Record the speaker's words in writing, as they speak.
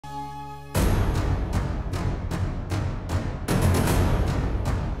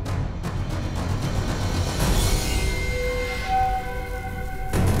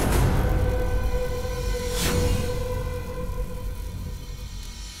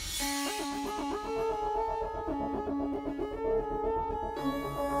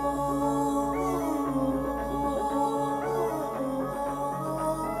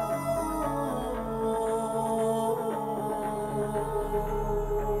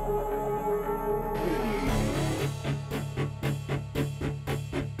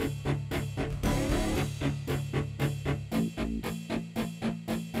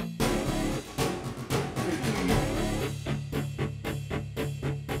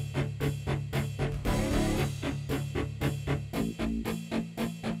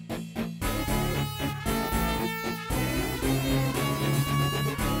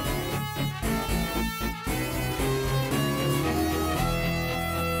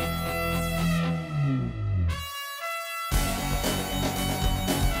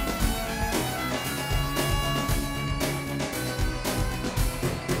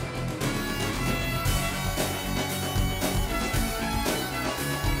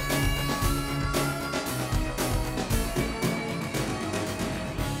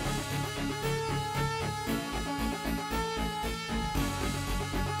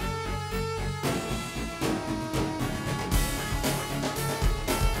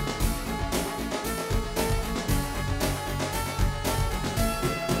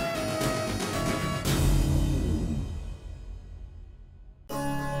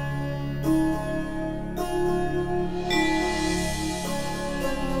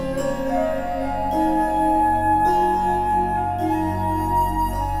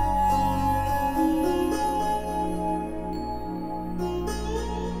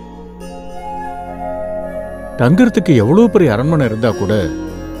தங்கறதுக்கு எவ்வளவு பெரிய அரண்மனை இருந்தா கூட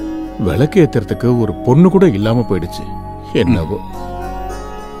விளக்கு ஏத்துறதுக்கு ஒரு பொண்ணு கூட இல்லாம போயிடுச்சு. என்னவோ.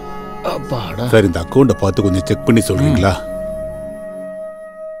 அப்பாடா. சரி, இந்த அக்கௌண்ட பார்த்து கொஞ்சம் செக் பண்ணி சொல்றீங்களா?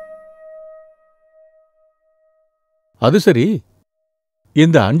 அது சரி,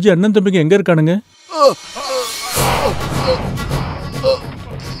 இந்த 5 அண்ணன் தம்பிங்க எங்க இருக்கானுங்க?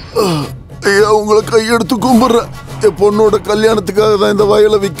 ஐயா, உங்களை கையெடுத்து கும்பிடுறேன். என் பொண்ணோட கல்யாணத்துக்காக தான் இந்த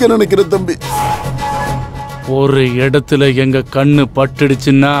வயலை விற்க நினைக்கிறேன் தம்பி. ஒரு இடத்துல எங்க கண்ணு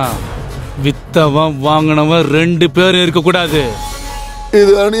பட்டுடுச்சுன்னா வித்தவன் வாங்கினவன் 2 பேரும் இருக்க கூடாது.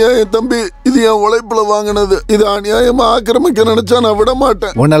 இது அநியாயம் தம்பி. இது என் உழைப்புல வாங்கினது. இது அநியாயமா ஆக்கிரமிக்க நினைச்சா நான் விட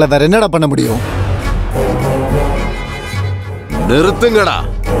மாட்டேன். உன்னால வேற என்னடா பண்ண முடியும்? நிறுத்துங்கடா.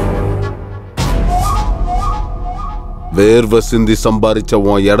 வேர்வை சிந்தி சம்பாதிச்ச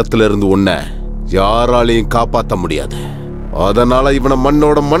உன் இடத்துல இருந்து உன்னை யாராலையும் காப்பாற்ற முடியாது. அதனால இவனை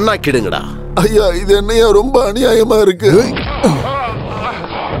மண்ணோட மண்ணாக்கிடுங்கடா. ஐயா, இது என்னையா ரொம்ப அநியாயமா இருக்கு.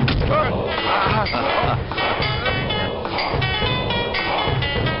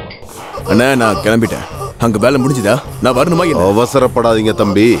 அண்ணா, நான் கிளம்பிட்டேன். அங்க வேலை முடிஞ்சுதா? நான் வரணுமா? அவசரப்படாதீங்க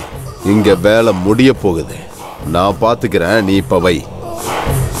தம்பி, இங்க வேலை முடிய போகுது. நான் பாத்துக்கிறேன், நீ இப்ப வை.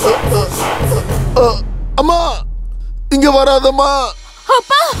 அம்மா, இங்க வராதம்மா.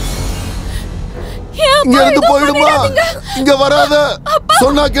 இங்க இருந்து போயிடுமா. இங்க வராத.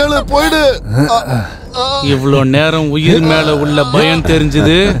 சொன்னா கேளு, போயிடு. இவ்வளவு நேரம் உயிர் மேல உள்ள பயம்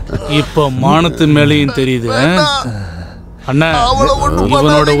தெரிஞ்சது, இப்ப மானத்து மேலையும் தெரியுது. அண்ணா,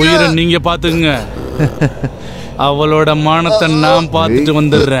 இவனோட உயிரை நீங்க பாத்துக்குங்க. அவளோட மானத்தை நான் பார்த்துட்டு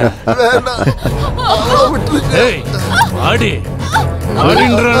வந்துடுறேன். ஆடி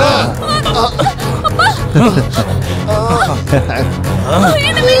ஆடின்ற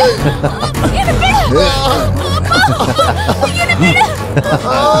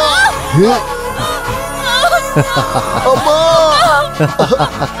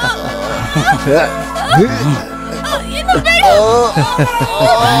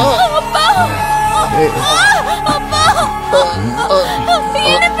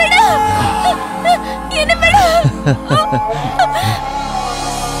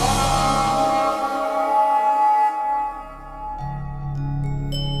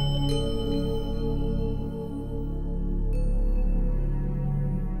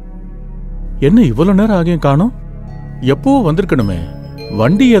என்ன இவ்வளவு நேரம் ஆகியும் காணோம்? எப்போ வந்திருக்கணுமே.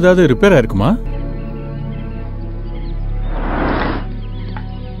 வண்டி ஏதாவது ரிப்பேர் ஆயிருக்குமா?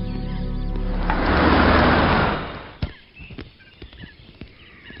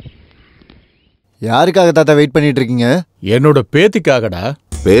 யாருக்காக தாத்தா வெயிட் பண்ணிட்டு இருக்கீங்க? என்னோட பேத்திக்காகடா.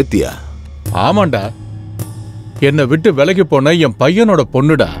 பேத்தியா? ஆமாண்டா, என்னை விட்டு விலகி போன என் பையனோட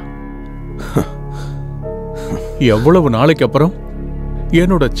பொண்ணுடா. எவ்வளவு நாளைக்கு அப்புறம்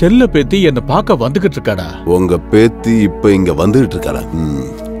என்னோட செல்ல பேத்தி என்ன பார்க்க வந்துகிட்டு இருக்காடா. உங்க பேத்தி இப்ப இங்க வந்துகிட்டு இருக்காளா?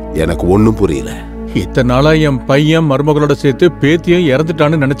 எனக்கு ஒண்ணும் புரியல. இத்தனை நாளா என் பையன் மருமகளோட சேர்த்து பேத்தியும்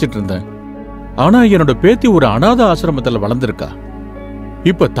இறந்துட்டான்னு நினைச்சிட்டு இருந்தேன். ஆனா என்னோட பேத்தி ஒரு அநாத ஆசிரமத்துல வளர்ந்துருக்கா.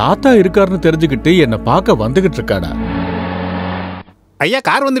 இப்ப தாத்தா இருக்காருன்னு தெரிஞ்சுக்கிட்டு என்ன பார்க்க வந்துகிட்டு இருக்காடா. ஐயா,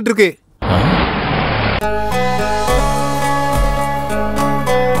 கார் வந்துட்டு இருக்கு.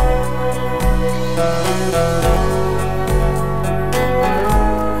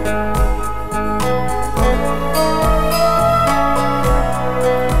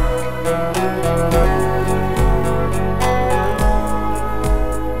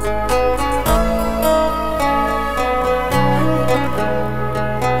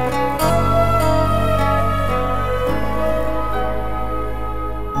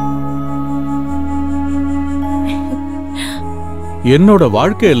 என்னோட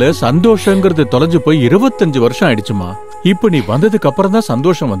வாழ்க்கையில சந்தோஷங்கிறது தொலைஞ்சு போய் 25 வருஷம் ஆயிடுச்சுமா. இப்ப நீ வந்ததுக்கு அப்புறம் தான்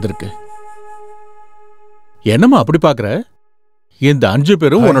சந்தோஷம் வந்திருக்கு. என்னமா அப்படி பாக்குற? இந்த 5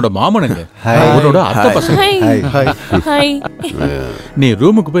 பேரும் உன்னோட மாமனுங்க, உன்னோட அத்தை பசங்க. நீ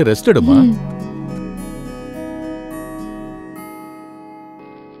ரூமுக்கு போய் ரெஸ்ட் எடுமா.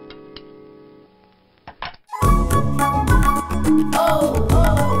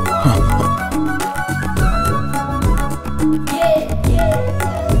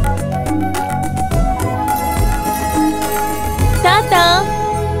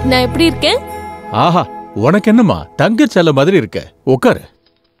 நான் எப்படி இருக்கேன்? ஆஹா, உனக்கு என்னமா தங்க செல்ல மாதிரி இருக்க. உட்காரு.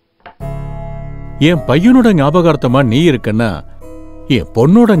 என் பையனோட ஞாபகார்த்தமா நீ இருக்கன்னா என்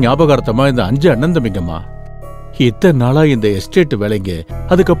பொண்ணோட ஞாபகார்த்தமா இந்த 5 அண்ணன் தம்பிங்கம்மா. இத்தனை நாளா இந்த எஸ்டேட் வேலைங்க,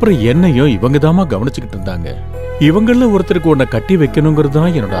 அதுக்கப்புறம் என்னையும் இவங்கதாமா கவனிச்சுக்கிட்டு இருந்தாங்க. இவங்கள ஒருத்தருக்கு உன்னை கட்டி வைக்கணுங்கிறது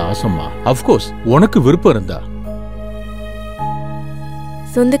தான் என்னோட ஆசைமா. அப்கோர்ஸ் உனக்கு விருப்பம் இருந்தா.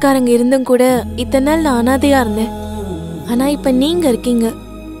 சொந்தக்காரங்க இருந்தும் கூட இத்தனை நாள் நான் அனாதையா இருந்தேன். ஆனா இப்ப நீங்க இருக்கீங்க.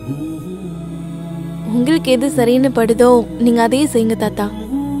 உங்களுக்கு எது சரின்னு படுதோ நீங்க அதையே செய்யுங்க தாத்தா.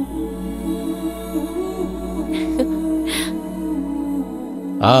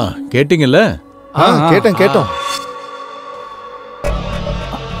 கேட்டீங்கல்ல? கேட்டோம்.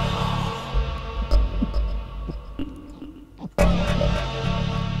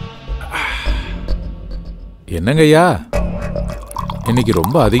 என்னங்க ஐயா, இன்னைக்கு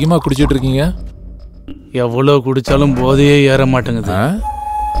ரொம்ப அதிகமா குடிச்சிட்டு இருக்கீங்க. எவ்வளவு குடிச்சாலும் போதையே ஏற மாட்டேங்குது.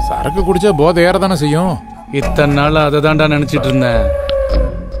 சரக்கு குடிச்சா போதை ஏறதானே செய்யும். இத்தனை நாள் அதை தாண்டா நினைச்சிட்டு இருந்தேன்.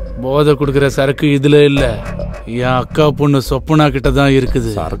 போதை குடுக்கிற சரக்கு இதுல இல்ல, என் அக்கா பொண்ணு சொப்பனா கிட்ட தான் இருக்குது.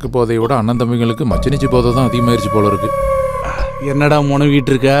 சரக்கு போதையோட அண்ணன் தம்பிங்களுக்கு மச்சினிச்சி போதை தான் அதிகமாயிருச்சு போல இருக்கு. என்னடா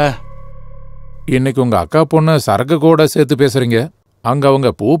முனவிட்டு இருக்க? இன்னைக்கு உங்க அக்கா பொண்ணு சரக்கு கூட சேர்த்து பேசுறீங்க. அங்க அவங்க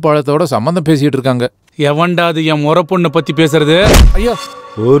பூ பழத்தோட சம்பந்தம் பேசிட்டு இருக்காங்க. எவன்டா அது என் முறை பொண்ணை பத்தி பேசுறது? ஐயா,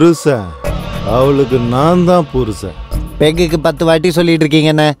 புருஷன் அவளுக்கு நான் தான் புருஷன். பெங்குக்கு 10 வாட்டி சொல்லிட்டு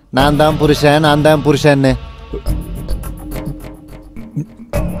இருக்கீங்கன்னு, நான் தான் புருஷன்னு.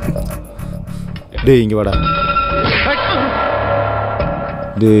 டேய் இங்க வாடா.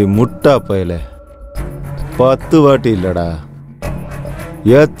 டேய் முட்டா பயல, 10 வாட்டி இல்லடா,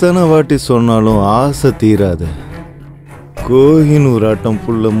 எத்தனை வாட்டி சொன்னாலும் ஆசை தீராது. கோஹினூர் ஆட்டம்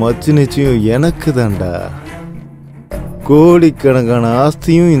புள்ள மச்சினிச்சியும் எனக்கு தான்டா. கோடிக்கணக்கான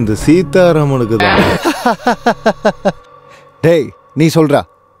ஆஸ்தியும் இந்த சீதாராமனுக்கு தான். டேய் நீ சொல்றா,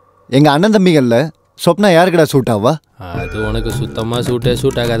 எங்க அண்ணன் தம்பிகள்ல சொப்னா யாருக்குடா சூட் ஆவா? அது உனக்கு சுத்தமா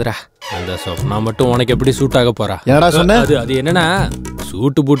சூட் ஆகாதுடா. அந்த சொப்னா மட்டும் உனக்கு எப்படி சூட் ஆக போறா? என்னடா சொன்ன? அது என்னன்னா,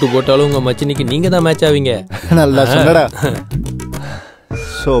 சூட்டு பூட்டு போட்டாலும் உங்க மச்சினிக்கு நீங்க தான் மேட்ச் ஆவீங்க. நல்லா சொன்னடா.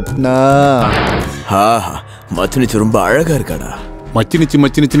 சொப்னா மச்சினிச்சு ரொம்ப அழகா இருக்காடா.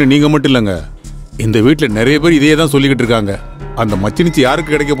 மச்சினிச்சுன்னு நீங்க மட்டும் இல்லங்க, இந்த வீட்டுல நிறைய பேர் இதையே தான் சொல்லிக்கிட்டு இருக்காங்க. அந்த மச்சினிச்சு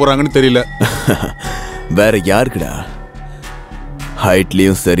யாருக்கு கிடைக்க போறாங்கன்னு தெரியல. வேற யாருக்குடா?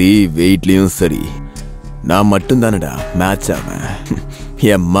 ஹைட்லயும் சரி வெயிட்லயும் சரி நான் மட்டும் தானடா மேட்ச் ஆவேன்.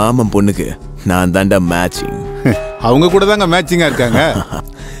 என் மாமன் பொண்ணுக்கு நான் தாண்டா மேட்சிங். அவங்க கூட தாங்க மேட்சிங்கா இருக்காங்க.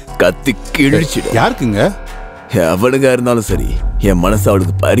 கத்தி கிழிச்சிடும். யாருக்குங்க? அவளுங்க இருந்தாலும் சரி, என் மனசு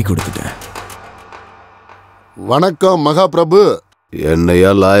அவளுக்கு பறி கொடுத்துட்டேன். வணக்கம் மகாபிரபு. என்னையா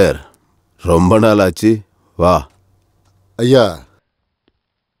லாயர், ரொம்ப நாள் ஆச்சு. வா ஐயா.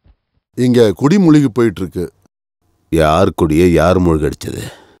 இங்க குடி முழுகி போயிட்டு இருக்கு. யார் குடிய யார் முழுகடிச்சது?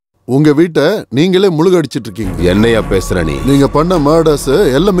 உங்க வீட்டை நீங்களே முழுகடிச்சிட்டு இருக்கீங்க. என்னையா பேசுற நீ? நீங்க பண்ண மர்டர்ஸ்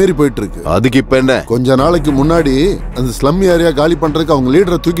எல்லாம் மீறி போயிட்டு இருக்கு. அதுக்கு இப்ப என்ன? கொஞ்ச நாளைக்கு முன்னாடி அந்த ஸ்லம் ஏரியா காலி பண்றதுக்கு அவங்க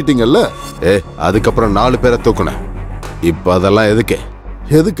லீடரை தூக்கிட்டீங்கல்ல? அதுக்கப்புறம் 4 பேரை தூக்குனேன். இப்ப அதெல்லாம் எதுக்கு?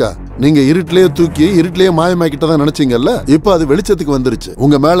 எதுக்கா? நீங்க இருட்டிலேயே தூக்கி இருட்டிலேயே மாயமாக்கிட்டதா நினைச்சீங்கல்ல, இப்ப அது வெளிச்சத்துக்கு வந்துருச்சு.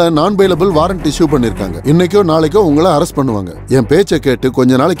 உங்க மேல நான் பெயிலபிள் வாரண்ட் இஷ்யூ பண்ணிருக்காங்க. இன்னைக்கோ நாளைக்கோ உங்களை அரெஸ்ட் பண்ணுவாங்க. என் பேச்சை கேட்டு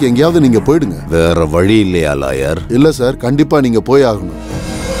கொஞ்ச நாளைக்கு எங்கேயாவது நீங்க போயிடுங்க. வேற வழி இல்லையா லாயர்? இல்ல சார், கண்டிப்பா நீங்க போய் ஆகணும்.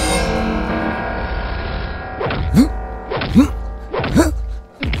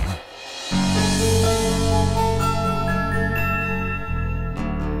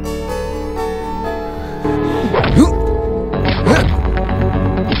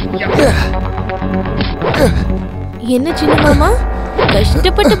 என்ன சின்ன மாமா,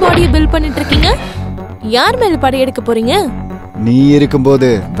 கஷ்டப்பட்டு பாடியை பில்ட் பண்ணிட்டு இருக்கீங்க. யார் மேல படையெடுக்க போறீங்க? நீ இருக்கும்போது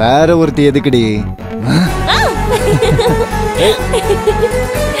வேற ஒருத்தி எதுக்குடி?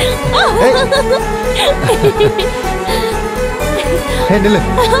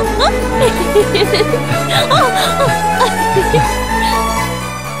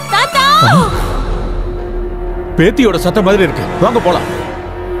 பேத்தியோட சத்தம் மாதிரி இருக்கு, வாங்க போலாம்.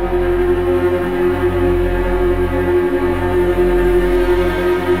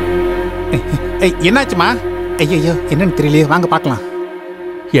 என்னாச்சுமா? ஐயோ என்னன்னு தெரியலையே, வாங்க பார்க்கலாம்.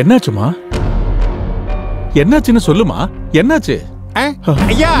 என்னாச்சுமா? என்னாச்சுன்னு சொல்லுமா. என்னாச்சு?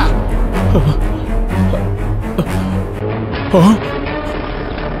 ஐயா,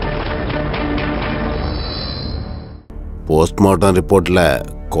 போஸ்ட்மார்ட்டம் ரிப்போர்ட்ல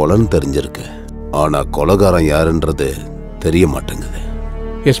கொலைன்னு தெரிஞ்சிருக்கு. ஆனா கொலைகாரன் யாருன்றது தெரிய மாட்டேங்குது.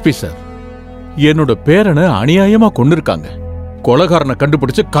 எஸ்பி சார், என்னோட பேரனை அநியாயமா கொண்டிருக்காங்க. கொலைகாரனை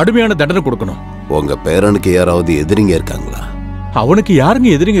கண்டுபிடிச்சு கடுமையான தண்டனை கொடுக்கணும். உங்க பேரனுக்கு யாராவது எதிரிங்க இருக்காங்களா? அவனுக்கு யாருங்க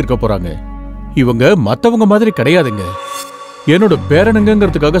எதிரிங்க இருக்க போறாங்க? இவங்க மத்தவங்க மாதிரி கிடையாதுங்க. என்னோட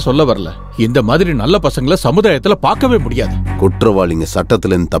பேரனுங்கிறதுக்காக சொல்ல வரல. இந்த மாதிரி நல்ல பசங்களை சமுதாயத்துல பார்க்கவே முடியாது. குற்றவாளிங்க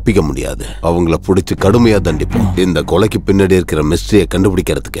சட்டத்துல இருந்து தப்பிக்க முடியாது. அவங்கள பிடிச்சு கடுமையா தண்டிப்போம். இந்த கொலைக்கு பின்னாடி இருக்கிற மிஸ்டரியை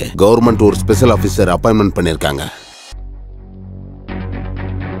கண்டுபிடிக்கிறதுக்கு கவர்மெண்ட் ஒரு ஸ்பெஷல் ஆபீசர் அப்பாயின்மெண்ட் பண்ணிருக்காங்க.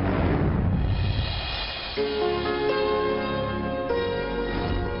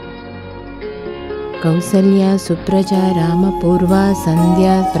 கௌசல்யா சுப்ரஜா ராமபூர்வா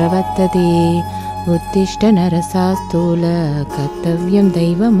சந்தியா பிரவர்த்ததே உத்திஷ்ட நரசாஸ்தூல கர்த்தவ்யம்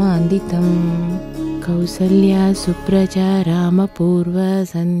தெய்வமாந்திதம். கௌசல்யா சுப்ரஜா ராமபூர்வ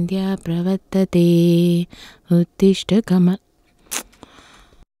சந்தியா பிரவர்த்ததே உத்திஷ்ட கமல்.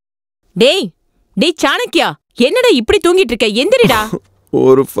 டேய் டேய் சாணக்கியா, என்னடா இப்படி தூங்கிட்டு இருக்க? எந்திரிடா.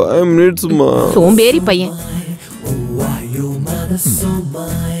 ஒரு 5 மினிட்ஸ்மா. சோம்பேறி பையன்.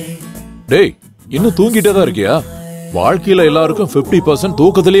 டேய் இன்னும் தூங்கிட்டே தான் இருக்கியா? வாழ்க்கையில எல்லாருக்கும் 50%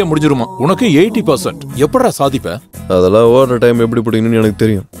 தூக்கத்திலேயே முடிஞ்சிருமா, உனக்கு 80%. எப்படா சாதிப்ப? அதெல்லாம் ஓடுற டைம் எப்படி பிடிக்கணும்னு எனக்கு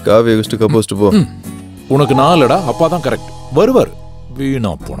தெரியும். காவியை வச்சுட்டு கப்போஸ்ட் போ. உனக்கு நாலடா, அப்பா தான் கரெக்ட். வருவார்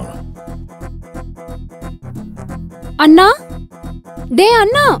வீணா போனவன். அண்ணா, டே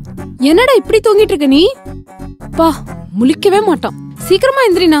அண்ணா, என்னடா இப்படி தூங்கிட்டு இருக்க நீ? பா முழிக்கவே மாட்டான். சீக்கிரமா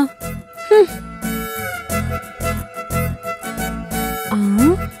எந்திரினா.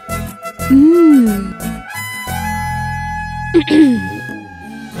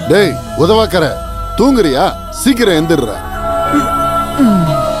 டேய் உதவாக்கற, தூங்குறியா? சீக்கிரம் எந்திரற.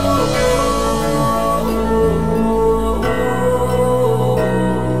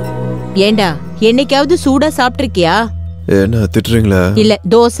 ஏண்டா என்னைக்காவது சூடா சாப்பிட்டிருக்கியா? என்ன திட்டுறீங்களா? இல்ல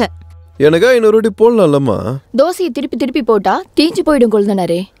தோசை. எனக்கா இன்னொரு ரொட்டி போடலாம்லம்மா. தோசையை திருப்பி திருப்பி போட்டா தீஞ்சு போயிடும்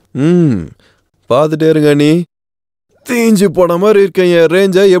கொழுந்தனாரே. பாத்துட்டே இருங்க நீ. தீஞ்சு போன மாதிரி இருக்க என்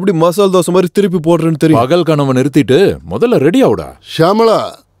ரேஞ்ச எப்படி மசால் தோசை மாதிரி திருப்பி போடுறேன்னு தெரியும். பகல் கனவை நிறுத்திட்டு முதல்ல ரெடி ஆவுடா. ஷாமலா,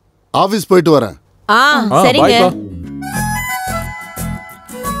 ஆபீஸ் போயிட்டு வரேன். சரிங்க.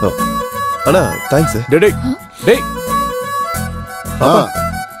 அண்ணா தேங்க்ஸ். டேய் டேய்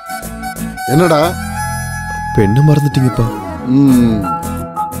என்னடா பெண்ணை மறந்துட்டீங்கப்பா?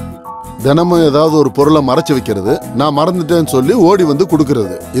 தினமும் ஏதாவது ஒரு பொருளை மறைச்சு வைக்கிறது, நான் மறந்துட்டேன்னு சொல்லி ஓடி வந்து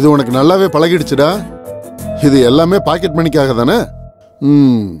கொடுக்கறது, இது உனக்கு நல்லாவே பழகிடுச்சுடா. இது எல்லாமே பாக்கெட் மணிக்காக தானே?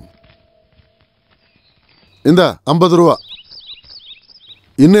 இந்த 50 ரூபா.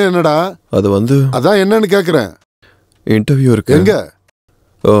 இன்னும் என்னடா? அது வந்து அதான் என்னன்னு கேக்குறேன். இன்டர்வியூ இருக்கு. எங்க?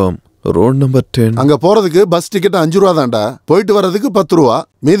 Road number 10. அங்க போறதுக்கு பஸ் டிக்கெட் 5 ரூபா தான்டா. போயிட்டு வர்றதுக்கு 10 ரூபா.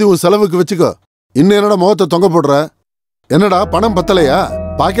 மீதி உன் செலவுக்கு வச்சுக்கோ. இன்னும் என்னடா முகத்தை தொங்க போடுற? என்னடா பணம் பத்தலையா?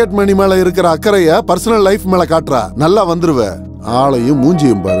 பாக்கெட் மணி மேல இருக்கிற அக்கறைய பர்சனல் லைஃப் மேல காட்டுறா. நல்லா வந்துருவ. ஆளையும்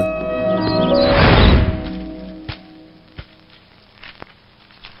மூஞ்சியும் பாரு.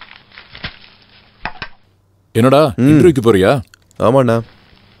 என்னடா இன்டர்வியூக்கு போறியா? ஆமாண்ணா.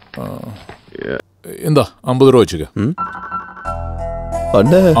 இந்தா 50 ரூபா வச்சுக்க.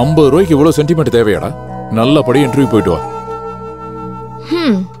 அண்ணா 50 ரூபாய்க்கு இவ்வளவு சென்டிமெண்ட் தேவையாடா? நல்லபடி இன்டர்வியூ போயிட்டு வா.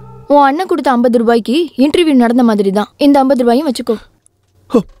 உன் அண்ணன் கொடுத்த 50 ரூபாய்க்கு இன்டர்வியூ நடந்த மாதிரி தான் இந்த 50 ரூபாயும் வச்சுக்கோ.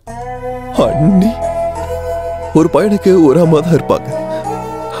 அண்ணி ஒரு பையனுக்கு ஒரு அம்மா தான் இருப்பாங்க.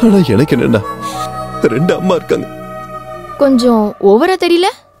 ஆனா எனக்கு என்னன்னா 2 அம்மா இருக்காங்க. கொஞ்சம் ஓவரா தெரியல?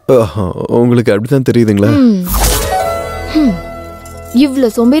 உங்களுக்கு அப்படித்தான் தெரியுதுங்களா?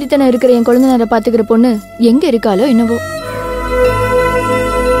 இவ்வளவு சோம்பேறித்தனம் இருக்கிற என் குழந்தைனார பாத்துக்கிற பொண்ணு எங்க இருக்காளோ என்னவோ.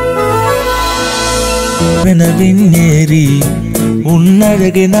 விண்ணேறி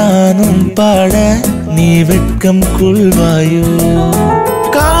உன்னழகு நானும் பாட நீ வெட்கம் கொள்வாயோ.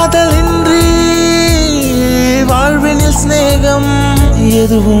 காதலின்றி வாழ்வினில் ஸ்நேகம்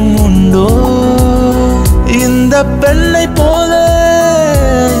எதுவும் உண்டோ? இந்த பெண்ணை போல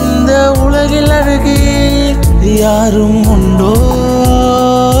இந்த உலகில் அழகு யாரும் உண்டோ?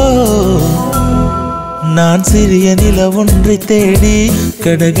 நான் சிறிய நில ஒன்றை தேடி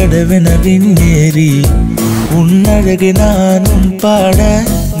கடகடவென விண்ணேறி உன்னழகு நானும் பாட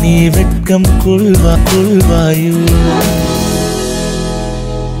நீ வெட்கம் கொள்வாயோ.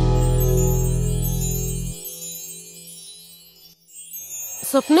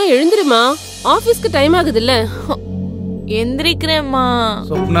 சொப்னா எழுந்திருமா, ஆபீஸ்க்கு டைம் ஆகுதுல்ல. எந்திரிக்கிறேம்மா.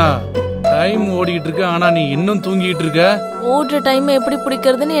 சொப்னா டைம் ஓடிட்டு இருக்கு, ஆனா நீ இன்னும் தூங்கிட்டு இருக்க. ஓடுற டைம் எப்படி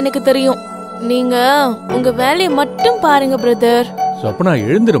பிடிக்கிறதுன்னு எனக்கு தெரியும். நீங்க உங்க வேலையை மட்டும் பாருங்க பிரதர். சொப்னா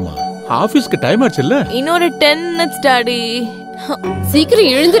எழுந்திருமா, ஆபீஸ்க்கு டைம் ஆச்சுல்ல. இன்னொரு 10 minutes டாடி.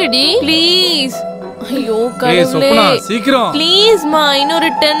 சீக்கிரம் எழுந்திருடி ப்ளீஸ். ஐயோ கடவுளே, சீக்கிரம் ப்ளீஸ் மா, இன்னொரு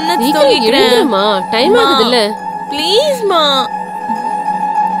 10 minutes தூங்கிக்கிறேன்மா. டைம் ஆகுதுல்ல ப்ளீஸ் மா.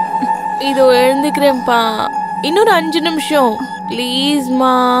 இதோ எழுந்துக்கிறேன்ப்பா. இன்னொரு 5 நிமிஷம் ப்ளீஸ்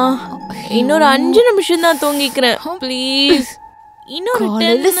மா. இன்னொரு 5 நிமிஷம் தான் தூங்கிக்கிறேன் ப்ளீஸ். இன்னொரு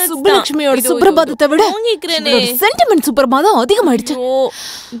 10 minutes. சுப்புலட்சுமியோட சுப்ரபாதத்தை விட சென்டிமெண்ட் சுப்ரபாதம் அதிகமாயிடுச்சு.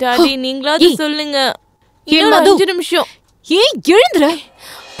 டாடி நீங்களாவது சொல்லுங்க. இன்னொரு 5 நிமிஷம். ஏன் எழுந்துற?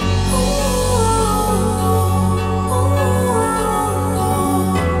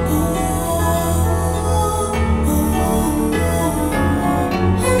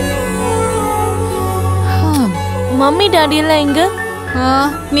 மம்மி டாடி எல்லாம் எங்க?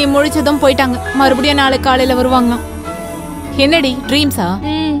 நீ முழிச்சதும் போயிட்டாங்க. மறுபடியும் நாளை காலையில வருவாங்க. என்னடி ட்ரீம்ஸா?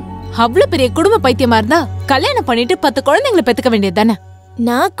 அவ்வளவு பெரிய குடும்ப பைத்தியமா இருந்தா கல்யாணம் பண்ணிட்டு 10 குழந்தைங்களை பெத்துக்க வேண்டியது தானே?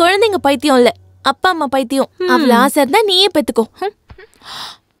 நான் குழந்தைங்க பைத்தியம் இல்ல, அப்பா அம்மா பைத்தியம். அவள ஆசை இருந்தா நீயே பெத்துக்கோ.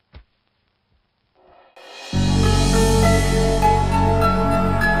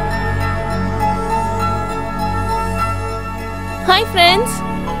 Hi friends.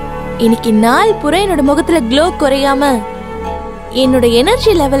 இன்னைக்கு நாள் பூரா என்னோட முகத்துல க்ளோ குறையாம என்னோட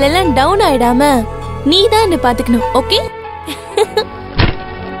எனர்ஜி லெவல் எல்லாம் டவுன் ஆயிடாம நீ தான் என்ன பாத்துக்கணும். ஓகே?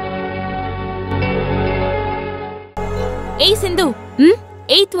 ஏய் சிந்து,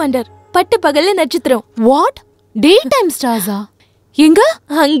 8th வண்டர் பட்டு பகல்ல நட்சத்திரம். வாட்? Day time ஸ்டார்ஸா? எங்க?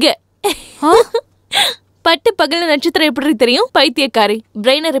 அங்க. பட்டு பகல்ல நட்சத்திரம் எப்படி தெரியும்? பைத்தியக்காரி.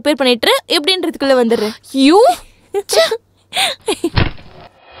 பிரெயினை ரிப்பேர் பண்ணிட்டு எப்படின்றதுக்குள்ள வந்துடுறேன். You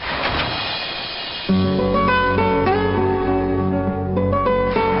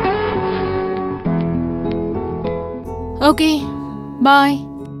okay bye.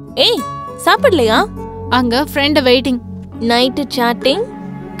 ஏய் சாப்பிடலையா? அங்க ஃப்ரெண்ட் வெயிட்டிங். நைட்டு சாட்டிங்,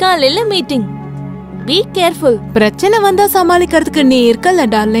 காலையில மீட்டிங். Be careful. பிரச்சனை வந்தா சமாளிக்கிறதுக்கு நீ இருக்கல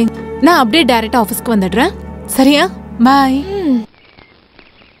டார்லிங். நான் அப்படியே டைரக்ட் ஆபீஸ்க்கு வந்துடுறேன். சரியா? பாய்.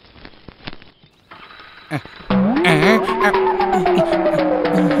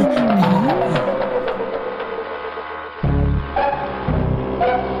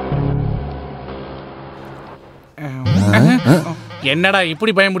 என்னடா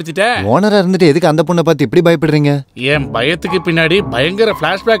இப்படி பயம் முடிச்சிட்ட? ஓனரா இருந்துட்டு எதுக்கு அந்த பொண்ணை பார்த்து இப்படி பயப்படுறீங்க? என் பயத்துக்கு பின்னாடி பயங்கர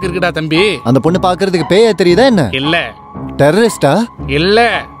பிளாஷ்பேக் இருக்குடா தம்பி. அந்த பொண்ணு பாக்குறதுக்கு பேயா தெரியுதா என்ன? இல்ல. டெரரிஸ்டா? இல்ல.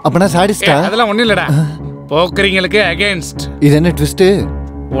 அப்பனா சாடிஸ்டா? அதெல்லாம் ஒண்ணு இல்லடா. போக்கரிங்களுக்கு அகைன்ஸ்ட். இது என்ன ட்விஸ்ட்?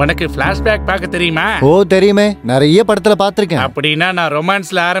 உனக்கு பிளாஷ்பேக் பார்க்க தெரியுமா? ஓ தெரியுமே, நிறைய படத்துல பாத்திருக்கேன். அப்படின்னா நான்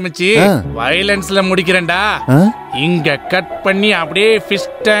ரொமான்ஸ்ல ஆரம்பிச்சு வயலன்ஸ்ல முடிக்கிறேன்டா. இங்க கட் பண்ணி அப்படியே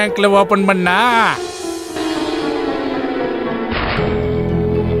ஃபிஷ் டேங்க்ல ஓபன் பண்ணா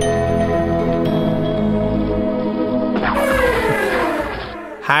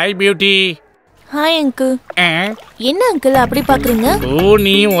ஹாய் பியூட்டி. Hi uncle. என்ன அங்கிள் அப்படி பாக்குறீங்க? ஓ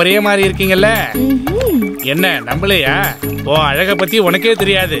நீ ஒரே மாதிரி இருக்கீங்கல்ல. என்ன நம்பலையா? ஓ அழக பத்தி உனக்கே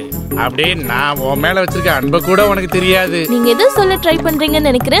தெரியாது. அப்படியே நான் உன் மேல வச்சிருக்க அன்பை கூட உனக்கு தெரியாது. நீங்க எதோ சொல்ல ட்ரை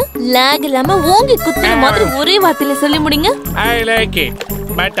பண்றீங்கன்னு நினைக்கிறேன். லாக் இல்லாம ஓங்கி குத்துற மாதிரி ஒரே வார்த்தையில சொல்லி முடிங்க. I like it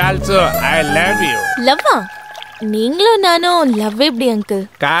but also I love you. லவ்வா? நீங்களும் நானும் லவ் எப்படி அங்கிள்?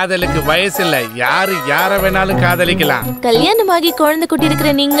 காதலுக்கு வயசு இல்ல, யாரு யார வேணாலும் காதலிக்கலாம். கல்யாணமாகி குழந்தை குட்டி இருக்கிற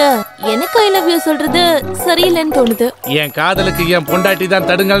நீங்க எனக்கு ஐ லவ் யூ சொல்றது சரியில்லைன்னு தோணுது. என் காதலுக்கு என் பொண்டாட்டி தான்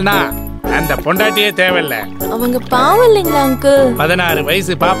தடுங்கள்னா அந்த பொண்டாட்டியே தேவையில்ல. அவங்க பாவம் இல்லைங்களா அங்கிள்? 16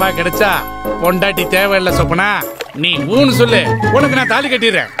 வயசு பாப்பா கிடைச்சா பொண்டாட்டி தேவையில்ல சொப்பனா. நீ ஊன்னு சொல்லு, உனக்கு நான் தாலி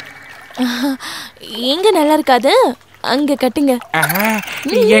கட்டிடுறேன். எங்க நல்லா இருக்காது, அங்க கட்டுங்க.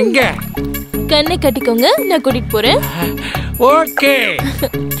 எங்க? கண்ணை கட்டிக்கோங்க, நான் கூட்டிட்டு போறேன். ஓகே.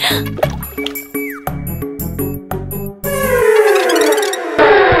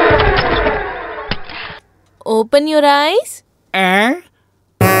 Open your eyes.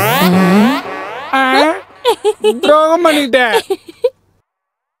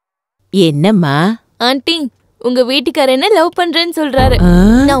 என்னம்மா? ஆண்டி, உங்க வீட்டுக்காரர் என்ன லவ் பண்றேன்னு சொல்றாரு.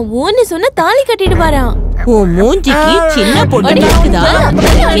 நான் ஊன்னு சொன்னா தாலி கட்டிடுவாரா? ஓ மூஞ்சிக்கு சின்ன பொண்ணு இருக்குதா?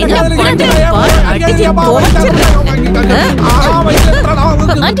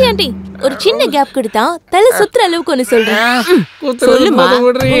 ஆண்டி ஆண்டி ஒரு சின்ன கேப் கொடுத்தா தலை சுத்துற அளவுக்கு ஒண்ணு சொல்றேன். சொல்லுமா.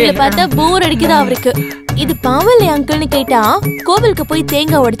 உங்களை பார்த்தா போர் அடிக்குதா அவருக்கு? இது பாவம் அங்கிள்னு கேட்டா கோவிலுக்கு போய்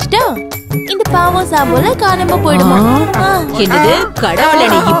தேங்காய் உடைச்சிட்டா இந்த பாவம் சாபோல காணாம போயிடுமா? என்னது கடவுளை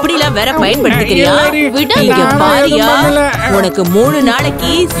நீ இப்படி எல்லாம் வேற பயன்படுத்திக்கிறியா? இங்க பாரியா, உனக்கு 3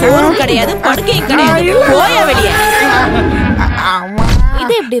 நாளைக்கு சோறும் கிடையாது படுக்கையும் கிடையாது. போயா வெளியே.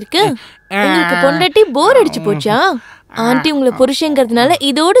 இது எப்படி இருக்கு? உங்களுக்கு பொண்டாட்டி போர் அடிச்சு போச்சா? ஆண்டி உங்களை புருஷங்கிறதுனால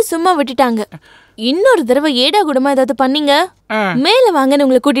இதோட சும்மா விட்டுட்டாங்க. இன்னொரு தடவை ஏடா கூடமா ஏதாவது பண்ணீங்க மேல வாங்கன்னு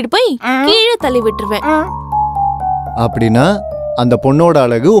உங்களை கூட்டிட்டு போய் கீழே தள்ளி விட்டுருவேன். அப்படின்னா அந்த பொண்ணோட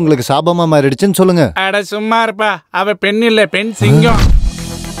அழகு உங்களுக்கு சாபமா மாறிடுச்சுன்னு சொல்லுங்க. அட சும்மா இருப்பா, அவ பெண் இல்ல, பெண் சிங்கம்.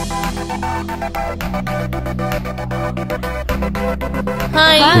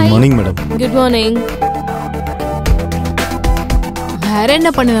 Hi. Good morning madam. Good morning. வேற என்ன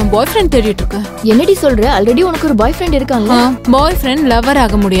பண்ணுவேன்? பாய் ஃப்ரெண்ட் தேடிட்டு இருக்க. என்னடி சொல்ற? ஆல்ரெடி உனக்கு ஒரு பாய் ஃப்ரெண்ட் இருக்காங்க. பாய் ஃப்ரெண்ட் லவர்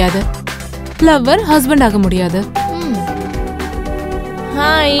ஆக முடியாது, லவர் ஹஸ்பண்ட் ஆக முடியாது.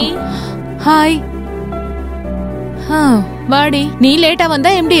 ஹாய். ஹாய். வாடி. நீ லேட்டா வந்தா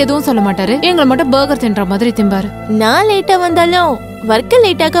எம்டி எதுவும் சொல்ல மாட்டாரு. எங்களை மட்டும் பர்கர் தின்ற மாதிரி திம்பாரு. நான் லேட்டா வந்தாலும் வர்க்க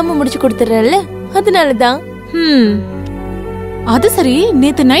லேட் ஆகாம முடிச்சு கொடுத்துறேன்ல, அதனாலதான். அது சரி,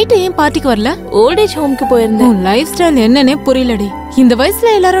 நேத்து நைட் ஏன் பார்ட்டிக்கு வரல? ஓல்ட் ஏஜ் ஹோம்க்கு போயிருந்தேன். லைஃப் ஸ்டைல் என்னன்னே புரியலடி. இந்த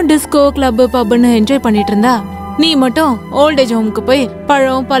வயசுல எல்லாரும் டிஸ்கோ கிளப் பப்னு என்ஜாய் பண்ணிட்டு இருந்தா நீ மட்டும் ஓல்டேஜ் ஹோமுக்கு போய்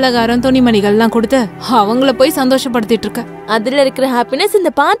பழம் பலகாரம் துணிமணிகள்லாம் கொடுத்து அவங்கள போய் சந்தோஷப்படுத்திட்டு இருக்க. அதுல இருக்கிற ஹாப்பினஸ் இந்த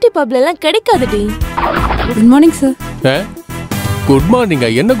பார்ட்டி பப்ல எல்லாம் கிடைக்காதுடி. Good morning sir. Good morning.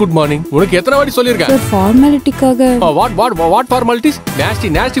 என்ன குட் மார்னிங்? உனக்கு எத்தனை வாட்டி சொல்லிருக்கேன்? Sir ஃபார்மாலிட்டிக்காக. What formalities?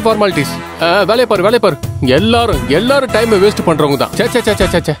 Nasty formalities. வேலைய பாரு. எல்லாரும் டைம் வேஸ்ட் பண்றவங்க தான்.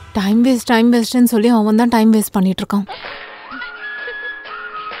 சே. டைம் வேஸ்ட்னு சொல்லி அவன் தான் டைம் வேஸ்ட் பண்ணிட்டு இருக்கான்.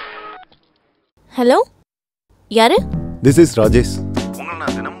 ஹலோ, யாரு? This is Rajesh. உங்களை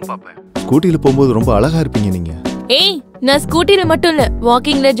நான் தினமும் பாப்பேன். ஸ்கூட்டில போகும்போது ரொம்ப அழகா இருப்பீங்க நீங்க. ஏய், நான் ஸ்கூட்டில மட்டும் இல்ல,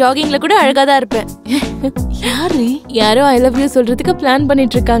 வாக்கிங்ல ஜாகிங்ல கூட அழகா தான் இருப்பேன். யாரோ ஐ லவ் யூ சொல்றதுக்கு பிளான்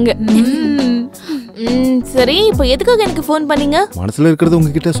பண்ணிட்டு இருக்காங்க. சரி, இப்போ எதுக்காக எனக்கு ஃபோன் பண்ணீங்க? மனசுல இருக்கிறது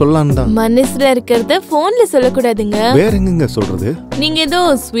உங்ககிட்ட சொல்லலாம் தான். மனசுல இருக்கிறத போன்ல சொல்லக்கூடாதுங்க. வேற எங்கங்க சொல்றது? நீங்க ஏதோ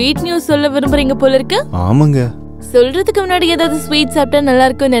ஸ்வீட் நியூஸ் சொல்ல விரும்புறீங்க போல இருக்கு. ஆமாங்க. சொல்றதுக்கு முன்னாடி ஏதாவது ஸ்வீட் சாப்பிட்டா நல்லா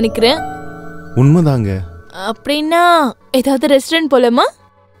இருக்கும்னு நினைக்கிறேன். உண்மைதாங்க. அப்படின்னா ஏதாவது ரெஸ்டாரண்ட் போலாமா?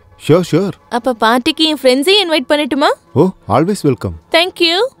 ஷூர். அப்ப பார்ட்டிக்கு என் ஃப்ரெண்ட்ஸையும் இன்வைட் பண்ணட்டுமா? ஓ, always welcome. Thank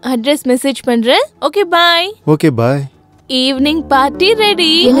you. Address message பண்றேன். Okay bye. Okay bye. Evening party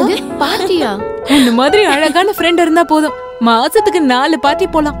ready. என்னது பார்ட்டியா? இந்த மாதிரி அழகான ஃப்ரெண்ட் இருந்தா போதும், மாசத்துக்கு 4 பார்ட்டி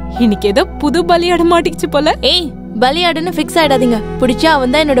போலாம். இன்னைக்கு ஏதோ புது பலியாட மாட்டிச்சு போல. ஏய், பலியாடுன்னு ஃபிக்ஸ் ஆயிடாதீங்க. பிடிச்சா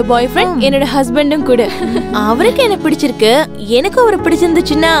அவன் தான் என்னோட பாய் ஃப்ரெண்ட், என்னோட ஹஸ்பண்டும் கூட. அவருக்கு என்ன பிடிச்சிருக்கு, எனக்கு அவரை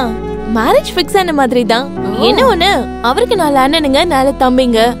பிடிச்சிருந்துச்சுன்னா மேரேஜ் ஃபிக்ஸ் ஆன மாதிரி தான். என்ன ஒண்ணு, அவருக்கு 4 அண்ணனுங்க, 4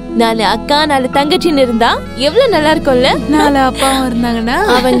 தம்பிங்க, 4 அக்கா, 4 தங்கச்சின்னு இருந்தா எவ்வளவு நல்லா இருக்கும்ல. 4 அப்பாவும் இருந்தாங்கன்னா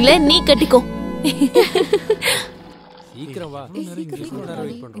அவங்கள நீ கட்டிக்கோ. சீக்கிரம் வா.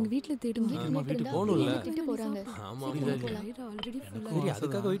 எங்க வீட்ல தேடுங்க. நம்ம வீட்டுக்கு போணும்ல. போறாங்க. ஆமா,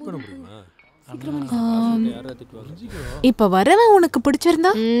 அதுக்காக வெயிட் பண்ண முடியுமா? இப்ப வரவன் உனக்கு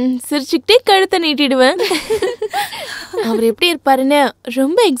பிடிச்சிருந்தா சிரிச்சுக்கிட்டே கழுத்தை நீட்டிடுவேன். அவர் எப்படி இருப்பாருன்னு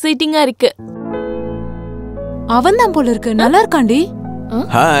ரொம்ப எக்ஸைட்டிங்கா இருக்கு. அவன் தான் போல இருக்கு. நல்லா இருக்காண்டி.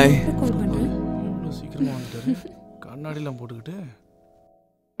 ஹாய். கண்ணாடிலாம் போட்டுக்கிட்டு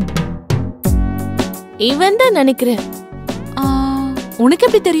இவன் தான் நினைக்கிறேன். உனக்கு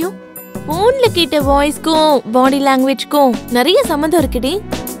எப்படி தெரியும்? போன்ல கேட்ட வாய்ஸ்க்கும் பாடி லாங்குவேஜ்க்கும் நிறைய சம்மந்தம் இருக்குடி.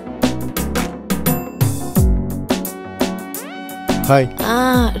 ஹாய்.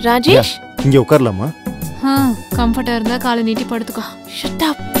 ராஜேஷ், இங்க உட்காரலாமா? கம்ஃபர்ட்டா இருந்தா காலை நீட்டி படுத்துக்கோ. Shut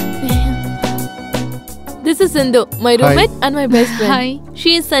up. This is Sindhu, my roommate and my best friend. Hi.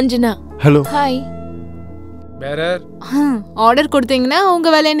 She is Sanjana. Hello. Hi. Bearer, order கொடுத்தீங்கன்னா உங்க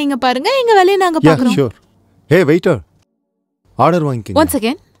வேலையை நீங்க பாருங்க, எங்க வேலையை நாங்க பார்க்கறோம். ஷூர். ஹே வெயிட்டர், ஆர்டர் வாங்கிக்கங்க. Once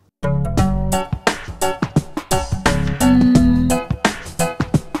again.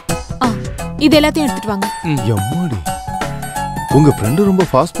 இது எல்லாத்தையும் எடுத்துட்டு வாங்க. எம்மாடி, உங்க ஃப்ரெண்ட் ரொம்ப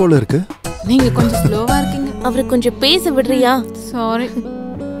ஃபாஸ்ட் போல இருக்கு. நீங்க கொஞ்சம் ஸ்லோவா இருக்கீங்க. அவரை கொஞ்சம் பேச விடுறியா? சாரி.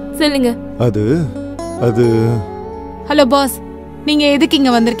 சொல்லுங்க. அது ஹலோ பாஸ், நீங்க எதுக்கு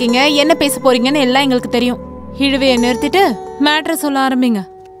இங்க வந்திருக்கீங்க, என்ன பேச போறீங்கன்னு எல்லாம் எங்களுக்கு தெரியும். இழுவையை நிறுத்திட்டு மேட்டரை சொல்ல ஆரம்பிங்க.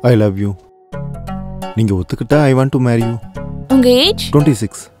 I love you. நீங்க ஒத்துக்கிட்டா I want to marry you. உங்க ஏஜ்?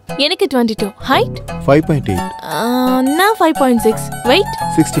 26. எனக்கு 22. ஹைட்? 5.8. நான் 5.6. வெயிட்?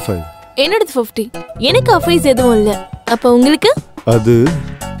 65. என்னோடது 50. எனக்கு அஃபைஸ் எதுவும் இல்ல. அப்ப உங்களுக்கு? அது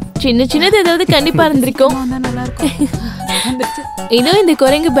சின்ன சின்னது ஏதாவது கண்டிப்பா இருந்திருக்கும். நல்லா இருக்கும். இதோ இந்த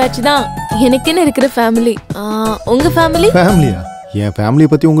குரங்கு பேட்ச் தான் எனக்குன்னு இருக்கிற ஃபேமிலி. உங்க ஃபேமிலி? ஃபேமிலியா? என் ஃபேமிலியை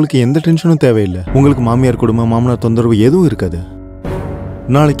பத்தி உங்களுக்கு எந்த டென்ஷனும் தேவையில்லை. உங்களுக்கு மாமியார் குடும்பம், மாமனார் தொந்தரவு எதுவும் இருக்காது.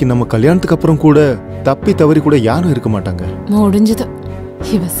 நாளைக்கு நம்ம கல்யாணத்துக்கு அப்புறம் கூட தப்பி தவறி கூட யாரும் இருக்க மாட்டாங்க. முடிஞ்சது.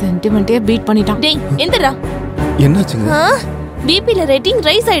 இவ சென்டிமெண்ட்டே பீட் பண்ணிட்டான். டேய், எந்திரா. என்னாச்சுங்க? பிபில ரேட்டிங்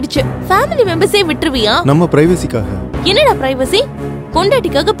ரைஸ் ஆயிடுச்சு. ஃபேமிலி மெம்பர்ஸே விட்டுருவியா? நம்ம பிரைவசிக்காக. என்னடா பிரைவசி?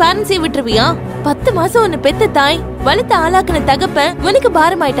 பொண்டாட்டிக்காக பேரண்ட்ஸே விட்டுருவியா? 10 மாசம் உன்னை பெத்த தாய், வளர்த்த ஆளாக்குன தகப்பன் உனக்கு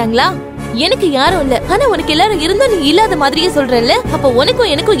பாரம் ஆயிட்டாங்களா? எனக்கு யாரும் இல்ல, ஆனா உனக்கு எல்லாரும் இருந்தா நீ இல்லாத மாதிரியே சொல்றல்ல. அப்ப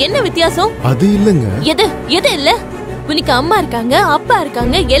உனக்கும் எனக்கும் என்ன வித்தியாசம்? அது இல்லங்க. எது இல்ல? உனக்கு அம்மா இருக்காங்க, அப்பா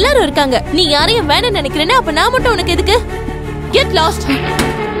இருக்காங்க, எல்லாரும் இருக்காங்க. நீ யாரையும் வேணும்னு நினைக்கிறேன்னா அப்ப நான் மட்டும் உனக்கு எதுக்கு? Get lost.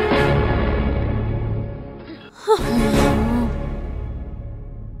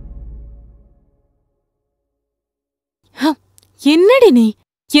 என்னடி நீ?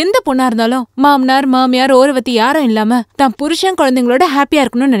 எந்த பொண்ணா இருந்தாலும் மாமனார் மாமியார் ஓரவத்தி யாரும் இல்லாம தான் புருஷன் குழந்தைங்களோட ஹாப்பியா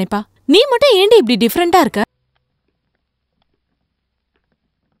இருக்கணும்னு நினைப்பா. நீ மட்டும் ஏண்டி இப்படி டிஃபரெண்டா இருக்க?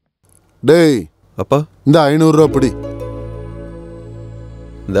 டேய் அப்பா, இந்த 500 ரூபா பிடி.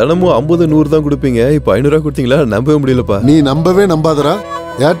 தினமும் 50 100 தான் கொடுப்பீங்க, இப்ப 500 ரூபா கொடுத்தீங்களா? நம்பவே முடியலப்பா. நீ நம்பவே நம்பாதரா.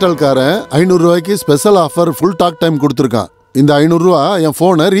 ஏர்டெல்காரன் 500 ரூபாய்க்கு special offer full talk time கொடுத்துருக்கான். இந்த 500 ரூபா என்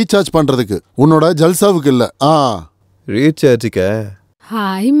போனை ரீசார்ஜ் பண்றதுக்கு, உன்னோட ஜல்சாவுக்கு இல்ல. ரீசார்ஜுக்கா?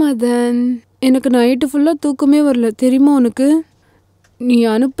 ஹாய் மதன், எனக்கு நைட்டு ஃபுல்லா தூக்கமே வரல தெரியுமா உனக்கு? நீ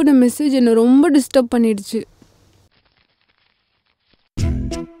அனுப்பின மெசேஜ் என்ன ரொம்ப டிஸ்டர்ப் பண்ணிடுச்சு.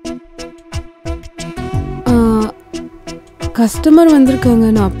 கஸ்டமர் வந்திருக்காங்க,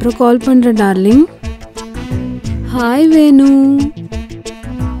 நான் அப்புறம் கால் பண்றேன் டார்லிங். ஹாய் வேணு.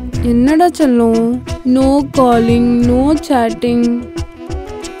 என்னடா செல்லம், நோ காலிங் நோ சேட்டிங்.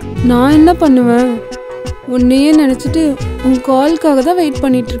 நான் என்ன பண்ணுவேன், உன்னையே நினைச்சிட்டு உன் கால்க்காக தான் வெயிட்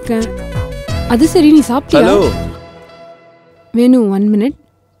பண்ணிட்டு இருக்கேன். அது சரி, நீ சாப்பிட்டியா? ஹலோ வேணு, 1 minute.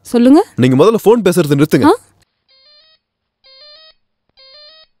 சொல்லுங்க. நீங்க முதல்ல ஃபோன் பேசுறது நிறுத்துங்க.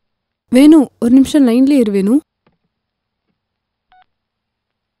 வேணு, ஒரு நிமிஷம் லைன்ல இரு வேணு.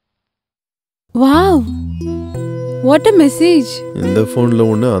 Wow, what a message. இந்த ஃபோன்ல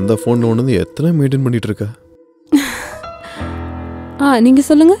ஒண்ணு அந்த ஃபோன்ல ஒண்ணு எத்தனை மெயின்டைன் பண்ணிட்டு இருக்க? நீங்க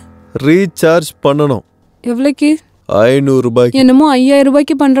சொல்லுங்க. ரீசார்ஜ் பண்ணணும். எவ்வளவுக்கு? 500 ரூபாய்க்கு. என்னமோ 5000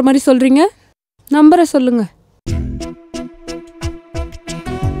 ரூபாய்க்கு பண்ற மாதிரி சொல்றீங்க. நம்பரை சொல்லுங்க.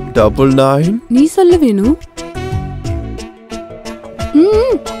 99. நீ சொல்லு வேணு.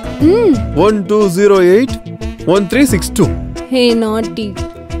 1208 1362. ஹே நாட்டி.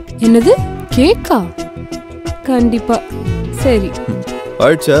 என்னது, கேக்கா? கண்டிப்பா. சரி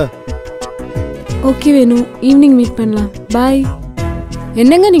ஆயிடுச்சா? ஓகே வேணு, ஈவினிங் மீட் பண்ணலாம். பாய்.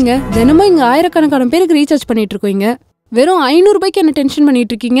 என்னங்க நீங்க தினமும் இங்க ஆயிரக்கணக்கான பேருக்கு ரீசார்ஜ் பண்ணிட்டு இருக்கீங்க, வெறும் 500 ரூபாய்க்கு என்ன டென்ஷன்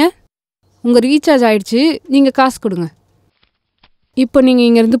பண்ணிட்டு இருக்கீங்க? உங்க ரீசார்ஜ் ஆயிடுச்சு, நீங்க காசு கொடுங்க. இப்போ நீங்க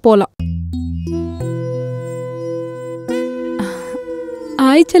இங்க இருந்து போலாம்.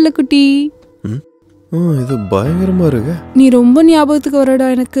 ஆய் செல்லக்குட்டி. இது பயங்கரமா இருக்கு. நீ ரொம்ப ஞாபகத்துக்கு வரடா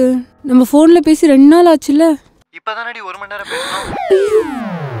எனக்கு. நம்ம போன்ல பேசி 2 நாள் ஆச்சுல. இப்பதானடி 1 மணி நேரம் பேசணும்.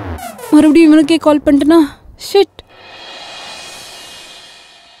 மறுபடியும் இவனுக்கே கால் பண்ணிட்டனா? ஷிட்.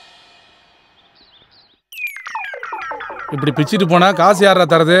 இப்படி பிச்சிட்டு போனா காசு யாரா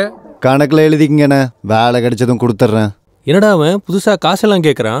தரது? கணக்குல எழுதிக்கங்கண்ணே, வேலை கிடைச்சதும் கொடுத்துட்றேன். என்னடா அவன் புதுசா காசெல்லாம்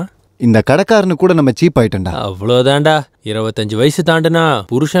கேக்குறான்? இந்த கடைக்காரனு கூட நம்ம சீப் ஆயிட்டோம்டா. அவ்வளவுதான்டா. 25 வயசு தாண்டுனா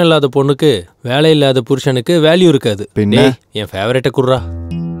புருஷன் இல்லாத பொண்ணுக்கு வேலை இல்லாத புருஷனுக்கு வேல்யூ இருக்காது. பின்ன என் ஃபேவரேட்ட குடுறா.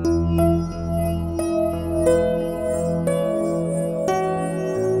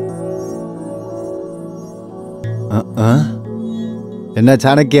 என்ன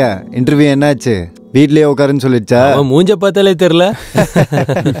சாணக்கியா, இன்டர்வியூ என்னாச்சு? வீட்லயே உட்காருன்னு சொல்லிடுச்சா? மூஞ்ச பார்த்தாலே தெரியல.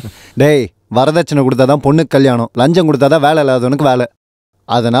 டேய், வரதட்சணை கொடுத்தாதான் பொண்ணுக்கு கல்யாணம், லஞ்சம் கொடுத்தாதான் வேலை இல்லாதவனுக்கு வேலை.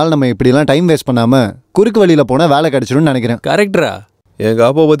 அதனால நம்ம இப்படிலாம் டைம் வேஸ்ட் பண்ணாம குறுக்கு வழியில போனா வேலை கிடைச்சிடும்னு நினைக்கிறேன். கரெக்டரா? எங்க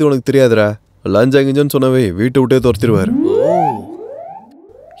அப்பா பத்தி உனக்கு தெரியாதுடா. லஞ்சம் கிஞ்சன்னு சொன்னவே வீட்டை விட்டே துரத்திடுவாரு.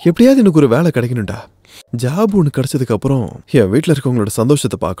 எப்படியாவது எனக்கு ஒரு வேலை கிடைக்கணும்டா. ஜாப் ஒன்று கிடைச்சதுக்கு அப்புறம் என் வீட்டில் இருக்கவங்களோட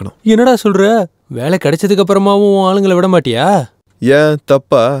சந்தோஷத்தை பார்க்கணும். என்னடா சொல்ற? வேலை கிடைச்சதுக்கு அப்புறமாவும் ஆளுங்களை விட மாட்டியா? ஏன்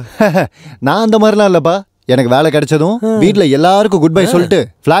தப்பா? நான் அந்த மாதிரிலாம் இல்லப்பா. எனக்கு வேலை கிடைச்சதும் வீட்ல எல்லாருக்கும் குட் பை சொல்லிட்டு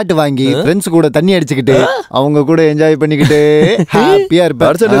பிளாட் வாங்கி ஃப்ரெண்ட்ஸ் கூட தண்ணி அடிச்சுக்கிட்டு அவங்க கூட என்ஜாய் பண்ணிக்கிட்டு ஹாப்பியா இருப்பேன்.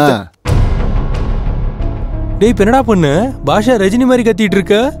 டேய், என்னடா பண்ணு பாஷா ரஜினி மாதிரி கத்திட்டு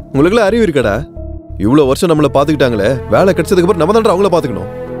இருக்க? உங்களுக்குலாம் அறிவு இருக்கடா? இவ்வளவு வருஷம் நம்மள பாத்துக்கிட்டாங்களே, வேலை கிடைச்சதுக்கு அப்புறம் நம்ம தான் அவங்கள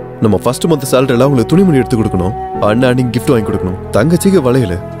பாத்துக்கணும். நம்ம ஃபர்ஸ்ட் மந்த் சேலரில அவங்களுக்கு துணிமணி எடுத்து கொடுக்கணும், அண்ணாடி கிஃப்ட் வாங்கி கொடுக்கணும், தங்கச்சிக்கு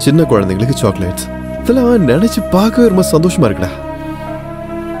வளையல், சின்ன குழந்தைங்களுக்கு சாக்லேட்ஸ். இதெல்லாம் நினைச்சு பார்க்கவே ரொம்ப சந்தோஷமா இருக்குடா.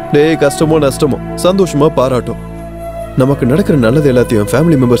 டேய், கஷ்டமோ நஷ்டமோ சந்தோஷமா பாராட்டும். நமக்கு நடக்கிற நல்லது எல்லாத்தையும்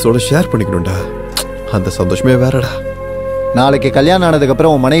ஃபேமிலி மெம்பர்ஸோட ஷேர் பண்ணிக்கணும்டா. அந்த சந்தோஷமே வேறடா. நாளைக்கு கல்யாணம் ஆனதுக்கு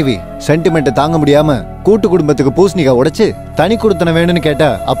அப்புறம் உன் மனைவி சென்டிமெண்ட் தாங்க முடியாம கூட்டு குடும்பத்துக்கு பூசணிக்காய் உடைச்சு தனி கொடுத்தன வேணும்னு கேட்டா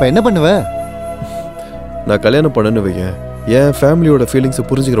அப்ப என்ன பண்ணுவ? நான் கல்யாணம் பண்ணனு வைங்க, என் ஃபேமிலியோட ஃபீலிங்ஸை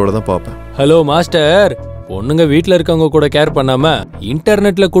புரிஞ்சுக்கிறோட தான் பார்ப்பேன். ஹலோ மாஸ்டர், பொண்ணுங்க வீட்ல இருக்கவங்க கூட கேர் பண்ணாம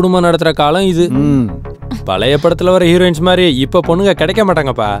இன்டர்நெட்ல குடும்பம் நடத்துற காலம் இது. பழைய படத்துல வர ஹீரோயின்ஸ் மாதிரி இப்ப பொண்ணுங்க கிடைக்க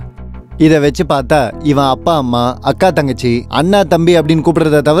மாட்டாங்கப்பா. இத வச்சு பார்த்தா இவன் அப்பா அம்மா அக்கா தங்கச்சி அண்ணா தம்பி அப்படின்னு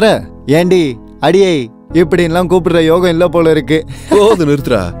கூப்பிடுறத தவிர ஏண்டி அடியை இப்படின்லாம் கூப்பிடுற யோகம் இல்ல போல இருக்கு. போது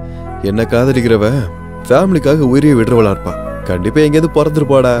நிறுத்துறா. என்ன காதலிக்கிறவ ஃபேமிலிக்காக உயிரியை விடுறவளா இருப்பா. கண்டிப்பா எங்கேயாவது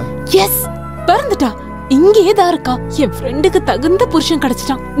பிறந்துருப்பாடா. எஸ், பிறந்துட்டா. இங்கேயே தான் இருக்கா. என் ஃப்ரெண்டுக்கு தகுந்த புருஷன்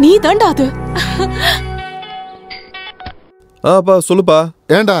கிடைச்சிட்டான். நீ தாண்டா அது. ஆப்பா சொல்லுப்பா.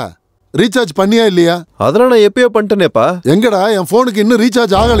 ஏண்டா ரீசார்ஜ் பண்ணியா இல்லையா? அதெல்லாம் நான் எப்பயோ பண்ணிட்டேனேப்பா. எங்கடா என் போனுக்கு இன்னும்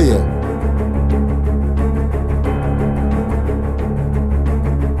ரீசார்ஜ் ஆகலையே?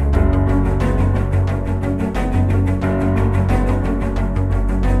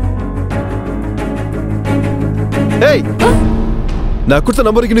 ஏய், நான் கொடுத்த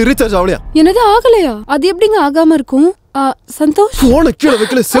நம்பருக்கு நீ ரீசார்ஜ் ஆகலையா? என்னது ஆகலையா? அது எப்படிங்க ஆகாம இருக்கும்? சந்தோஷ், போனை கீழே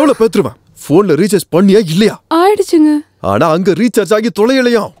வைக்கல, சேவல பேத்துருவேன். போன்ல ரீசார்ஜ் பண்ணியா இல்லையா? ஆயிடுச்சுங்க. ஆனா அங்க ரீசார்ஜ் ஆகி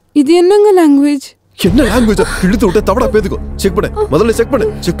தொலையலையா? இது என்னங்க லாங்குவேஜ்? என்ன லாங்குவேஜ்? இழுத்து விட்ட தவடா பேத்துக்கோ. செக் பண்ணு, முதல்ல செக் பண்ணு.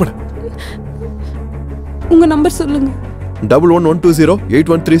 உங்க நம்பர் சொல்லுங்க.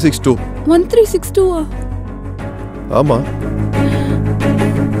 1112081362. 1362. ஆமா.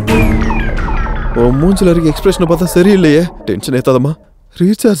 ஓ மூஞ்சில இருக்க எக்ஸ்பிரஷனை பார்த்தா சரியில்லையே. டென்ஷன் ஏத்தாதமா.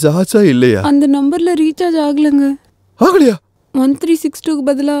 ரீசார்ஜ் ஆச்சா இல்லையா? அந்த நம்பர்ல ரீசார்ஜ் ஆகலங்க. ஆகலையா? 1362க்கு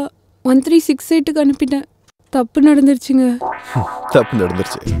பதிலா 1368க்கு அனுப்பிட்டேன். தப்பு நடந்துருச்சுங்க. தப்பு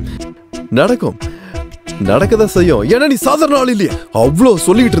நடந்துருச்சு. நடக்கும், நடக்கதான் செய்யும். ஏன்னா நீ சாதாரண ஆள் இல்லையா? அவ்வளோ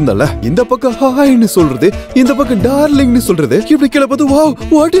சொல்லிட்டு இருந்தால, இந்த பக்கம் ஹாய்னு சொல்றது, இந்த பக்கம் டார்லிங்னு சொல்றது, இப்படி கீழே பார்த்து வாவ்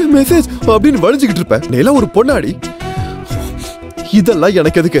வாட் இஸ் மெசேஜ் அப்படின்னு வழிஞ்சுக்கிட்டு இருப்ப. நீ எல்லாம் ஒரு பொண்ணாடி. இதெல்லாம்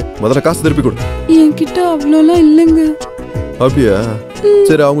எனக்கு எதுக்கு? முதல்ல காசு திருப்பி கொடு. என்கிட்ட அவ்வளோலாம் இல்லைங்க. அப்படியா?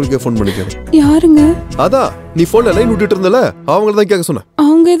 சரி, அவங்களுக்கே ஃபோன் பண்ணிக்கிறேன். யாருங்க? அதான் நீ போன்ல லைன் விட்டுட்டு இருந்தல, அவங்கள தான் கேட்க சொன்னேன்.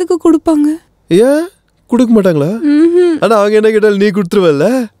 அவங்க எதுக்கு கொடுப்பாங்க? ஏன் கொடுக்க மாட்டாங்களா? ஆனா அவங்க என்ன கேட்டாலும் நீ கொடுத்துருவல்ல.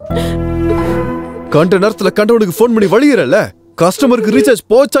 கண்ட நேரத்துல கண்டவனுக்கு ஃபோன் பண்ணி வழிகிறல்ல, கஸ்டமருக்கு ரீசார்ஜ்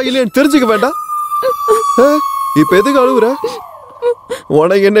போச்சா இல்லையான்னு தெரிஞ்சுக்க வேண்டாம். இப்ப எதுக்கு அழுகுற?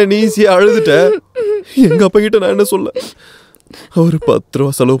 உனக்கு என்ன நீ ஈஸியா அழுதுட்ட? எங்க அப்பா கிட்ட நான் என்ன சொல்ல? அவரு 10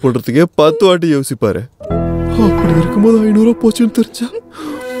 ரூபா செலவு பண்றதுக்கே 10 வாட்டி யோசிப்பாரு. அப்படி இருக்கும்போது 500 ரூபா போச்சுன்னு தெரிஞ்சா.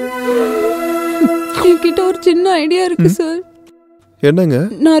 என்கிட்ட ஒரு சின்ன ஐடியா இருக்கு சார். என்னங்க?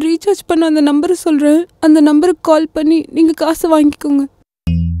 நான் ரீசார்ஜ் பண்ண அந்த நம்பரை சொல்றேன். அந்த நம்பருக்கு கால் பண்ணி நீங்க காசை வாங்கிக்கோங்க.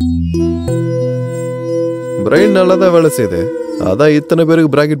 பிரெயின் நல்லா தான் வேலை செய்யுது. அதான் இத்தனை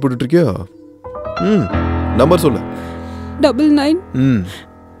பேருக்கு பிராக்கெட் போட்டுட்டு இருக்கியோ. நம்பர் சொல்லு. 99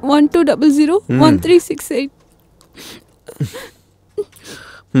 1200 1368.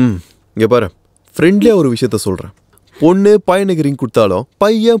 இங்க பாரு, ஃப்ரெண்ட்லியா ஒரு விஷயத்த சொல்றேன். பொண்ணு பையனுக்கு ரிங் கொடுத்தாலும்,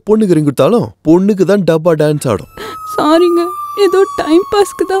 பையன் பொண்ணுக்கு ரிங் கொடுத்தாலும், பொண்ணுக்கு தான் டப்பா டான்ஸ் ஆடும். சாரிங்க, ஏதோ டைம்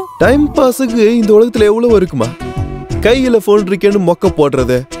பாஸ்க்கு தான். டைம் பாஸுக்கு இந்த உலகத்துல எவ்வளவு இருக்குமா? கையில போன் இருக்கேன்னு மொக்க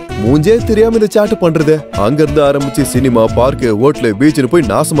போடுறது, மூஞ்சே தெரியாம இந்த சாட்டு பண்றது, அங்க இருந்து ஆரம்பிச்சு சினிமா, பார்க்கு, ஹோட்டலு, பீச்சுன்னு போய்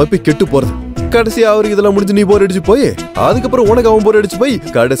நாசமா போய் கெட்டு போறது. கடைசியா அவருக்கு இதெல்லாம் முடிஞ்சு நீ போர் அடிச்சு போய், அதுக்கப்புறம் உனக்கு அவன் போர் அடிச்சு போய்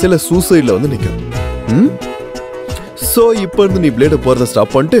கடைசியில சூசைட்ல வந்து நிக்கும். சோ இப்ப இருந்து நீ பிளேட போறத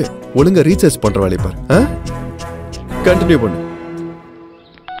ஸ்டாப் பண்ணிட்டு ஒழுங்கா ரீசார்ஜ் பண்ற வேலையை பாரு. கண்டினியூ பண்ணு.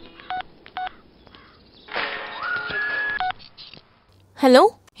 ஹலோ.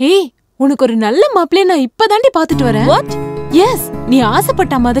 ஏய், உனக்கு ஒரு நல்ல மாப்பிளைய நான் இப்பதாண்டி பாத்துட்டு வரேன். வாட்? எஸ், நீ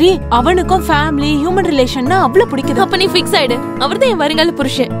ஆசைப்பட்ட மாதிரி அவனுக்கும் ஃபேமிலி, ஹியூமன் ரிலேஷன்னா அவ்வளவு பிடிக்குது. அப்ப நீ ஃபிக்ஸ் ஆயிடு. அவர்தான் என் வருங்கால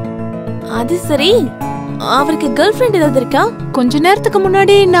புருஷன். அது சரி, அவருக்கு கேர்ள் ஃப்ரெண்ட் ஏதாவது இருக்கா? கொஞ்ச நேரத்துக்கு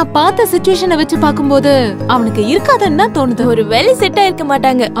முன்னாடி நான் பார்த்த சிச்சுவேஷனை வச்சு பாக்கும்போது அவனுக்கு இருக்காதுன்னு தோணுது. ஒரு வேலை செட் ஆயிருக்க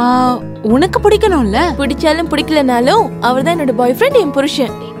மாட்டாங்க. உனக்கு பிடிக்கணும்ல? பிடிச்சாலும் பிடிக்கலனாலும் அவர்தான் என்னோட பாய் ஃப்ரெண்ட், என்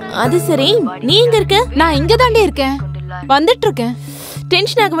புருஷன். அது சரி, நீ எங்க இருக்க? நான் இங்க தாண்டி இருக்கேன், வந்துட்டு இருக்கேன்.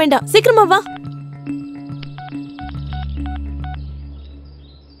 டென்ஷன் ஆக வேண்டாம், சீக்கிரமா வா.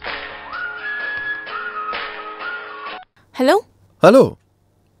 ஹலோ ஹலோ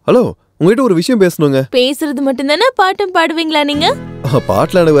ஹலோ, உங்ககிட்ட ஒரு விஷயம் பேசணுங்க. பேசுறது மட்டும்தானே? பாட்டும் பாடுவீங்களா நீங்க?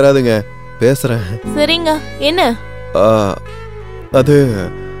 பாட்டுல எனக்கு வராதுங்க, பேசுறேன். சரிங்க, என்ன? அது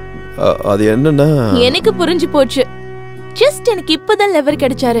அது என்னன்னா, எனக்கு புரிஞ்சு போச்சு. ஜஸ்ட் எனக்கு இப்பதான் லெவர்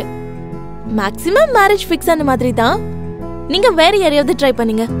கிடைச்சாரு. மேக்ஸிமம் மேரேஜ் ஃபிக்ஸ் ஆன மாதிரி தான். நீங்க வேற யாரையாவது ட்ரை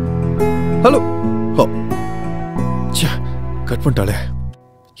பண்ணீங்க. Hello, cut பண்ணிட்டாலே.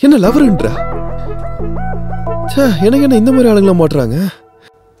 என்ன லவர்ன்றா? எனக்கு என்ன இந்த மாதிரி ஆளுங்கள மாட்டுறாங்க?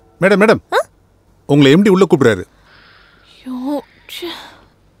 மேடம் மேடம், உங்களை எம்டி உள்ள கூப்பிடுறாரு.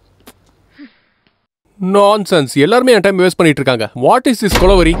 நான்சென்ஸ். எல்லாரும் என் டைம் வேஸ்ட் பண்ணிட்டு இருக்காங்க. What is this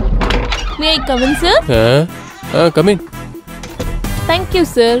Kolaveri? May I come in sir? Come in. Thank you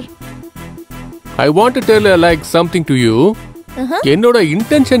sir. I want to tell like something to you. என்னோட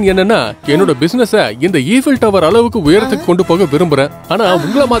இன்டென்ஷன் என்னன்னா, என்னோட பிசினஸ இந்த ஈஃபில் டவர் அளவுக்கு உயரத்துக்கு கொண்டு போக விரும்புறேன். ஆனா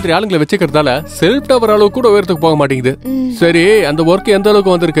உங்கள மாதிரி ஆளுங்களை வச்சுக்கிறதால செல்ஃப் டவர் அளவுக்கு கூட உயரத்துக்கு போக மாட்டேங்குது. சரி, அந்த ஒர்க் எந்த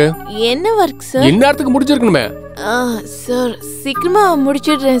அளவுக்கு வந்திருக்கு? என்ன ஒர்க் சார்? இந்நேரத்துக்கு முடிச்சிருக்கணுமே. சார், சீக்கிரமா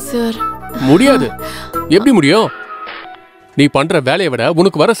முடிச்சிடுறேன் சார். முடியாது. எப்படி முடியும்? நீ பண்ற வேலையை விட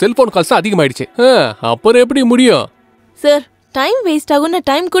உனக்கு வர செல்போன் கால்ஸ் அதிகமாயிடுச்சு. அப்புறம் எப்படி முடியும்? சார், டைம் வேஸ்ட் ஆகும். நான்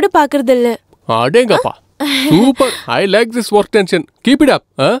டைம் கூட பாக்குறது இல்ல. அடேங்கப்பா, super. I like this work tension. Keep it up.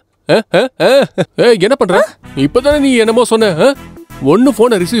 என்ன பண்ற? இப்பதானே நீ என்னமோ சொன்ன. ஒன்னு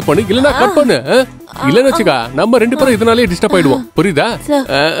போனை ரிசீவ் பண்ணு, இல்லனா கட் பண்ணு. இல்லன்னு வச்சுக்கா, நம்ம ரெண்டு பேரும் இதனாலே டிஸ்டர்ப் ஆயிடுவோம். புரியுதா?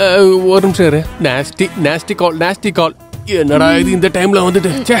 ஒரு நிமிஷம் இரு. நாஸ்டி கால். என்னடா இது இந்த டைம்ல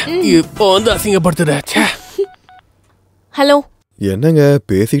வந்துட்டு? இப்போ வந்து அசிங்கப்படுத்துற. ஹலோ. என்னங்க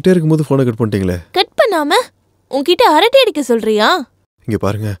பேசிக்கிட்டே இருக்கும்போது போனை கட் பண்ணிட்டீங்களே? கட் பண்ணாம உன்கிட்ட அரட்டை அடிக்க சொல்றியா? இங்க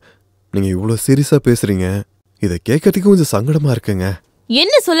பாருங்க, நீங்க இவ்வளவு சீரியஸா பேசுறீங்க, இத கேட்கறதுக்கு கொஞ்சம் சங்கடமா இருக்குங்க.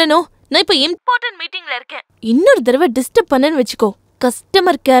 என்ன சொல்லணும்? நான் இப்ப இம்பார்ட்டன்ட் மீட்டிங்ல இருக்கேன். இன்னொரு தடவை டிஸ்டர்ப் பண்ணன்னு வெச்சுக்கோ,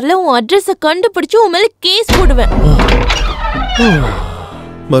 கஸ்டமர் கேர்ல உன் அட்ரஸ கண்டுபிடிச்சு உன் மேல கேஸ் போடுவேன்.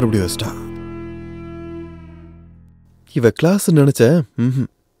 மறுபடியும் வச்சிட்டா. இவ கிளாஸ் நினைச்ச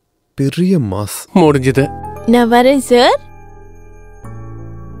பெரிய மாஸ். முடிஞ்சது. நான் வரேன் சார்.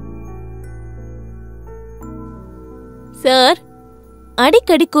 சார்,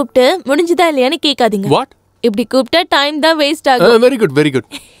 அடிக்கடி கூப்பிட்டு முடிஞ்சதா இல்லையான்னு கேட்காதீங்க. வாட்? இப்படி கூப்பிட்டா டைம் தான் வேஸ்ட் ஆகும். Very good very good.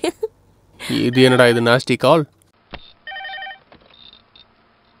 இது என்னடா இது நாஸ்டி கால்?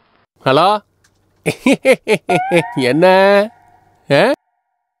 ஹலோ, என்ன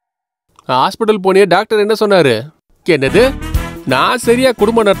ஹாஸ்பிட்டல் போனியே, டாக்டர் என்ன சொன்னாரு? என்னது, நான் சரியா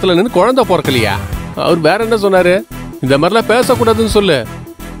குடும்ப நடத்தல நின்று குழந்தை பிறக்கலையா? அவர் வேற என்ன சொன்னாரு? இந்த மாதிரிலாம் பேசக்கூடாதுன்னு சொல்லு.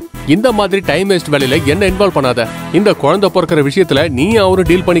 இந்த மாதிரி டைம் வேஸ்ட் வேலையில என்ன இன்வால்வ் பண்ணாத. இந்த குழந்தை பிறக்கிற விஷயத்துல நீ அவரும்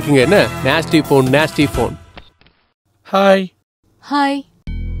டீல் பண்ணிக்கங்க. என்ன nasty phone nasty phone. Hi hi.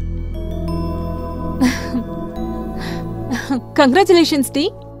 Congratulations D.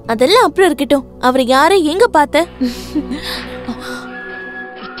 அதெல்லாம் அப்புறம் இருக்கட்டும். அவர் யாரை எங்க பார்த்த?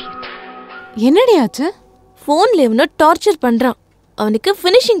 என்னடி ஆச்சு? போன்ல இவனோ டார்ச்சர் பண்றான். அவனுக்கு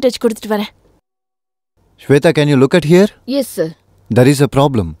ஃபினிஷிங் டச் கொடுத்துட்டு வரேன். Shweta, can you look at here? Yes sir. There is a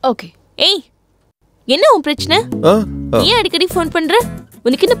problem. Okay. ஏய், என்ன உன் பிரச்சனை? ஏன் அடிக்கடி ஃபோன் பண்ற?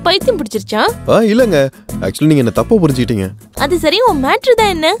 உனக்கு என்ன பைத்தியம் பிடிச்சிருச்சா? இல்லங்க, ஆக்சுவலி நீங்க என்ன தப்பா புரிஞ்சிட்டீங்க. அது சரி, உன் மேட்டர்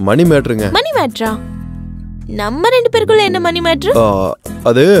தான் என்ன? மணி மேட்டருங்க. மணி மேட்டரா? நம்ம ரெண்டு பேருக்குள்ள என்ன மணி மேட்டர்?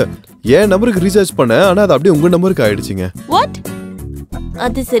 அது என் நம்பருக்கு ரீசார்ஜ் பண்ண, ஆனா அது அப்படியே உங்க நம்பருக்கு ஆயிடுச்சுங்க. வாட்?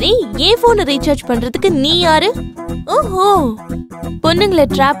 அது சரி, ஏன் போனை ரீசார்ஜ் பண்றதுக்கு நீ யாரு? ஓஹோ, பொண்ணுங்களை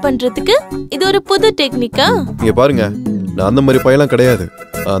ட்ராப் பண்றதுக்கு இது ஒரு புது டெக்னிக்கா? இங்க பாருங்க, நான் அந்த மாதிரி பையலாம் கிடையாது.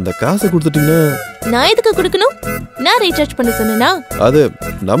 அந்த காசை கொடுத்துட்டீங்கன்னா நான் எதுக்கு கொடுக்கணும்? நான் ரீசார்ஜ் பண்ண சொன்னேனா? அது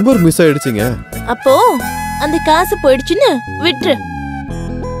நம்பர் மிஸ் ஆயிடுச்சுங்க. அப்போ அந்த காசு போயிடுச்சுன்னு விட்டுரு.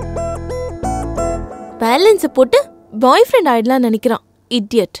 பேலன்ஸ் போட்டு பாய் ஃப்ரெண்ட் ஆயிடலாம் நினைக்கிறான்.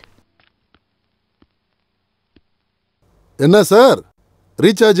 இடியட். என்ன சார்,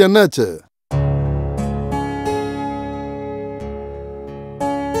 ரீசார்ஜ் என்னாச்சு?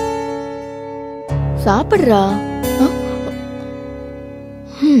 சாப்பிடுறா.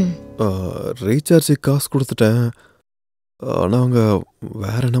 ரீசார்ஜ் காசு கொடுத்துட்டேன், ஆனா அவங்க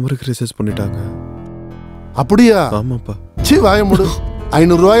வேற நம்பருக்கு ரீசார்ஜ் பண்ணிட்டாங்க. அப்படியா? ஆமாப்பா. சி, வாய மூடு.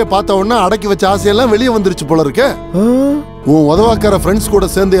 500 ரூபாயை பார்த்த உடனே அடக்கி வச்ச ஆசையெல்லாம் வெளியே வந்துருச்சு போல இருக்க. உன் உதவாக்கார ஃப்ரெண்ட்ஸ் கூட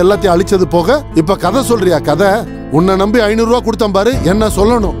சேர்ந்து எல்லாத்தையும் அழிச்சது போக இப்ப கதை சொல்றியா? கதை உன்னை நம்பி 500 ரூபா கொடுத்தேன் பாரு, என்ன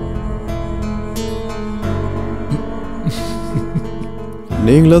சொல்லணும்?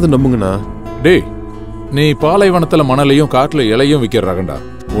 நீங்களாவது நம்புங்கண்ணா. டேய், நீ பாலைவனத்துல மணலையும் காட்டுல இலையும் விக்கிற ரகண்டா.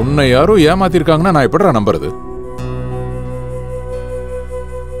 உன்னை யாரும் ஏமாத்திருக்காங்கன்னா நான் எப்படிடா நம்புறது?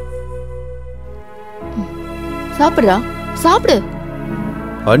 சாப்பிடுறா, சாப்பிடு.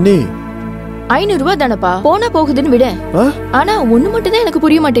 அண்ணி, 500 ரூபா தானப்பா, போனா போகுதுன்னு விட. ஆனா ஒண்ணு மட்டும் தான் எனக்கு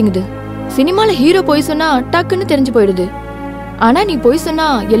புரிய மாட்டேங்குது. சினிமால ஹீரோ போய் சொன்னா டக்குன்னு தெரிஞ்சு போயிடுது. ஆனா நீ போய் சொன்னா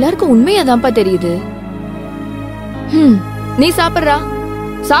எல்லாருக்கும் உண்மையா தான்ப்பா தெரியுது. நீ சாப்பிடுறா,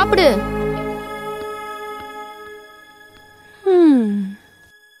 சாப்பிடு.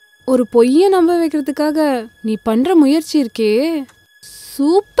 ஒரு பொய்ய நம்ப வைக்கிறதுக்காக நீ பண்ற முயற்சி இருக்கே,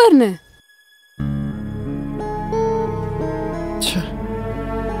 சூப்பர்னு.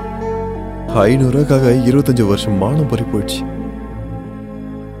 ரூபாய்க்காக 25 வருஷம் மானம் பறி போயிடுச்சு.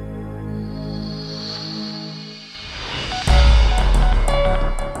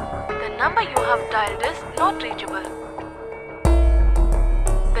 The number you have dialed is not reachable.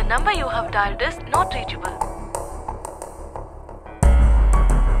 The number you have dialed is not reachable.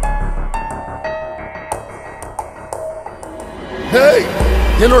 Hey,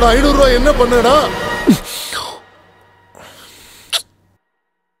 என்னோட 500 ரூபாய் என்ன பண்ணடா?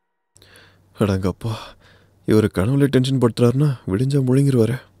 அடங்கப்பா, இவர் கனவுல டென்ஷன் படுத்துறாருன்னா விடிஞ்சா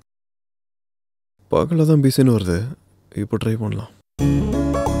முழுங்கிருவாரு. பகல தான் பிஸின்னு வருது, இப்போ ட்ரை பண்ணலாம்.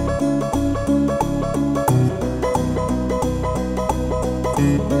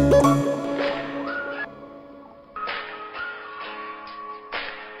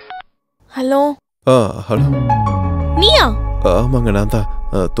 ஹலோ. ஹலோ. நீயா? ஆமாங்க, நான் தான்.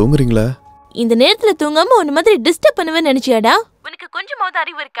 தூங்குறீங்களா? இந்த நேரத்துல தூங்காம உன்ன மாதிரி டிஸ்டர்ப் பண்ணுவேன்னு நினைச்சியாடா? உனக்கு கொஞ்சமாவது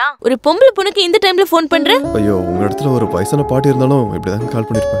அறிவு இருக்கா? ஒரு பொம்பளை பொண்ணுக்கு இந்த டைம்ல ஃபோன் பண்ற? ஐயோ, உங்க இடத்துல ஒரு வயசான பாட்டி இருந்தாலும் இப்படிதாங்க கால்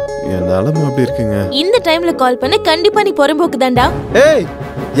பண்ணிருப்பேன். என் நிலைமை அப்படி இருக்குங்க. இந்த டைம்ல கால் பண்ண கண்டிப்பா நீ புறம்போக்கு தான்டா. ஏய்,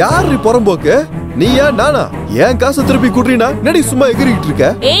 யார் நீ புறம்போக்கு? நீயா நானா? ஏன் காசு திருப்பி குடுறீனா? நடி சும்மா எகிரிட்டு இருக்க.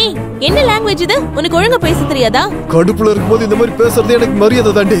 ஏய், என்ன லாங்குவேஜ் இது? உனக்கு ஒழுங்கா பேச தெரியாதா? கடுப்புல இருக்கும்போது இந்த மாதிரி பேசுறது எனக்கு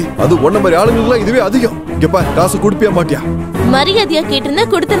மரியாதை தாண்டி. அது ஒன்ன மாதிரி ஆளுங்களுக்குலாம் இதுவே அதிகம். இங்க பா, காசு குடுப்பியா மாட்டியா? மரியாதையா கேட்டிருந்தா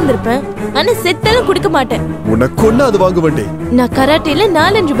கொடுத்திருந்திருப்பேன். ஆனா செத்தாலும் கொடுக்க மாட்டேன். உனக்கு ஒண்ணு அது வாங்க வேண்டே. நான் கராட்டேல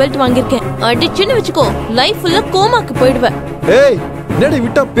 4-5 பெல்ட் வாங்கிருக்கேன். அடிச்சுன்னு வச்சுக்கோ, லைஃப் ஃபுல்லா கோமாக்கு போயிடுவேன். ஏய், என்னடி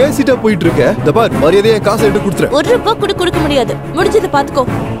விட்டா பேசிட்டா போயிட்டு இருக்க? இந்த பார், மரியாதையா காசு எடுத்து குடுத்துற. 1 ரூபாய் கூட கொடுக்க முடியாது. முடிஞ்சத பாத்துக்கோ.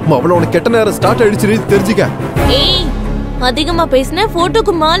 அவள உனக்கு கெட்ட நேரம் ஸ்டார்ட் ஆயிடுச்சு, தெரிஞ்சுக்க. ஏய், அதிகமா பேசினா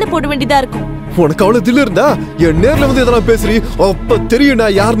போட்டோக்கு மாலை போட வேண்டியதா இருக்கும். உனக்கு அவ்வளவு தில்லு இருந்தா என் நேர்ல வந்து இதெல்லாம் பேசுறீ, அப்ப தெரியும்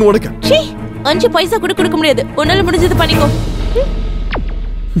நான் யாருன்னு உனக்கு. 5 பைசா கூட கொடுக்க முடியாது. உன்னால முடிஞ்சது பண்ணிக்கோ.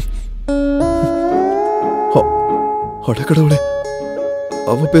 அடக்கடவுளே,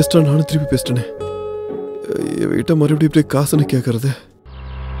 அவ பேசிட்டா நானும் திருப்பி பேசிட்டேனே. வீட்டை மறுபடியும் இப்படி காசுன்னு கேட்கறது.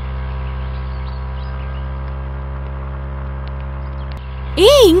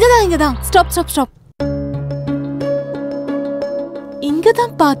 ஏய் இங்கதான் ஸ்டாப் ஸ்டாப் ஸ்டாப்.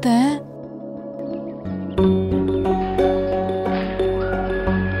 இங்கதான் பார்த்தேன்.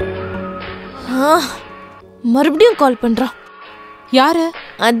 மறுபடியும் கால் பண்றான். யாரு?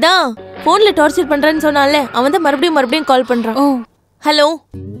 அதான் போன்ல டார்ச்சர் பண்றேன்னு சொன்னால அவன் தான் மறுபடியும் கால் பண்றான். ஓ ஹலோ.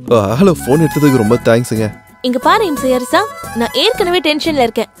 ஹலோ, போன் எடுத்ததுக்கு ரொம்ப தேங்க்ஸுங்க. இங்க பாரு இம்சையரசா, நான் ஏற்கனவே டென்ஷன்ல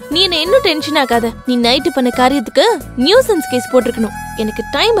இருக்கேன். நீ என்ன இன்னும் டென்ஷன் ஆகாத. நீ நைட்டு பண்ண காரியத்துக்கு நியூசன்ஸ் கேஸ் போட்டிருக்கணும். எனக்கு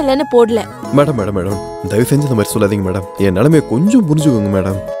டைம் இல்லைன்னு போடல. மேடம் மேடம் மேடம், தயவு செஞ்சு இந்த மாதிரி சொல்லாதீங்க மேடம். என் நிலைமையை கொஞ்சம் புரிஞ்சுக்கோங்க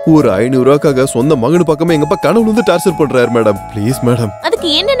மேடம். ஒரு 500 ரூபாய்க்காக சொந்த மகனு பக்கமே எங்கப்பா கனவுல இருந்து டார்ச்சர் பண்றாரு மேடம். Please madam. அதுக்கு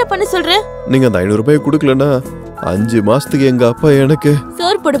என்னென்ன பண்ண சொல்ற? நீங்க அந்த 500 ரூபாய் கொடுக்கலன்னா 5 மாசத்துக்கு எங்க அப்பா எனக்கு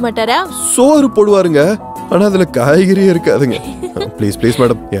சோறு போட மாட்டாரா? சோறு போடுவாருங்க, ஆனா அதுல காய்கறியே இருக்காதுங்க. ப்ளீஸ் ப்ளீஸ்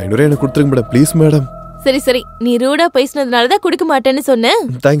மேடம், 500 எனக்கு கொடுத்துருங்க மேடம். Please madam. சரி நீ ரூடா பேசினதுனாலதான் கொடுக்க மாட்டேன்னு சொன்னேன்.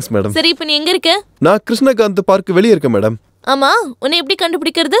 Thanks madam. சரி இப்ப நீ எங்க இருக்க? நான் கிருஷ்ணகாந்த் பார்க் வெளியே இருக்கேன் மேடம். ஆமா, உன்னை எப்படி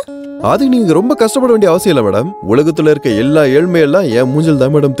கண்டுபிடிக்கிறது? அதுக்கு நீங்க ரொம்ப கஷ்டப்பட வேண்டிய அவசியம் இல்ல மேடம். உலகத்துல இருக்க எல்லா ஏழ்மையெல்லாம் என் மூஞ்சில்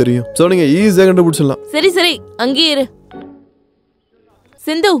தான் மேடம் தெரியும். சோ நீங்க ஈஸியா கண்டுபிடிச்சிடலாம். சரி அங்கேயே இரு.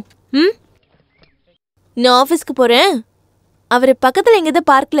 சிந்து, நான் ஆபீஸ்க்கு போறேன். அவரு பக்கத்துல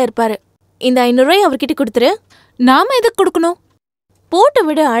எங்கதான் பார்க்ல இருப்பாரு. இந்த 500 ரூபாய் அவர்கிட்ட கொடுத்துரு. நாம எதுக்கு கொடுக்கணும்? போட்டு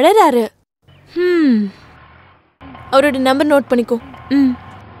விட, அழறாரு. அவரோட நம்பர் நோட் பண்ணிக்கோ.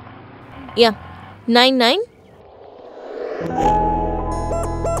 யா 99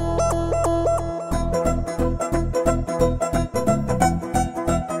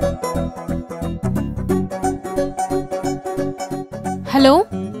 ஹலோ.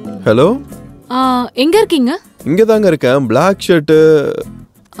 ஹலோ, எங்க இருக்கீங்க? இங்க தாங்க இருக்கேன். Black shirt.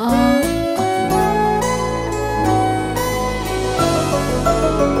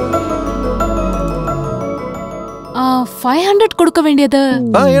 500 கொடுக்க வேண்டியது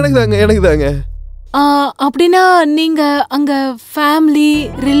எனக்கு தாங்க. அப்படின்னா நீங்க அங்க ஃபேமிலி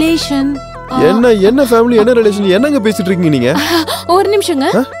ரிலேஷன் என்ன ஃபேமிலி என்ன ரிலேஷன் என்னங்க பேசிட்டு இருக்கீங்க நீங்க? ஒரு நிமிஷங்க.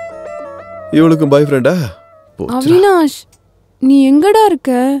 இவளுக்கு பாய் ஃப்ரெண்டா? அவினாஷ், நீ எங்கடா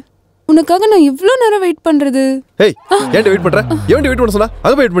இருக்க? உனக்காக நான் இவ்ளோ நேரம் வெயிட் பண்றது. ஏய், ஏன்டா வெயிட் பண்ற? ஏன்டா வெயிட் பண்ண சொன்னா?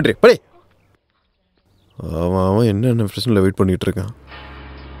 அங்க போய் வெயிட் பண்றே. படி. அவன் என்ன பிரச்சனைல வெயிட் பண்ணிட்டு இருக்கான்.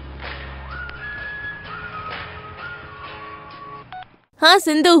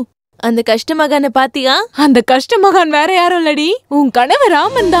 சிந்து, அந்த கஷ்டமகான பாத்தியா? அந்த கஷ்டமகான் வேற யாரும் இல்லடி, உன் கணவர்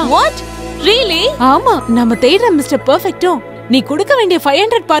ராமன் தான். வாட்? ரியலி? ஆமா, நம்ம தேடுற மிஸ்டர் பெர்ஃபெக்ட்டோ நீ கொடுக்க வேண்டிய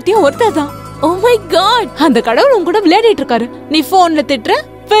 500 பார்ட்டியும் ஒருத்தர் தான். ஓ மை காட், அந்த கடவுள் உன் கூட விளையாடிட்டு இருக்காரு. நீ போன்ல திட்டுற,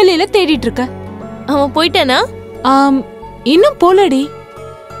 வெளியில தேடிட்டு இருக்க. அவன் போயிட்டானா? இன்னும் போலடி.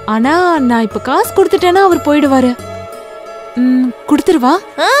 ஆனா நான் இப்ப காசு கொடுத்துட்டேன்னா அவர் போயிடுவாரு. கொடுத்துருவா?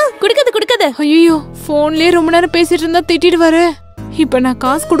 குடுக்காத. ஐயோ, போன்லயே ரொம்ப நேரம் பேசிட்டு இருந்தா திட்டிடுவாரு. இப்ப நான்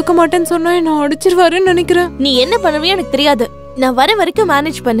காசு கொடுக்க மாட்டேன்னு சொன்னா என்ன அடிச்சிருவாருன்னு நினைக்கிறேன். நீ என்ன பண்ணுவியோ எனக்கு தெரியாது. நான் வர வரைக்கும்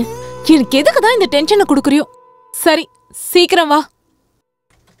மேனேஜ் பண்ணு. எனக்கு எதுக்குதான் இந்த டென்ஷனை கொடுக்குறியோ? சரி, சீக்கிரம் வா.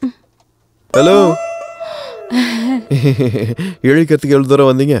 ஹலோ. இழிக்கிறதுக்கு எவ்வளவு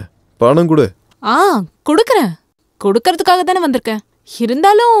தூரம் வந்தீங்க? பணம் கொடு. கொடுக்கறேன். கொடுக்கறதுக்காக தானே வந்திருக்கேன்.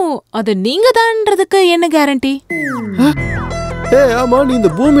 இருந்தாலும் அது நீங்க தான்றதுக்கு என்ன கேரண்டி? ஆமா, நீ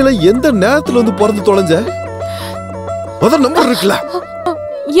இந்த பூமியில எந்த நேரத்துல வந்து பிறந்து தொலைஞ்ச? அதான் நம்பர் இருக்குல்ல.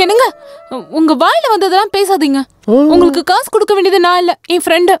 என்னங்க, உங்க வாயில வந்ததெல்லாம் பேசாதீங்க. உங்களுக்கு காசு கொடுக்க வேண்டியது நான் இல்ல, என்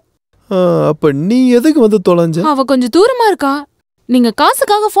ஃப்ரெண்டு. அப்ப நீ எதுக்கு வந்து தொலைஞ்ச? அவ கொஞ்சம் தூரமா இருக்கா. நீங்க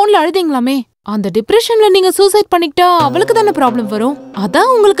காசுக்காக போன்ல அழுதீங்களாமே, அந்த டிப்ரெஷன்ல நீங்க சூசைட் பண்ணிக்கிட்டா அவளுக்கு தானே ப்ராப்ளம் வரும்.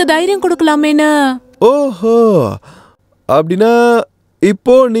 அதான் உங்களுக்கு தைரியம் கொடுக்கலாமேன்னு. ஓஹோ, அப்படின்னா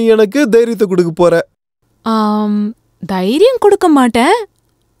இப்போ நீ எனக்கு தைரியத்தை கொடுக்க போற? தைரியம் கொடுக்க மாட்டேன்,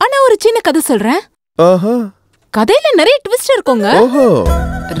 ஆனா ஒரு சின்ன கதை சொல்றேன். கதையில நிறைய ட்விஸ்ட் இருக்குங்க.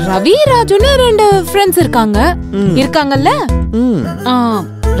 ரவி ராஜுன்னு 2 ஃப்ரெண்ட்ஸ் இருக்காங்கல்ல.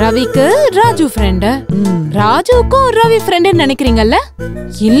 ரவிக்கு ராஜு ஃப்ரெண்ட், ராஜுக்கும் ரவி ஃப்ரெண்ட் நினைக்கிறீங்கல்ல?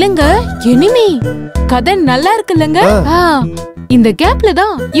 இல்லங்க, எனிமி. கதை நல்லா இருக்குல்லங்க. இந்த கேப்ல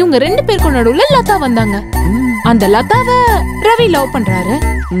தான் இவங்க 2 பேருக்கு நடுவுல லதா வந்தாங்க. அந்த லதாவை ரவி லவ் பண்றாரு.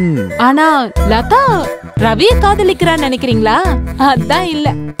 ஆனா லதா ரவியை காதலிக்கிறான்னு நினைக்கிறீங்களா? அதான் இல்ல,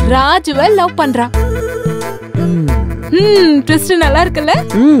 ராஜுவை லவ் பண்றா. ட்விஸ்ட் நல்லா இருக்குல்ல?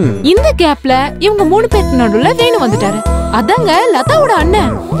 இந்த கேப்ல இவங்க 3 பேருக்கு நடுவுல வேணு வந்துட்டாரு. அதாங்க லதாவோட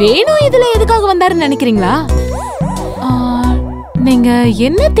அண்ணன். வேணு இதுல எதுக்காக வந்தாருன்னு நினைக்கிறீங்களா? நீங்க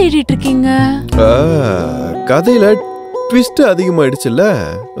என்ன தேடிட்டு இருக்கீங்க? கதையில ட்விஸ்ட் அதிகமாயிடுச்சுல்ல,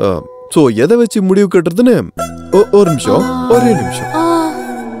 சோ எதை வச்சு முடிவு கட்டுறதுன்னு ஒரே நிமிஷம்.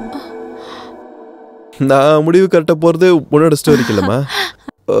 நான் முடிவு கரெக்டா போறது உன்னோட ஸ்டோரிக்கு இல்லம்மா,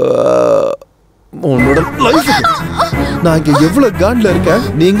 உன்னோட லைஃப். நான் இங்க எவ்வளவு காண்ட்ல இருக்கேன்,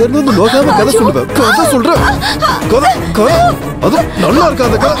 நீங்க இருந்து நோக்காம கதை சொல்லுவேன். கதை சொல்றேன், கதை கதை அது நல்லா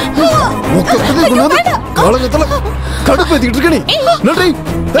இருக்காத கதை. மொக்கத்திலே கொண்டாந்து காலங்கத்துல கடுப்பேத்திட்டு இருக்க நீ. நன்றி.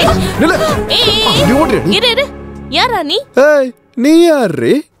 யாரா நீ? நீ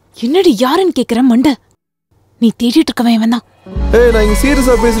யாரு? என்னடி யாருன்னு கேக்குற மண்டை? நீ தேடிட்டு இருக்கவன் இவன் தான். நான் இங்க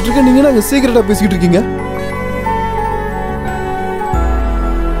சீரியஸா பேசிட்டு இருக்கேன், நீங்க நாங்க சீக்கிரட்டா பேசிட்டு இருக்கீங்க.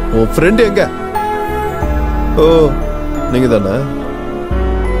 உன் ஃப்ரெண்ட் எங்க? ஓ நீங்க தானே?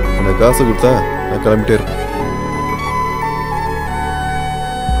 எனக்கு காசு கொடுத்தா நான் கிளம்பிட்டே இருப்பேன்.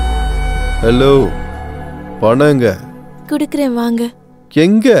 ஹலோ, பணம் எங்க? குடுக்குறேன் வாங்க.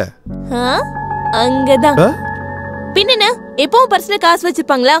 எங்க? அங்கதான். பின்ன எப்பவும் பர்ஸ்ல காசு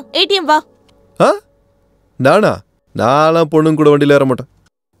வச்சிருப்பாங்களா? ஏடிஎம் வா. நானா? நான்லாம் பொண்ணுங்க கூட வண்டியில ஏற மாட்டேன்.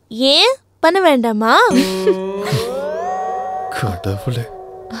 ஏன் பண்ண வேண்டாமா? கடவுளே.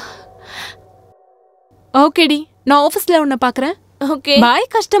 ஓகேடி, நான் ஆபீஸ்ல உன்னை பாக்குறேன். Okay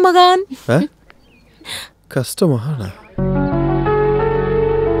bye கஷ்டமகான். கஷ்டமகானா?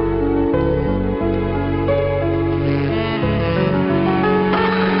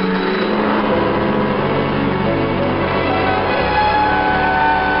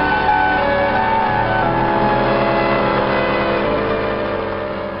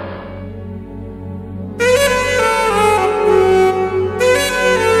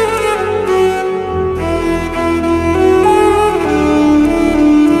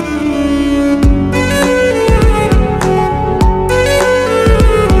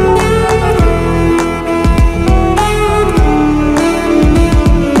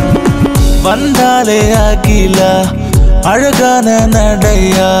 வந்தாலே அகிலா அழகான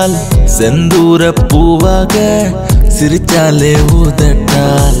நடையால் செந்தூர பூவாக சிரிச்சாலே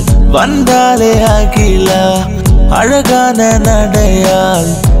ஊதட்டால். வந்தாலே அகிலா அழகான நடையால்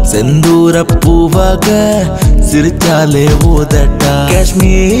செந்தூர பூவாக சிரிச்சாலே ஊதட்டால்.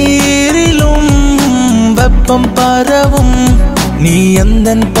 காஷ்மீரிலும் வெப்பம் பரவும் நீ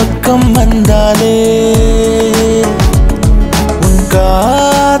எந்தன் பக்கம் வந்தாலே உன்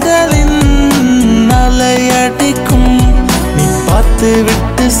காதலின் அலையடிக்கும் நீ பார்த்து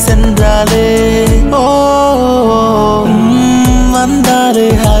விட்டு சென்றாலே. ஓ வந்தாலே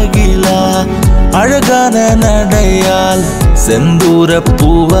அகிலா அழகான நடையால் செந்தூர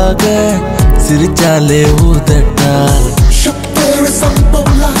பூவாக சிரிச்சாலே ஊதட்டால்.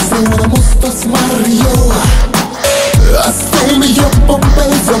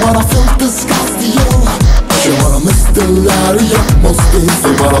 She wanna Mr. Lario, most days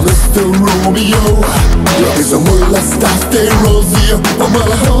they wanna Mr. Romeo. Love is a molestar, stay rosy,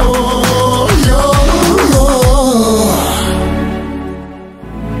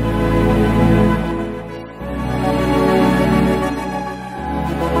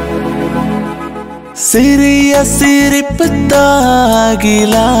 சிறிய சிரிப்பு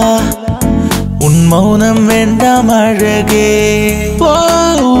தாகிலா உன் மௌனம் வேண்டாம் அழகே.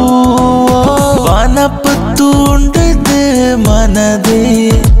 வனப்பு தூண்டுது மனதே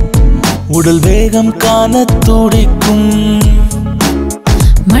உடல் வேகம் காண துடிக்கும்.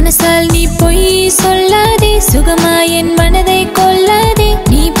 மனசால் நீ பொய் சொல்லாதே, சுகமா என் மனதை கொல்லாதே.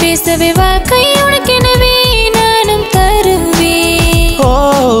 நீ பேசவே வாழ்க்கை உனக்கெனவே நானும் தருவேன். ஓ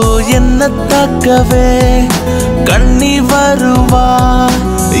என்ன தாக்கவே கண்ணி வருவா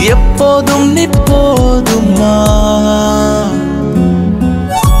எப்போதும் நீ போதுமா.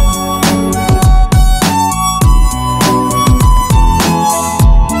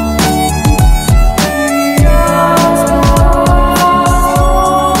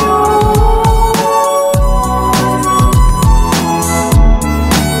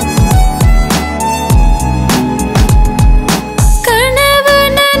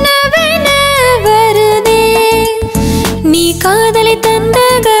 காதலை தந்த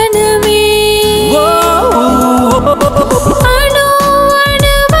கணமே அணு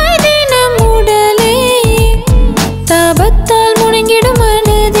அணுவதினம் உடலே தாபத்தால் முடங்கிடும்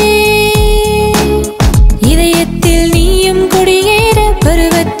மனதே. இதயத்தில் நீயும் குடியேற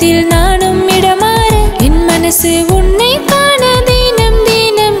பருவத்தில் நானும் இடமாற என் மனசு உன்னை காண தினம்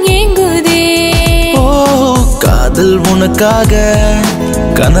தினம் ஏங்குதே. ஓ காதல் உனக்காக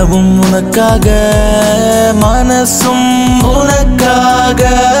கனவும் உனக்காக மனசும் உனக்காக.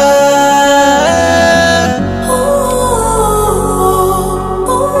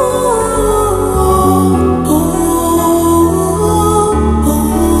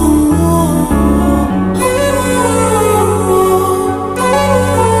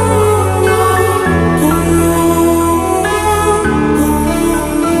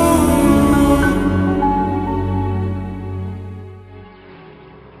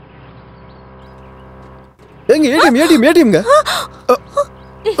 ஏடிஎம்ங்க.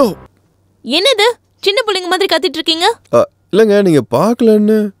 என்னது சின்ன பிள்ளைங்க மாதிரி கத்திட்டு இருக்கீங்க? இல்லங்க நீங்க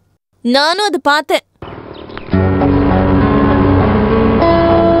பார்க்கலன்னு. நானும் அது பார்த்தேன்.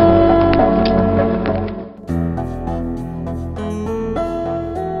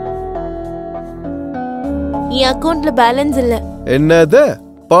 என் அக்கவுண்ட்ல பேலன்ஸ் இல்ல. என்னது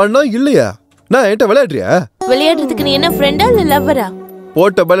பணம் இல்லையா? நான் என்கிட்ட விளையாடுறியா? விளையாடுறதுக்கு நீ என்ன ஃப்ரெண்டா இல்ல லவ்வரா?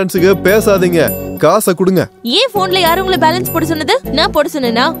 போட்ட பேலன்ஸுக்கு பேசாதீங்க, காசை கொடுங்க. ஏன் போன்ல யாரும் உங்களை பேலன்ஸ் போட சொன்னது? நான் போட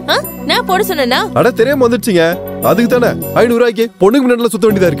சொன்னேனா? நான் போட சொன்னேனா? அட தெரியாம வந்துருச்சுங்க. அதுக்கு தானே 500 ரூபாய்க்கு பொண்ணுக்கு முன்னாடி சுத்த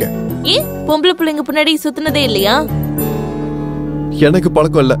வேண்டியதா இருக்கு. ஏன் பொம்பளை பிள்ளைங்க பின்னாடி சுத்தினதே இல்லையா? எனக்கு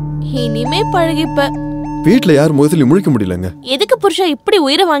பழக்கம் இல்ல. இனிமே பழகிப்ப. வீட்டுல யார் முகத்துல முழிக்க முடியலங்க. எதுக்கு புருஷா இப்படி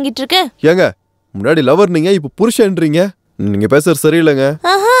உயிரை வாங்கிட்டு இருக்க? ஏங்க முன்னாடி லவர் நீங்க, இப்ப புருஷன்றீங்க. நீங்க பேசுறது சரியில்லைங்க.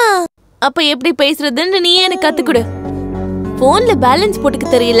 அப்ப எப்படி பேசுறதுன்னு நீ எனக்கு கத்துக்குடு. போன்ல பேலன்ஸ் போட்டுக்க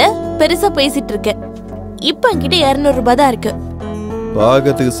தெரியல, பெருசா பேசிட்டு இருக்க. இப்ப என்கிட்ட 200 ரூபாய் தான் இருக்கு.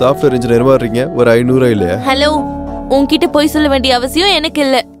 பாகத்துக்கு சாஃப்ட்வேர் இன்ஜினியர் மாதிரி இருக்கீங்க, ஒரு 500 இல்லையா? ஹலோ, உன்கிட்ட போய் சொல்ல வேண்டிய அவசியம் எனக்கு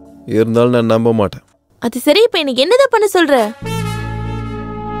இல்ல. இருந்தாலும் நான் நம்ப மாட்டேன். அது சரி, இப்ப எனக்கு என்னதான் பண்ண சொல்ற?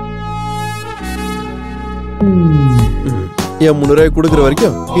 என் 300 ரூபாய் கொடுக்குற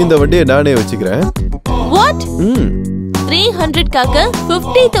வரைக்கும் இந்த வண்டியை நானே வச்சுக்கிறேன். வாட்? 300 காக்க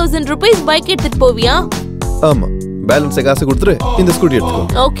 50,000 ரூபாய்ஸ் பைக் எடுத்துட்டு போவியா? ஆமா, பேலன்ஸ் காசு கொடுத்துட்டு இந்த ஸ்கூட்டி எடுத்துக்கோ.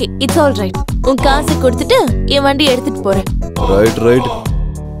 Okay, it's all right. உன் காசு கொடுத்துட்டு என் வண்டி எடுத்துட்டு போறேன். ரைட்.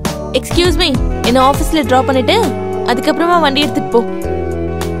 எக்ஸ்கியூஸ் மீ, என்ன ஆபீஸ்ல டிராப் பண்ணிட்டு அதுக்கப்புறமா வண்டி எடுத்துட்டு போ.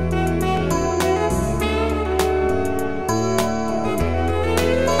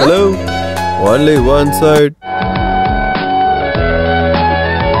 Hello, only one side.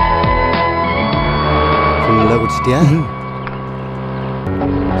 ஃபுல்லா குடிச்சிட்டியா?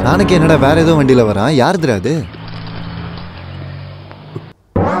 நாளைக்கு என்னடா வேற ஏதோ வண்டியில வரான்? யாருதுடா அது?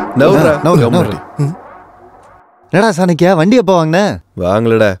 என்னடா சாணக்கியா, வண்டி எப்ப வாங்கின?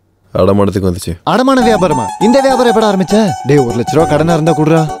 வாங்கலடா, அடமானத்துக்கு வந்துச்சு. அடமான வியாபாரமா? இந்த வியாபாரம் எப்படா ஆரம்பிச்ச? டேய், 1 லட்ச ரூபா கடனா இருந்தா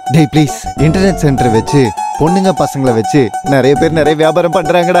குடுறா. டேய் ப்ளீஸ், இன்டர்நெட் சென்டர் வச்சு பொண்ணுங்க பசங்களை வச்சு நிறைய பேர் நிறைய வியாபாரம்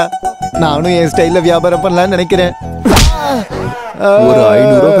பண்றாங்கடா. நானும் என் ஸ்டைல்ல வியாபாரம் பண்ணலாம்னு நினைக்கிறேன். ஒரு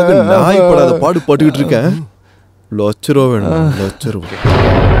 500 ரூபாய்க்கு நாய் படாத பாடு பட்டுக்கிட்டு இருக்கேன். லட்ச ரூபா வேணும், லட்ச ரூபா.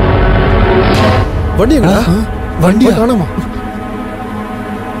 வண்டி காணோமா?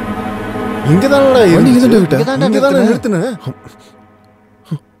 இங்கதானடா நிறுத்துன.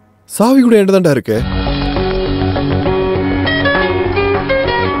 சாவி கூட என்கிட்ட இருக்கு.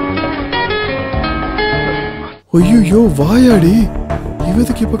 ஐயோ வாயாடி,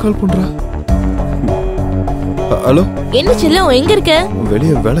 இவதுக்கு இப்ப கால் பண்றா? ஹலோ, என்ன செல்லம், எங்க இருக்க?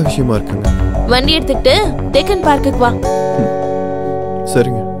 வெளிய வேலை விஷயமா இருக்குங்க. வண்டி எடுத்துக்கிட்டு டேக்கன் பார்க்குக்கு வா.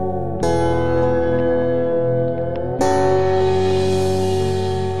 சரிங்க.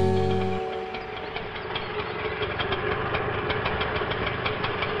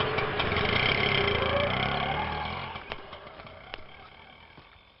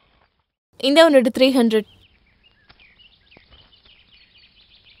 இந்த ஒன்று 300.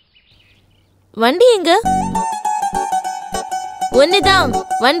 வண்டி எங்க? ஒண்ணுதான்.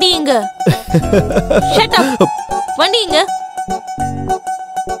 வண்டி எங்க? Shut up. வண்டி எங்க?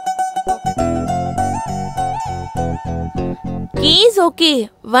 கீஸ் ஓகே,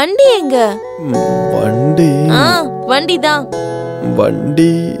 வண்டி எங்க? வண்டி வண்டி தான்.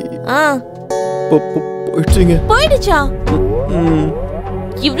 வண்டி போயிடுச்சுங்க. போயிடுச்சா?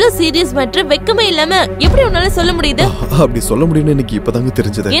 இவ்ளோ சீரியஸ் மேட்டர் வெக்கமே இல்லாம எப்படி உன்னால சொல்ல முடியுது? அப்படி சொல்ல முடியும்னு எனக்கு இப்பதாங்க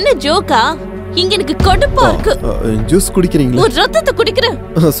தெரிஞ்சது. என்ன ஜோக்கா? இங்க எனக்கு கடுப்பா இருக்கு. ஜூஸ் குடிக்கிறீங்களா? ஒரு ரத்தத்தை குடிக்கிறேன்.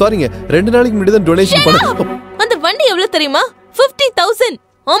 சாரிங்க, 2 நாளைக்கு முன்னாடி தான் டொனேஷன் பண்ணேன். அந்த வண்டி எவ்வளவு தெரியுமா? 50,000.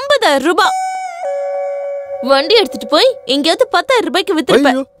 50,000 ரூபாய். வண்டி எடுத்துட்டு போய் எங்கயாவது 10,000 ரூபாய்க்கு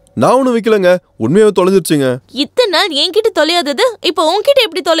வித்துருப்பேன். நான் ஒண்ணும் விக்கலங்க, உண்மையாவே தொலைஞ்சிருச்சுங்க. இத்தனை நாள் என்கிட்ட தொலையாதது இப்ப உன்கிட்ட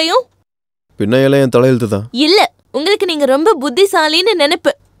எப்படி தொலையும்? பின்னையெல்லாம் என் தலையெழுத்து தான். இல்ல, உங்களுக்கு நீங்க ரொம்ப புத்திசாலின்னு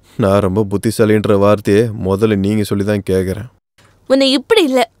நினைப்பு. நான் ரொம்ப புத்திசாலின்ற வார்த்தையே முதல்ல நீங்க சொல்லிதான் கேக்குறேன். உன்னை இப்படி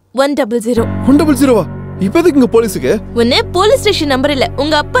இல்ல 100. 100வா? இப்ப எதுக்கு இங்க போலீஸுக்கு? உன்னை போலீஸ் ஸ்டேஷன் நம்பர் இல்ல,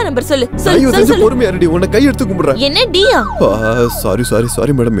 உங்க அப்பா நம்பர் சொல்லு. சொல்லு. பொறுமையா ரெடி, உன்னை கை எடுத்து கும்பிடுறேன். என்ன டியா?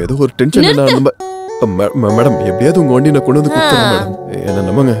 சாரி மேடம், ஏதோ ஒரு டென்ஷன். மேடம், எப்படியாவது உங்க வண்டி நான் கொண்டு வந்து கொடுத்துறேன் மேடம், என்ன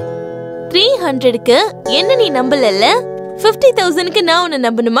நம்புங்க. 300க்கு என்ன நீ நம்பலல்ல? 50,000க்கு நான் உன்னை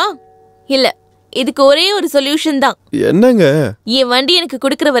நம்பணுமா? இல்ல, இதுக்கு ஒரே ஒரு சொல்யூஷன் தான். என்னங்க? என் வண்டி எனக்கு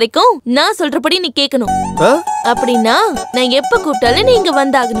கொடுக்கற வரைக்கும் நான் சொல்றபடி நீ கேட்கணும். அப்படின்னா நான் எப்ப கூப்பிட்டாலும் நீ இங்க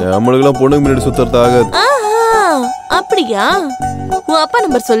வந்தாகணும். நம்மளுக்கெல்லாம் பொண்ணுக்கு முன்னாடி சுத்துறது ஆகாது. அப்படியா? உன் அப்பா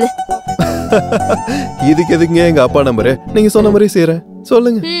நம்பர் சொல்லு. இதுக்கு எதுக்குங்க எங்க அப்பா நம்பரு? நீங்க சொன்ன மாதிரி செய்யறேன்,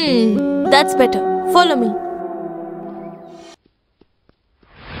 சொல்லுங்க. That's better. Follow me.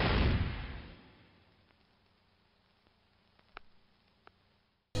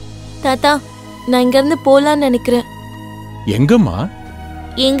 தாத்தா நான் இங்க இருந்து போலான்னு நினைக்கிறேன். எங்கம்மா?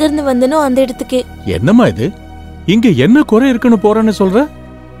 எங்க இருந்து வந்தனோ அந்த இடத்துக்கே. என்னம்மா இது? இங்க என்ன குறை இருக்குன்னு போறேன்னு சொல்ற?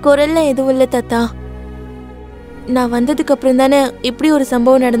 குரல்ல எதுவும் இல்ல தாத்தா. நான் வந்ததுக்கு அப்புறம் தானே இப்படி ஒரு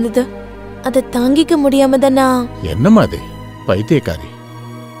சம்பவம் நடந்தது. அதை தாங்கிக்க முடியாம தானா. என்னம்மா இது பைத்தியக்காரி?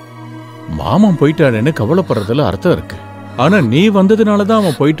 மாமன் போயிட்டானேன்னு கவலைப்படுறதுல அர்த்தம் இருக்கு. ஆனா நீ வந்ததுனாலதான்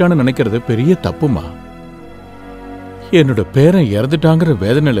அவன் போயிட்டான்னு நினைக்கிறது பெரிய தப்புமா. என்னோட பேரன் இறந்துட்டாங்கிற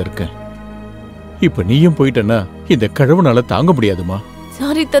வேதனையில இருக்கேன். இப்ப நீயும் போயிட்டனா இந்த கழுவுனால தாங்க முடியாதுமா.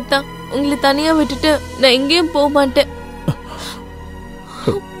 சாரி தாத்தா, உங்களை தனியா விட்டுட்டு நான் எங்கேயும் போக மாட்டேன்.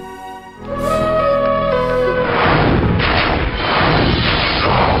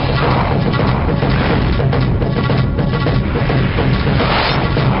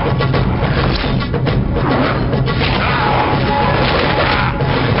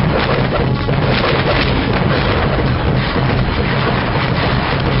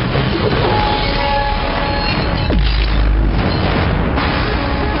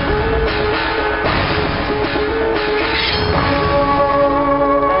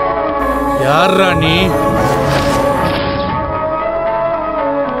 யாரா நீ?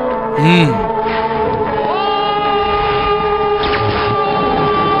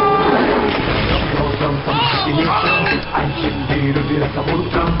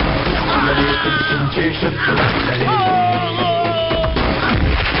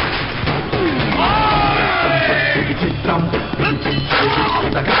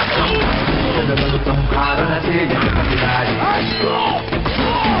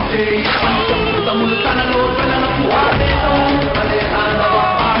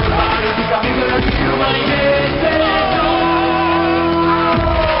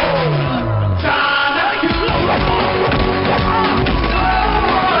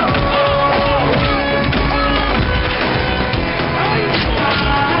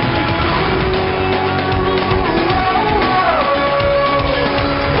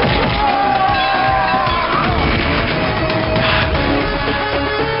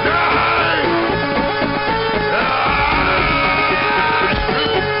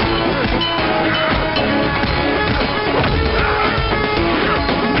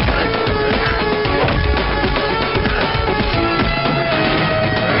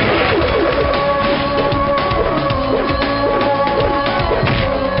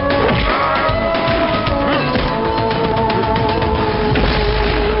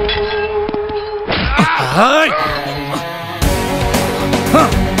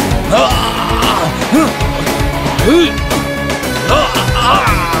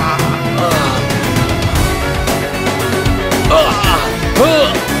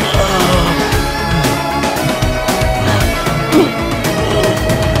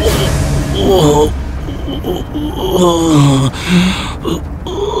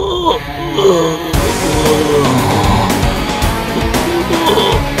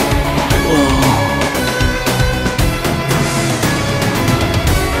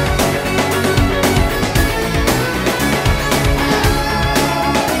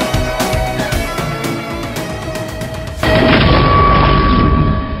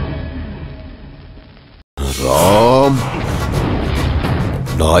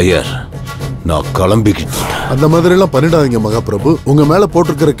 நான் கிளம்பிக்கிட்டு. அந்த மாதிரி எல்லாம் பண்ணிடாதீங்க மகாபிரபு. உங்க மேல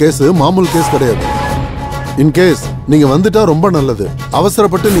போட்டிருக்கிற கேஸ் மாமூல் கேஸ் கிடையாது. இன்கேஸ் நீங்க வந்துட்டா ரொம்ப நல்லது.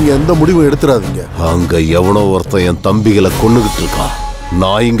 அவசரப்பட்டு நீங்க எந்த முடிவும் எடுத்துறாதீங்க. அங்க எவனோ ஒருத்தன் என் தம்பிகளை கொன்னுகிட்டு இருக்கான்.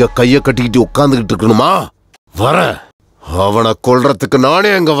 நான் இங்க கைய கட்டிக்கிட்டு உட்கார்ந்துகிட்டு இருக்கணுமா? வரேன். அவனை கொல்றதுக்கு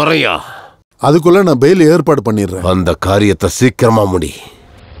நானே அங்க வரையா. அதுக்குள்ள நான் பெயில் ஏற்பாடு பண்ணிடுறேன். அந்த காரியத்தை சீக்கிரமா முடி.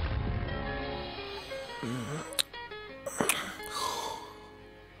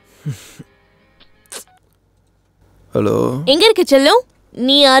 ஹலோ, எங்க இருக்க செல்லும்?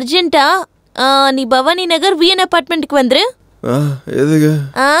 நீ அர்ஜென்ட்டா நீ பவானி நகர் விஎன் அபார்ட்மெண்ட்டுக்கு வந்துரு. எதுக்கு?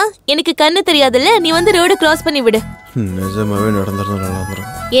 எனக்கு கண்ணு தெரியாதுல்ல, நீ வந்து ரோடு கிராஸ் பண்ணி விடு. நிஜமாவே நடந்துறதும் நல்லா வந்துரும்.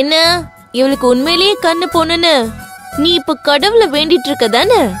 என்ன இவளுக்கு உண்மையிலேயே கண்ணு போனுன்னு நீ இப்ப கடவுளை வேண்டிட்டு இருக்க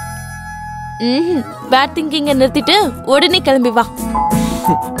தானே? பேட் திங்கிங்க நிறுத்திட்டு உடனே கிளம்பி வா.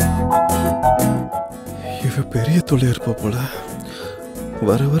 இவ பெரிய தொல்லை இருப்பா போல.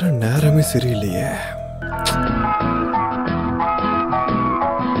 வர வர நேரமே சரியில்லையே.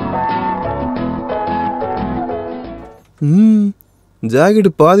 ஜாக்கெட்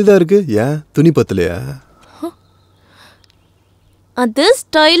பாதிதான் இருக்கு. ஏன் துணி பத்தலையா? அது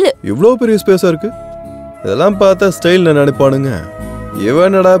ஸ்டைல். இவ்வளோ பெரிய ஸ்பேஸா இருக்கு. இதெல்லாம் பார்த்தா ஸ்டைல் நினைப்பானுங்க.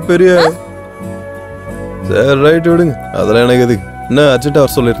 இவனடா பெரிய. சரி ரைட் விடுங்க, அதெல்லாம் எனக்கு எதுக்கு. என்ன அர்ஜென்ட்டா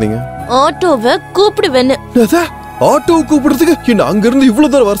வர சொல்லிருந்தீங்க? ஆட்டோவை கூப்பிடுவேன்னு. ஆட்டோவை கூப்பிடுறதுக்கு என்ன அங்க இருந்து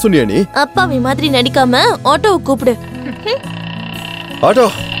இவ்வளவு தூரம் வர சொன்னியா நீ? அப்பாவி மாதிரி நடிக்காம ஆட்டோவை கூப்பிடு. ஆட்டோ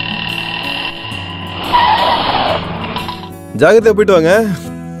ஜாகிரதையா போயிட்டு வாங்க.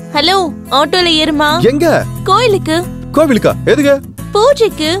 ஹலோ, ஆட்டோல ஏறுமா? எங்க? கோயிலுக்கு. கோவிலுக்கா? எதுக்கு?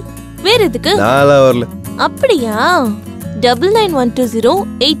 பூஜைக்கு. வேற எதுக்கு? நாளா வரல. அப்படியா?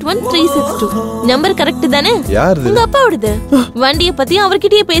 9912081362 நம்பர் கரெக்ட் தானே? யாருது? உங்க அப்பாவோடது. வண்டியை பத்தி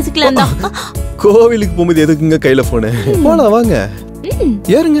அவர்கிட்டயே பேசிக்கலாம் தான். கோவிலுக்கு போகும்போது எதுக்குங்க கையில போனு? போலாம் வாங்க.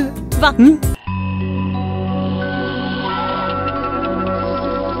 ஏறுங்க. வா.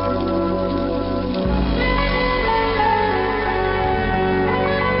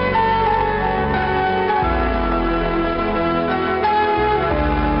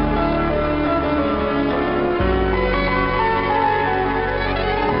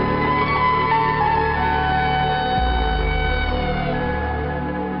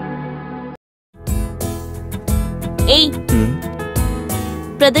 ஏய்,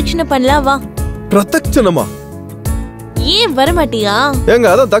 பிரதட்சணை பண்ணலாம் வா. பிரதட்சணமா? ஏன் வர மாட்டியா? ஏங்க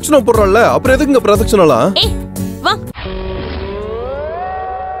அதான் தட்சணம் போடுறோம்ல, அப்புறம் எதுக்குங்க பிரதட்சணலாம்? ஏய் வா.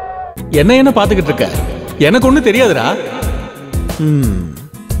 என்ன பாத்துக்கிட்டு இருக்க? எனக்கு ஒண்ணு தெரியாதுடா.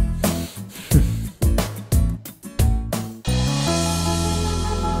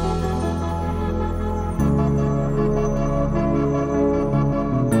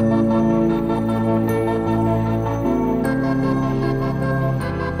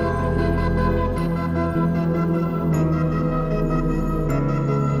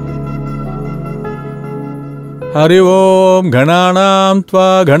 हरि ओम गणानां त्वा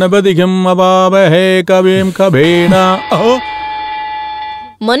गणपतिं अवावहे कविं कभीना.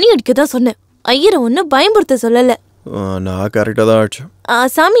 மணி அடிக்க தான் சொன்னேன். ஐயரை ஒன்னும் பயம்படுத்த சொல்லல. நான் கரெக்டா தான் ஆச்சு.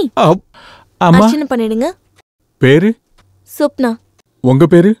 சாமி, அம்மா அர்ச்சனை பண்ணிடுங்க. பேரு? சொப்னா. உங்க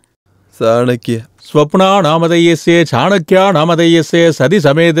பேரு? சாணக்கிய. ஸ்வப்னா நாமதயஸ்ய சாணக்யா நாமதயஸ்ய சதி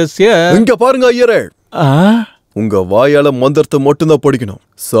சமேதஸ்ய. இங்க பாருங்க ஐயரே, உங்க வாயால மந்திரத்தை மட்டும் தான் படிக்கணும்.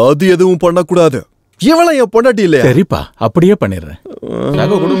 சதி எதுவும் பண்ணக்கூடாது. இவளை என் பொண்டாட்டி இல்லையா? சரிப்பா, அப்படியே பண்ணிடுறேன். சக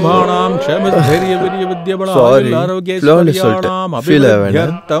குடும்பானாம் க்ஷேம தைரிய வீரிய வித்யபல ஆரோக்கிய ஐஸ்வர்யாணாம்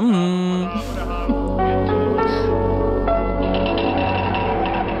அபிவிருத்தியர்த்தம்.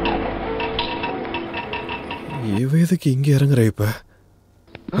 இவ எதுக்கு இங்க இறங்குற? இப்ப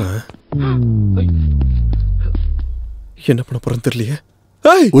என்ன பண்ண போறேன்னு தெரியலையே.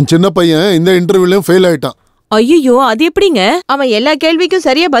 உன் சின்ன பையன் இந்த இன்டர்வியூலயும் ஃபெயில் ஆயிட்டான். ஐயோ, அது எப்படிங்க? அவன் எல்லா கேள்விக்கும்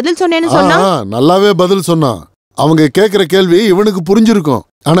சரியா பதில் சொன்னேன்னு சொன்னா? நல்லாவே பதில் சொன்னான். அவங்க கேக்குற கேள்வி இவனுக்கு புரிஞ்சிருக்கும்,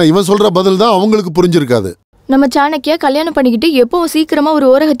 ஆனா இவன் சொல்ற பதில் தான் அவங்களுக்கு புரிஞ்சிருக்காது. நம்ம சாணக்கியா கல்யாணம் பண்ணிக்கிட்டு எப்போ சீக்கிரமா ஒரு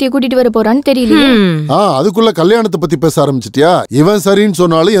ஓரகத்திய கூட்டிட்டு வர போறான்னு தெரியல. அதுக்குள்ள கல்யாணத்தை பத்தி பேச ஆரம்பிச்சிட்டியா? இவன் சரின்னு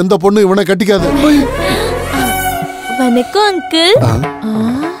சொன்னாலும் எந்த பொண்ணு இவனை கட்டிக்காது. வணக்கம் அங்கிள்.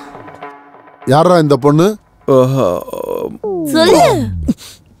 யாரா இந்த பொண்ணு? சொல்லு.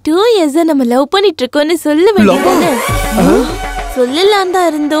 2 years நம்ம லவ் பண்ணிட்டு இருக்கோம்னு சொல்ல வேண்டியதானே? சொல்லலாம் தான்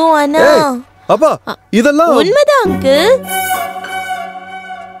இருந்தோம், ஆனா அப்பா இதெல்லாம் உண்மைதான் அங்கிள்.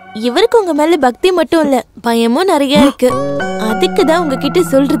 இவருக்கு உங்க மேல பக்தி மட்டும் இல்ல, பயமும் நிறைய இருக்கு. அதுக்கு தான் உங்ககிட்ட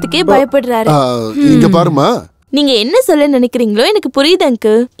சொல்றதுக்கே பயப்படுறாரு. இங்க பாருமா, நீங்க என்ன சொல்ல நினைக்கிறீங்களோ எனக்கு புரியுது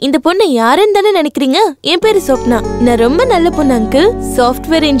அங்கிள். இந்த பொண்ணு யாருன்னு தானே நினைக்கிறீங்க? என் பேரு சொப்னா. நான் ரொம்ப நல்ல பொண்ணு அங்கிள்.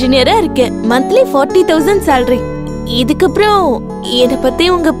 சாஃப்ட்வேர் இன்ஜினியரா இருக்கேன். Monthly 40,000 salary. இதுக்கப்புறம் என்னை பத்தி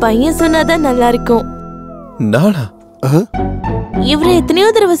உங்க பையன் சொன்னாதான் நல்லா இருக்கும். நானா? இவரை எத்தனையோ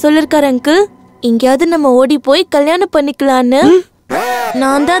தடவை சொல்லிருக்காரு அங்கிள், எங்கேயாவது நம்ம ஓடி போய் கல்யாணம் பண்ணிக்கலான்னு.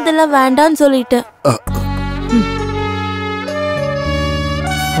 நான் தான் அதெல்லாம் வேண்டான்னு சொல்லிட்டேன்.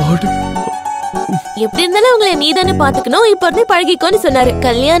 எப்படி இருந்தாலும் உங்களை நீ தானே பாத்துக்கணும், இப்ப இருந்தே பழகிக்கோன்னு சொன்னாரு.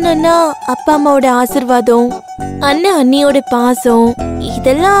 கல்யாணம்னா அப்பா அம்மாவோட ஆசீர்வாதம், அண்ணன் அண்ணியோட பாசம்,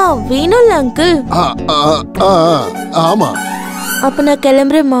 இதெல்லாம் வேணும்ல அங்கிள். ஆமா. அப்ப நான்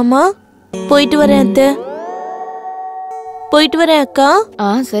கிளம்புறேன் மாமா. போயிட்டு வரேன் அத்தை. போயிட்டு வரேன் அக்கா.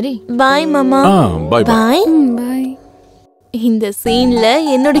 சரி. பாய் மாமா. பாய் பாய். பாய். இந்த சீன்ல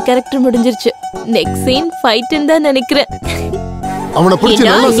என்னோட கேரக்டர் முடிஞ்சிருச்சு. நெக்ஸ்ட் சீன் ஃபைட்ன்னு தான் நினைக்கிறேன். அவனை பிடிச்சு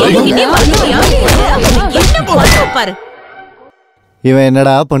பாரு. இவன்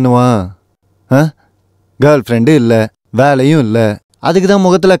என்னடா பண்ணுவான்? கேர்ள் ஃப்ரெண்டு இல்ல, வேலையும் இல்ல, அதுக்கு தான்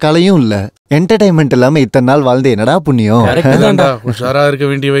முகத்துல கலையும் இல்ல. என்டர்டைன்மெண்ட் இல்லாம இத்தனை நாள் வாழ்ந்து என்னடா புண்ணியம்? உஷாரா இருக்க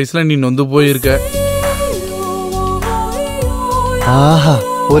வேண்டிய வயசுல நீ நொந்து போயிருக்க. ஆஹா,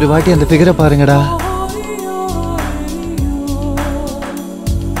 ஒரு வாட்டி அந்த ஃபிகரை பாருங்கடா.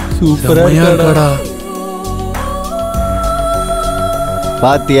 சூப்பரா இருக்கடா.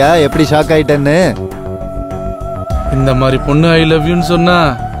 பாத்தியா எப்படி ஷாக் ஆயிட்டேன்னு? இந்த மாதிரி பொண்ணு ஐ லவ் யூன்னு சொன்னா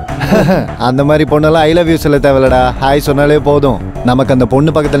அந்த மாதிரி பொண்ணெல்லாம் ஐ லவ் யூ சொல்ல தேவையில்லடா. ஹாய் சொன்னாலே போதும். நமக்கு அந்த பொண்ணு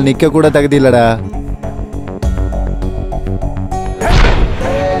பக்கத்துல நிக்க கூட தகுதி இல்லடா.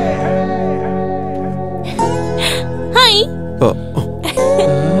 ஹாய்.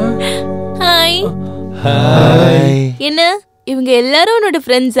 ஹாய். என்ன இவங்க எல்லாரும் உன்னோட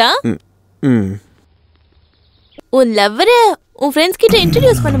ஃப்ரெண்ட்ஸா? உன் லவ்வர உன் ஃப்ரெண்ட்ஸ் கிட்ட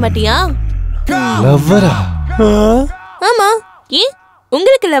இன்ட்ரோடியூஸ் பண்ண மாட்டியா? லவ்வரா? ஆமா, ஏன்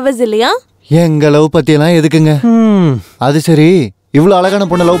உங்களுக்கு லவ்வர்ஸ் இல்லையா? எங்க லவ் பத்தி எல்லாம் எதுக்குங்க? அது சரி, இவ்வளவு அழகான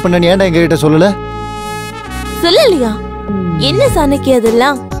பொண்ணை லவ் பண்ண ஏன்டா எங்க கிட்ட சொல்லல? சொல்லலையா? என்ன சாணக்கிய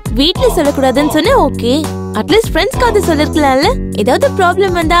அதெல்லாம் வீட்ல சொல்லக்கூடாதுன்னு சொன்னா ஓகே, அட்லீஸ்ட் ஃப்ரெண்ட்ஸ்க்கு அது சொல்லிருக்கலாம்ல. ஏதாவது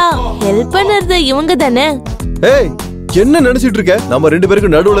ப்ராப்ளம் வந்தா ஹெல்ப் பண்றது இவங்க தானே. ஏய், என்ன நினைச்சிட்டு இருக்க? நம்ம ரெண்டு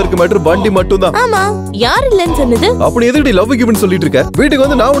பேருக்கு நடுவுல இருக்க மேட்டர் வண்டி மட்டும் தான். ஆமா, யார் இல்லன்னு சொன்னது? அப்படி எதுக்கு லவ் கிவ்னு சொல்லிட்டு இருக்க? வீட்டுக்கு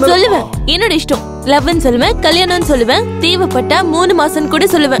வந்து நான் உன்ன சொல்லுவேன், என்னோட இஷ்டம். லவ்னு சொல்லுவேன், கல்யாணம்னு சொல்லுவேன், தேவைப்பட்டா 3 மாசம் கூட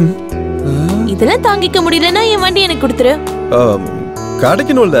சொல்லுவேன். இதெல்லாம் தாங்கிக்க முடியலன்னா என் வண்டி எனக்கு கொடுத்துரு.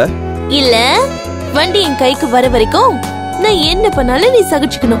 கிடைக்கணும்ல? இல்ல, வண்டி என் கைக்கு வர வரைக்கும் நான் என்ன பண்ணாலும் நீ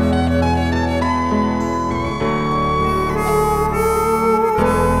சகிச்சுக்கணும்.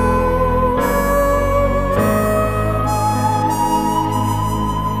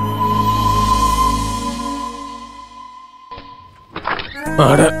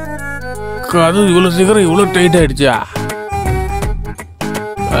 அட, கதவு இவ்வளவு சீக்கிரம் இவ்வளவு டைட் ஆயிடுச்சா?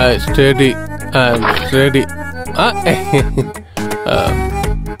 Steady steady.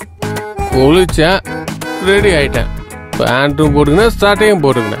 குளிச்சேன், ரெடி ஆயிட்டேன். பேண்ட்டும் போட்டுக்கினேன், ஸ்டார்ட்டையும்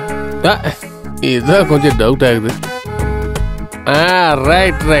போட்டுக்கினேன். இதுதான் கொஞ்சம் டவுட் ஆகுது.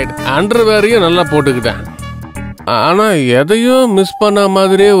 ரைட் ரைட், அண்டர்வேரையும் நல்லா போட்டுக்கிட்டேன். ஆனா எதையும் மிஸ் பண்ண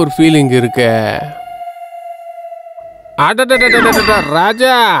மாதிரியே ஒரு ஃபீலிங் இருக்க.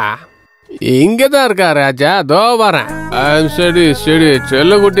 ராஜா இங்கதான் இருக்கா? ராஜா தோ வரேன். சரி சரி,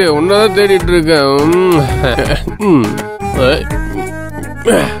 செல்லக்குட்டி உன்னதான் தேடிட்டு இருக்கேன்.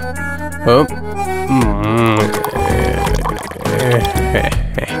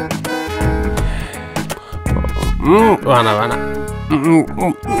 வேணாம் வேணாம்.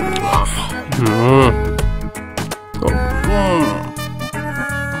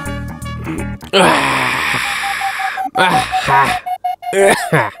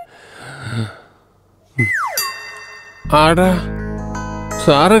 ஆடா,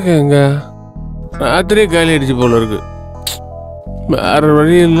 சாரக்கு எங்க? ராத்திரியே காலி அடிச்சு போல இருக்கு. வேற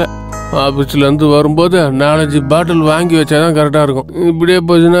வழி இல்லை. ஆபீஸ்ல இருந்து வரும்போது 4-5 பாட்டில் வாங்கி வச்சாதான் கரெக்டா இருக்கும். இப்படியே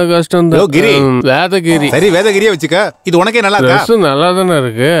போச்சுன்னா கஷ்டம் தான். வேதகிரி. சரி, வேதகிரியே வச்சுக்க. இது உனக்கே நல்லா இருக்கு. நல்லா தானே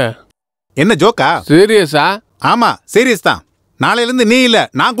இருக்கு. என்ன ஜோக்கா? சீரியஸா? ஆமா, சீரியஸ் தான். நாளையில இருந்து நீ இல்ல,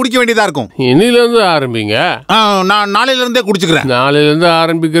 நான் குடிக்க வேண்டியதா இருக்கும். இன்னில இருந்து ஆரம்பிங்க. நான் நாளையில இருந்தே குடிச்சுக்கிறேன். நாளையில இருந்து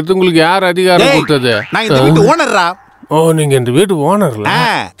ஆரம்பிக்கிறது உங்களுக்கு யார் அதிகாரம் கொடுத்தது? நான் இந்த வீட்டு ஓனர்ரா. ஓ, நீங்க இந்த வீட்டு ஓனர்ல?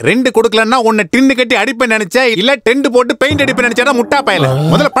 2 கொடுக்கலன்னா உன்னை டின்னு கட்டி அடிப்பேன் நினைச்சா, இல்ல டென்ட் போட்டு பெயிண்ட் அடிப்பேன் நினைச்சா முட்டா பயல.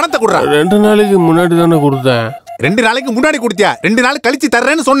 முதல்ல பணத்தை கொடுறா. 2 நாளைக்கு முன்னாடி தானே கொடுத்தேன். 2 நாளைக்கு முன்னாடி கொடுத்தியா? 2 நாள் கழிச்சு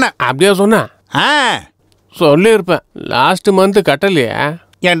தர்றேன்னு சொன்னேன். அப்படியா சொன்ன? சொல்லியிருப்பேன். Last month கட்டலையா?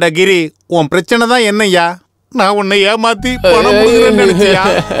 ஏண்டா கிரி, உன் பிரச்சனை தான் என்னய்யா? நான் உன்னை ஏமாத்தி பணம் கொடுக்குறேன்னு நினைச்சியா?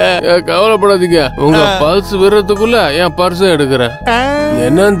 கவலைப்படாதீங்க, உங்க பர்ஸ் விடுறதுக்குள்ள என் பர்ஸ் எடுக்கிறேன்.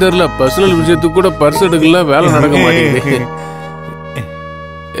 என்னன்னு தெரியல, பர்சனல் விஷயத்துக்கு கூட பர்ஸ் எடுக்கல, வேலை நடக்க மாட்டேங்குது.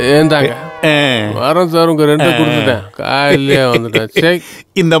 ஏந்தாங்க வரேன் சார், உங்க 2 கொடுத்துட்டேன். காலையிலே வந்துட்டேன்.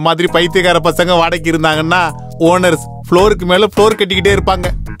 இந்த மாதிரி பைத்தியக்கார பசங்க வாடகைக்கு இருந்தாங்கன்னா ஓனர்ஸ் ஃப்ளோருக்கு மேல ஃப்ளோர் கட்டிக்கிட்டே இருப்பாங்க.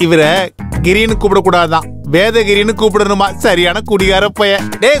 இவரை கிரின்னு கூப்பிடக்கூடாதான், வேதகிரின்னு கூப்பிடணுமா? சரியான குடிகார பைய.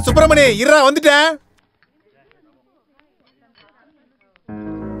 டேய் சுப்பிரமணி, இருடா வந்துட்டேன்.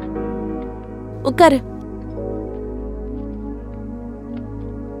 உட்காரு.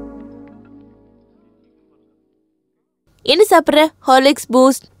 என்ன சாப்பிடுற? Horlicks,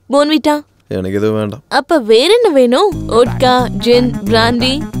 boost, Bournvita? எனக்கு எதுவும் வேண்டாம். அப்ப வேற என்ன வேணும்? ஓட்கா, ஜின்,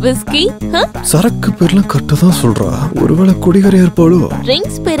 பிராண்டி, விஸ்கி? சரக்கு பேர்லாம் கரெக்டா தான் சொல்றா. ஒருவேளை குடிகாரி இருப்பாளோ?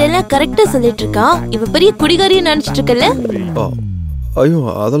 ட்ரிங்க்ஸ் பேரெல்லாம் கரெக்டா சொல்லிட்டு இருக்கா. இவ பெரிய குடிகாரியை நினைச்சிட்டு இருக்கல? ஐயோ,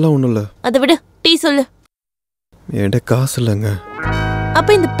 அதெல்லாம் ஒண்ணும் இல்ல. அதை விட டீ சொல்லு. என்கிட்ட காசு இல்லைங்க. அப்ப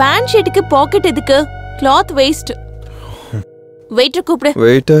இந்த பேண்ட் ஷர்ட்டுக்கு பாக்கெட் எதுக்கு? Cloth waste. வெயிட்டர் கூப்பிடு.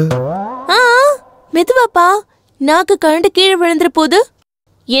 வெயிட்டர்? மெதுவாப்பா, நாக்கு கரண்ட் கீழே விழுந்துற போது.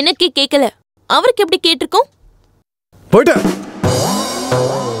 எனக்கே கேட்கல, அவருக்கு எப்படி கேட்டிருக்கோம்? போயிட்ட.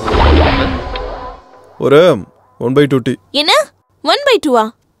 ஒரு 1/2 டீ. என்ன 1/2?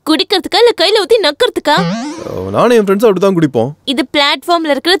 குடிக்கிறதுக்கா இல்ல கையில ஊத்தி நக்கிறதுக்கா? நானும் என் ஃப்ரெண்ட்ஸ் அப்படிதான் குடிப்போம். இது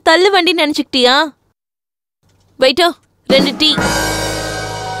பிளாட்ஃபார்ம்ல இருக்கிற தள்ளு வண்டி நினைச்சுக்கிட்டியா? Waiter 2 tea.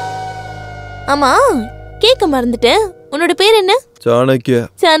 ஆமா, கேட்க மறந்துட்டேன். உன்னோட பேர் என்ன? சாணக்கியா.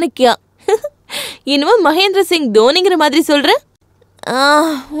 சாணக்கியா. இன்னும் மகேந்திர சிங் தோனிங்கிற மாதிரி சொல்ற.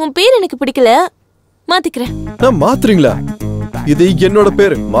 உன் பேர் எனக்கு பிடிக்கல, மாத்திக்கிறேன். மாத்துறீங்களா? இது என்னோட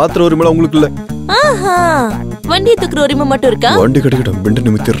பேரு. மாத்திர உரிமை உங்களுக்கு இல்ல. வண்டி தூக்குற உரிமை மட்டும் இருக்கா? வண்டி கிடைக்கட்டும், பெண்டு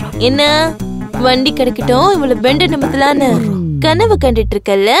நிமித்திடுறேன். என்ன வண்டி கிடைக்கட்டும், இவ்வளவு பெண்டு நிமித்தலான்னு கனவு கண்டுட்டு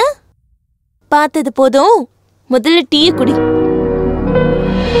இருக்கல்ல? பார்த்தது போதும், முதல்ல டீ குடி.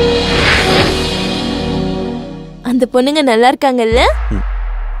 அந்த பொண்ணுங்க நல்லா இருக்காங்கல்ல?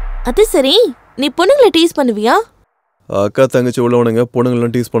 அது சரி, நீ பொண்ணுங்களை டீஸ் பண்ணுவியா? அக்கா தங்கச்சி உள்ளவனுங்க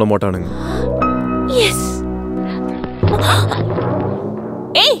பொண்ணுங்களும் டீஸ் பண்ண மாட்டானுங்க. எஸ்.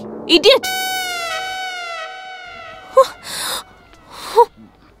 ஏய் இடியட்.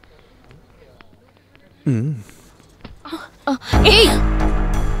 ஏய்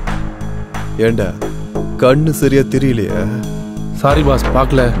ஏண்டா கண்ணு சரியா தெரியலையா? சாரி பாஸ்,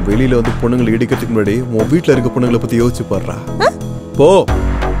 பார்க்கல. வெளியில வந்து பொண்ணுங்களை இடிக்கிறதுக்கு முன்னாடி உன் வீட்டுல இருக்க பொண்ணுங்களை பத்தி யோசிச்சு பாடுறா. போ.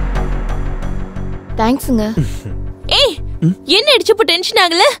 தேங்க்ஸ்ங்க. ஏய் என்ன இடிச்சப்ப டென்ஷன்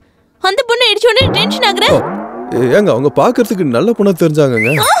ஆகல? அந்த பொண்ணு இடிச்ச உடனே டென்ஷன் ஆகுற? ஏங்க அவங்க பாக்குறதுக்கு நல்ல பொண்ணா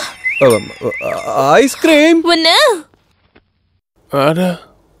தெரிஞ்சாங்கங்க. ஐஸ்கிரீம் ஒண்ணு. அட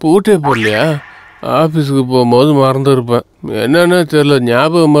பூட்டே போடலையா? ஆஃபீஸுக்கு போகும்போது மறந்துருப்பேன். என்னன்னு தெரியல,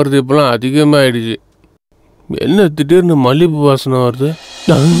 ஞாபக மருதி இப்பெல்லாம் அதிகமாகிடுச்சு. என்ன திடீர்னு மல்லிகைப்பூ வாசனை வருது?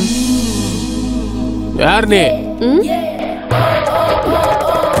 யார் நீ?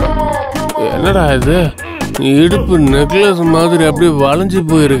 என்னடா இது? இடுப்பு நெக்லஸ் மாதிரி அப்படியே வளைஞ்சு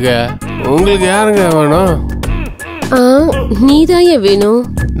போயிருக்க. உங்களுக்கு யாருங்க வேணும்? நீதான் வேணும்.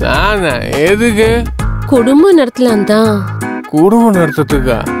 நானா? எதுக்கு? குடும்பம் நடத்தலாம் தான். குடும்பம்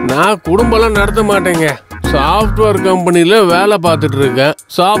நடத்துறதுக்கா? நான் குடும்பம்லாம் நடத்த மாட்டேங்க. சாஃப்ட்வேர் கம்பெனில வேலை பார்த்துட்டு இருக்கேன்.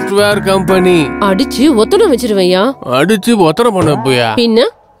 Software company. அடிச்சு ஒத்தடம் வச்சிருவையா? அடிச்சு ஒத்தடம் பண்ண போயா? பின்ன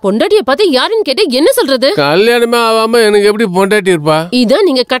பொண்டாட்டிய பார்த்து யாருன்னு கேட்ட என்ன சொல்றது? கல்யாணமே ஆகாம எனக்கு எப்படி பொண்டாட்டி இருப்பா? இதான்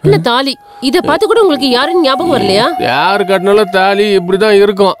நீங்க கட்டின தாலி. இத பார்த்து கூட உங்களுக்கு யாருன்னு ஞாபகம் வரலையா? யாரு கட்டினாலும் தாலி இப்படிதான்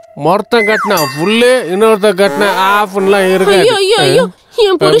இருக்கும். மொத்தம் கட்டினா ஃபுல்லு, இன்னொருத்த கட்டினா ஆஃப்லாம் இருக்கு. ஐயோ ஐயோ ஐயோ,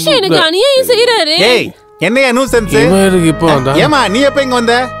 என் புருஷன் எனக்கு அநியாயம் செய்யறாரு. ஏய் என்னையா நியூசன்ஸ்? இப்போ வந்தா? ஏமா நீ எப்ப இங்க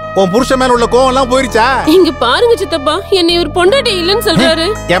வந்த? உன் புருஷன் மேல உள்ள கோவம் எல்லாம் போயிருச்சா? இங்க பாருங்க சித்தப்பா, என்னை ஒரு பொண்டாட்டி இல்லன்னு சொல்றாரு.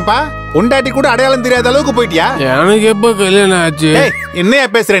 ஏன்பா பொண்டாட்டி கூட அடையாளம் தெரியாத அளவுக்கு போயிட்டியா? எனக்கு எப்ப கல்யாணம் ஆச்சு? என்னையா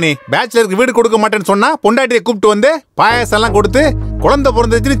பேசுற நீ? பேச்சுலருக்கு வீடு கொடுக்க மாட்டேன்னு சொன்னா பொண்டாட்டியை கூப்பிட்டு வந்து பாயாசம் எல்லாம் கொடுத்து குழந்தை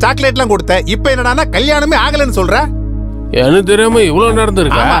பிறந்துச்சுன்னு சாக்லேட் எல்லாம் கொடுத்த. இப்ப என்னடானா கல்யாணமே ஆகலன்னு சொல்ற? எனக்கு தெரியாம இவ்வளவு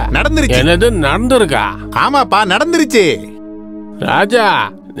நடந்திருக்கா? நடந்துருச்சு. என்னது நடந்திருக்கா? ஆமாப்பா நடந்துருச்சு. ராஜா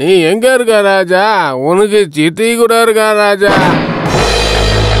நீ எங்க இருக்க ராஜா? உனக்கு சித்தி கூட இருக்கா ராஜா?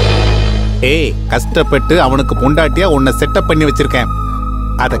 ஏய் கஷ்டப்பட்டு அவனுக்கு பொண்டாட்டியா உன்னை செட்டப் பண்ணி வச்சிருக்கேன்.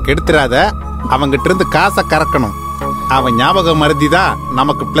 அதை கெடுத்துறாத. அவங்கிட்ட இருந்து காசை கறக்கணும். அவன் ஞாபக மருதி தான்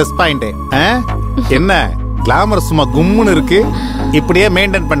நமக்கு பிளஸ் பாயிண்ட். என்ன கிளாமர் சும்மா கும்முன்னு இருக்கு. இப்படியே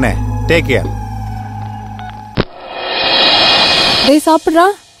மெயின்டைன் பண்ண. Take care. டேய் சாப்பிடுறா.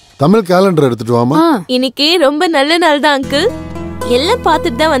 தமிழ் கேலண்டர் எடுத்துட்டு வாமா. இன்னைக்கு ரொம்ப நல்ல நாள் தான் அங்கிள். எல்லாம்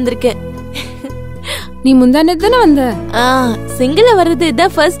பார்த்துட்டு தான் வந்திருக்கேன். நீ முந்தானே தானே வந்த? சிங்கிள வர்றது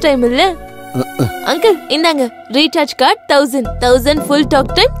இதான் ஃபர்ஸ்ட் டைம் இல்ல? அங்கிள் இந்தாங்க recharge card 1000 full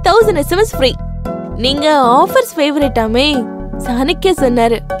talk time 1000 SMS free. நீங்க ஆஃபர்ஸ் ஃபேவரட்டாமே, சாணக்கியா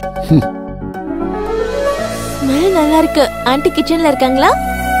சொன்னாரு. ஸ்மெல் நல்லா இருக்கு. ஆன்ட்டி கிச்சன்ல இருக்காங்களா?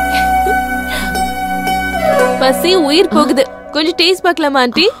 பசி உயிர் போகுது. கொஞ்சம் டேஸ்ட் பார்க்கலாமா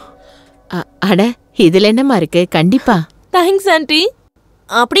ஆன்ட்டி? அட இதுல என்னமா இருக்கு? கண்டிப்பா. Thanks aunty.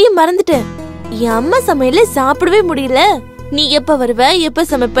 அப்படியே மறந்துட்டேன், என் அம்மா சமையல சாப்பிடவே முடியல. நீ எப்ப வருவ எப்ப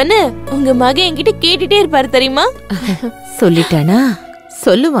சமைப்பன்னு உங்க மகன் என்கிட்ட கேட்டுட்டே இருப்பாரு தெரியுமா? சொல்லிட்டானா?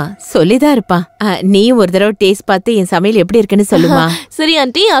 சொல்லுவான், சொல்லிதான் இருப்பான். நீ ஒரு தடவை டேஸ்ட் பார்த்து என் சமையல் எப்படி இருக்குன்னு சொல்லுமா. சரி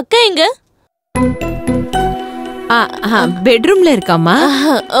ஆன்ட்டி. அக்கா எங்க? பெட்ரூம்ல இருக்காமா.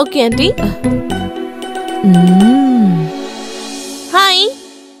 Okay aunty. ஹாய்.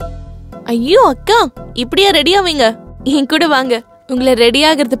 ஐயோ அக்கா, இப்படியா ரெடி ஆவீங்க? என் கூட வாங்க. உங்களை ரெடி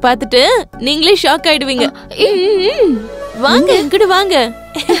ஆகிறது பார்த்துட்டு நீங்களே ஷாக் ஆயிடுவீங்க. வாங்க என் கூட வாங்க.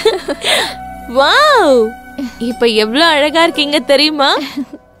 வாவ், இப்ப எவ்வளவு அழகா இருக்கீங்க தெரியுமா?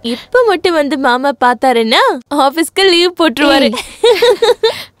 இப்ப மட்டும் வந்து மாமா பார்த்தாருன்னா ஆபீஸ்க்கு லீவ் போட்டுருவாரு.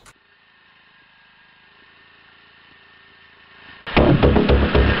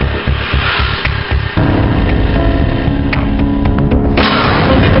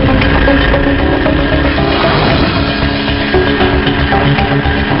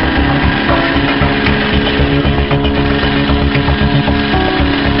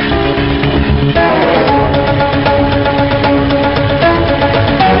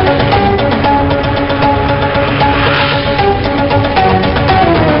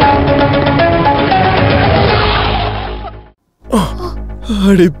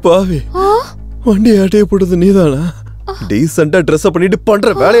 அடி பாவி, வண்டி ஆட்டைய போட்டது நீதானா? டீசெண்டா ட்ரெஸ் பண்ணிட்டு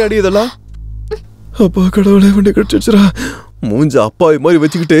பண்ற வேலைய அடி இதெல்லாம். அப்பா கடவுளே, வண்டி கடிச்சிடுச்சுரா. மூஞ்ச அப்பாவி மாதிரி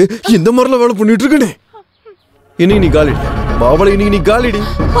வச்சுக்கிட்டு இந்த மாதிரிலாம் வேலை பண்ணிட்டு இருக்கனே. இன்னைக்கு நீ காலிடி அவளை, இன்னைக்கு நீ காலிடி.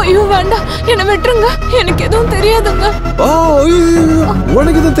 ஐயோ வேண்டாம், என்ன விட்டுருங்க, எனக்கு எதுவும் தெரியாதுங்க.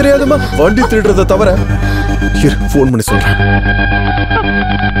 உனக்கு எதுவும் தெரியாதுமா? வண்டி திருடுறத தவிர போன் பண்ணி சொல்றேன்.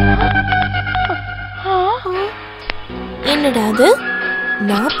 என்னடா அது,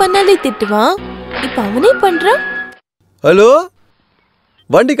 நான் பண்ணாலே திட்டுவான், இப்ப அவனே பண்றான். ஹலோ,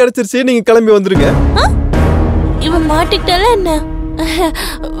 வண்டி கிடைச்சிருச்சு, நீங்க கிளம்பி வந்துருங்க. இவன் மாட்டிக்கிட்டால என்ன?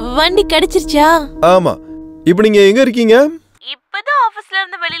 வண்டி கிடைச்சிருச்சா? ஆமா. இப்ப நீங்க எங்க இருக்கீங்க? இப்பதான் ஆபீஸ்ல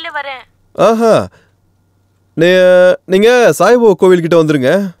இருந்து வெளியில வரேன். ஆஹா, நீங்க சாய்பாபா கோவில் கிட்ட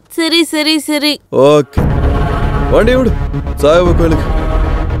வந்துருங்க. சரி சரி சரி. ஓகே, வண்டி விடு, சாய்பாபா கோவிலுக்கு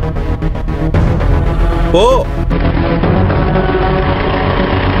போ.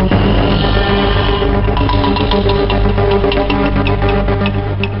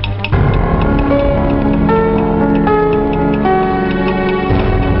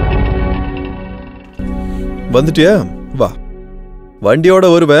 வந்துட்டியா? வா, வண்டியோட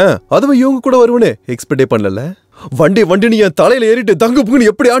வருவேன், அதுவும் இவங்க கூட வருவனே எக்ஸ்பெக்டே பண்ணல. வண்டி நீ என் தலையில ஏறிட்டு தங்கு புங்குன்னு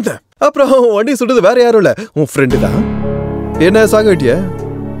எப்படி ஆட்ட. அப்புறம் வண்டி சுடுறது வேற யாரும் இல்ல, உன் ஃப்ரெண்டு தான். என்ன சாகட்டிய?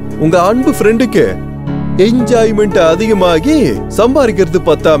 உங்க அன்பு ஃப்ரெண்டுக்கு என்ஜாய்மெண்ட் அதிகமாகி சம்பாதிக்கிறது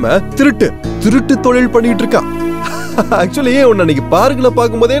பத்தாம திருட்டு தொழில் பண்ணிட்டு இருக்கான். ஆக்சுவலி உன்னை அன்னைக்கு பார்க்கல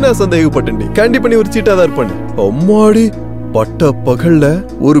பார்க்கும்போதே நான் சந்தேகப்பட்டேன், கண்டிப்பா நீ ஒரு சீட்டா தான் இருப்பானு. அம்மாடி, பட்ட பகல்ல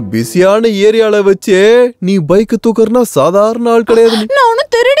ஒரு பிஸியான ஏரியால வச்சு நீ பைக் தூக்கறனா சாதாரண ஆள் கிடையாது. நான்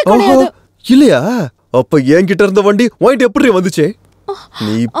ஒண்ணும் திருடி கிடையாது. இல்லையா? அப்ப என்கிட்ட இருந்த வண்டி வாங்கிட்டு எப்படி வந்துச்சே?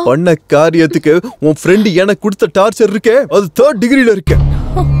 நீ பண்ண காரியத்துக்கு உன் ஃப்ரெண்ட் எனக்கு கொடுத்த டார்ச்சர் இருக்கே, அது 3rd டிகிரில இருக்கு.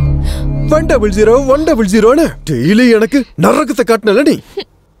 100 டெய்லி எனக்கு நரகத்தை காட்டினல நீ.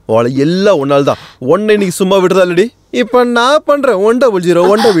 அவளை எல்லாம் ஒன்னால தான், உன்னை நீ சும்மா விடுறதாலடி. இப்ப நான் பண்றேன்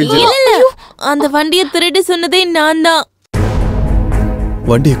 100. அந்த வண்டியை திருடி சொன்னதே நான் தான்.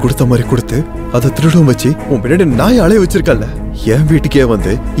 வண்டியை கொடுத்த மாதிரி கொடுத்து அதை திருடம் வச்சு உன் பின்னாடி நாய் அலைய வச்சிருக்கல. என் வீட்டுக்கே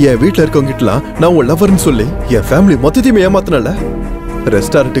வந்து என் வீட்டுல இருக்கவங்கிட்டலாம் நான் உன் லவர்னு சொல்லி என் ஃபேமிலி மொத்தத்தையுமே ஏமாத்தினல.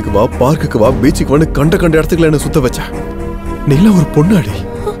 ரெஸ்டாரண்ட்டுக்கு வா, பார்க்குக்கு வா, பீச்சுக்கு வந்து கண்ட இடத்துக்குள்ள என்ன சுத்த வச்ச. நீ எல்லாம் ஒரு பொண்ணாடி.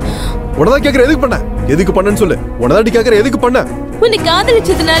 உனதான் கேக்குற, எதுக்கு பண்ணன்னு சொல்லு. உனதாடி கேக்குற, எதுக்கு பண்ண? உன்னை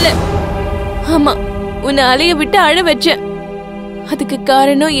காதலிச்சதுனால. ஆமா, உன்னை அலைய விட்டு அழ வச்சேன். அதுக்கு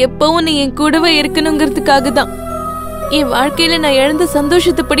காரணம் எப்பவும் நீ என் கூடவே இருக்கணுங்கிறதுக்காக தான். என் வாழ்க்கையில நான் இழந்த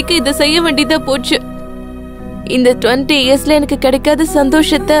சந்தோஷத்தை படிக்க இதை செய்ய வேண்டியதா போச்சு. இந்த 20 இயர்ஸ்ல எனக்கு கிடைக்காத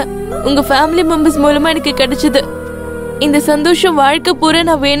சந்தோஷத்தை உங்க ஃபேமிலி மெம்பர்ஸ் மூலமா எனக்கு கிடைச்சது. இந்த சந்தோஷம் வாழ்க்கை பூரா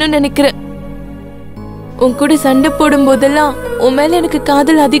நான் வேணும்னு நினைக்கிறேன். உன் கூட சண்டை போடும் போதெல்லாம் உன் மேல எனக்கு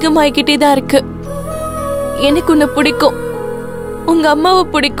காதல் அதிகமாகிக்கிட்டே தான் இருக்கு. எனக்கு உன்னை பிடிக்கும், உங்க அம்மாவை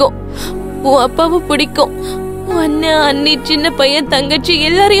பிடிக்கும், உன் அப்பாவை பிடிக்கும், உன் அண்ணன் அண்ணி, சின்ன பையன், தங்கச்சி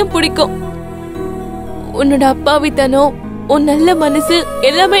எல்லாரையும் பிடிக்கும். உன்னோட அப்பாவித்தனம், உன் நல்ல மனசு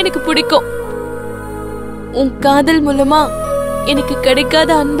எல்லாமே எனக்கு பிடிக்கும். உன் காதல் மூலமா எனக்கு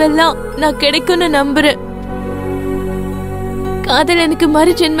கிடைக்காத அன்பெல்லாம் நான் கிடைக்கும்னு நம்புறேன். காதல் எனக்கு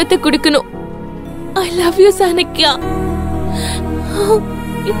மறு ஜென்மத்தை கொடுக்கணும். I love you, Chanakya.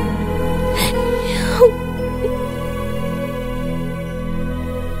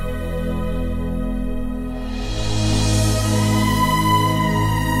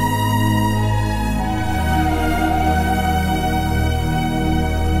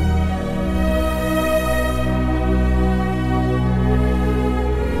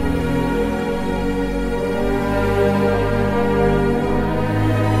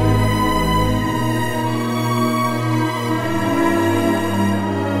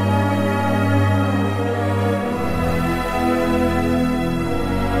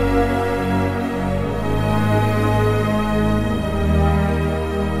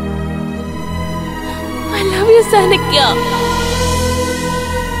 Chanakya,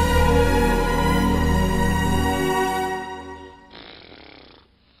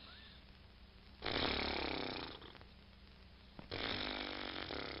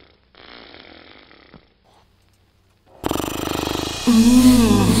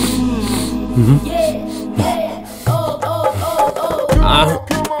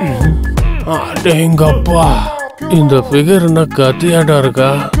 அடேங்கப்பா, இந்த ஃபிகர் என்ன கத்தியாட்டா இருக்கா?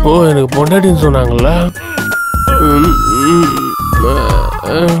 ஓ, எனக்கு பொண்டாட்டின்னு சொன்னாங்கல்ல.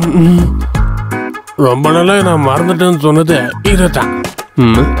 ரொம்ப நாளா நான் மறந்துட்டேன்னு சொன்னது இதுதான்.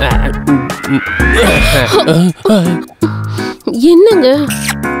 என்னங்க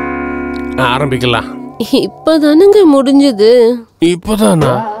ஆரம்பிக்கலாம். இப்பதானுங்க முடிஞ்சது.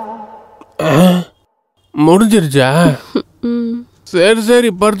 இப்பதானா? முடிஞ்சிருச்சா? சரி சரி,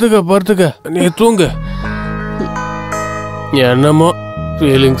 படுத்துக்க, நீ தூங்கு. என்னமோ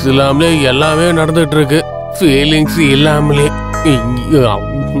ஃபீலிங்ஸ் இல்லாமலே எல்லாமே நடந்துட்டு இருக்கு. ஃபீலிங்ஸ் இல்லாமலே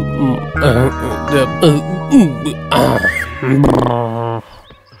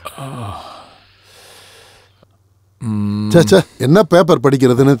என்ன பேப்பர்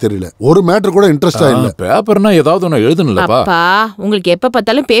படிக்கிறதுன்னு தெரியல. ஒரு மேட்டர் கூட இன்ட்ரெஸ்டா இல்ல. பேப்பர்னா ஏதாவது ஒன்னு எழுதணும்லப்பா. அப்பா உங்களுக்கு எப்ப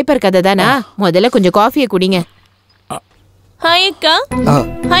பார்த்தாலும் பேப்பர் கதை தானா? முதல்ல கொஞ்சம் காஃபியை குடிங்க. ஹாய் அக்கா.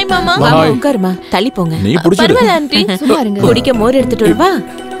 ஹாய் மாமா. மாமா உட்காருமா. தள்ளி போங்க. நீ புடிச்சிடு. பரவாயில்ல ஆண்டி. சும்மா இருங்க. குடிக்க மோர் எடுத்துட்டு வரவா?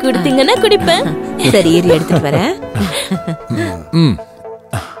 குடித்தீங்கன்னா குடிப்பேன். சரி இரு எடுத்துட்டு வரேன்.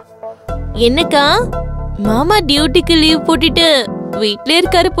 என்னக்கா மாமா டியூட்டிக்கு லீவ் போட்டுட்டு வீட்ல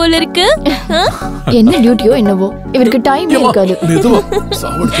இருக்காரு போல இருக்கு. என்ன டியூட்டியோ என்னவோ இவருக்கு டைம் இருக்காது.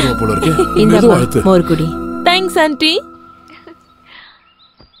 சாவடிச்சிருவா போல இருக்கு. இந்த மோர் குடி. Thanks aunty.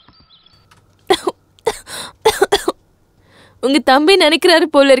 உங்க தம்பி நினைக்கிறாரு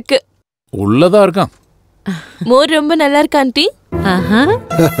போல இருக்கு. உள்ளதா இருக்கான். மோர் ரொம்ப நல்லா இருக்கு ஆண்டி.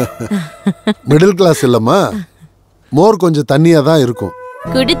 மிடில் கிளாஸ் இல்லம்மா. மோர் கொஞ்சம் தண்ணியா தான் இருக்கும்.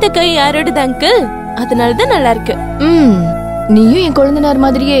 குடித்த கை யாரோடது அங்கிள்? அதனாலதான் நல்லா இருக்கு. நீயும் என் குழந்தைனார்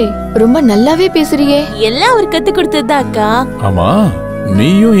மாதிரியே ரொம்ப நல்லாவே பேசுறியே. எல்லாம் அவர் கத்து கொடுத்ததுதான் அக்கா. ஆமா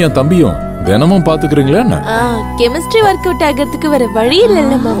நீயும் என் தம்பியும் தினமும் பாத்துக்கிறீங்களா என்ன? கெமிஸ்ட்ரி ஒர்க் அவுட் ஆகிறதுக்கு வேற வழி இல்ல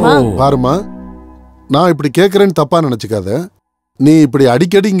மாமா. பாருமா, நான் இப்படி கேக்குறேன்னு தப்பா நினைச்சுக்காத. நீ இப்படி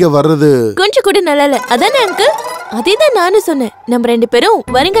அடிக்கடி இங்க வர்றது கொஞ்சம் கூட நல்லா இல்ல. அதானே அங்கிள்? அதேதான் நானும் சொன்னேன். நம்ம 2 பேரும்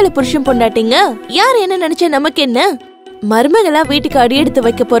வருங்கால புருஷன் பொண்டாட்டிங்க. யார் என்ன நினைச்சா நமக்கு என்ன? மருமகளா வீட்டுக்கு அடி எடுத்து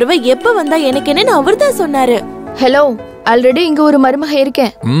வைக்க போறவ எப்ப வந்தா எனக்கு என்னன்னு அவர் தான் சொன்னாரு. ஹலோ, ஆல்ரெடி இங்க ஒரு மருமக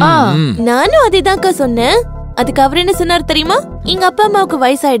இருக்கேன். நானும் அதேதான்க்கா சொன்னேன். அதுக்கு அவர் என்ன சொன்னார் தெரியுமா? எங்க அப்பா அம்மாவுக்கு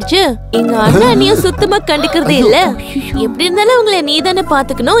வயசாயிடுச்சு, எங்க அண்ணா அண்ணியும் சுத்தமா கண்டுக்கிறதே இல்ல, எப்படி இருந்தாலும் அவங்கள நீ தானே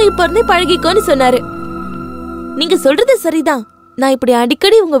பாத்துக்கணும், இப்ப இருந்தே பழகிக்கோன்னு சொன்னாரு. நீங்க சொல்றது சரிதான். நான் இப்படி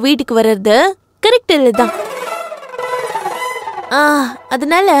அடிக்கடி உங்க வீட்டுக்கு வர்றது கரெக்ட் இல்லதான்.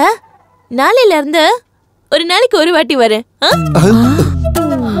 அதனால நாளையில இருந்து ஒரு நாளைக்கு ஒரு வாட்டி வரேன்.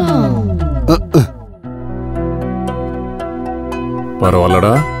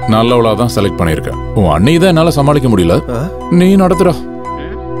 பரவாயில்லடா, நல்லவளாதான் செலக்ட் பண்ணிருக்க. உன் அண்ணி தான் என்னால சமாளிக்க முடியல, நீ நடத்துற.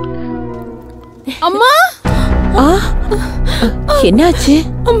 அம்மா என்னாச்சு?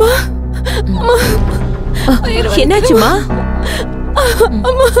 அம்மா என்னாச்சுமா?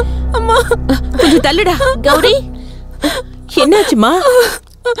 அம்மா அம்மா கொஞ்சம் தள்ளுடா. கௌரி என்னாச்சுமா?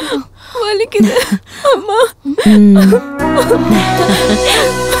 வலிக்குது அம்மா.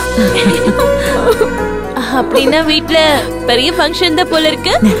 அப்படின்னா வீட்ல பெரிய ஃபங்க்ஷன் தான் போல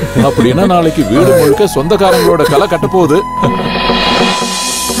இருக்கு. அப்படின்னா நாளைக்கு வீடு முழுக்க சொந்தக்காரங்களோட கலை கட்ட போகுது.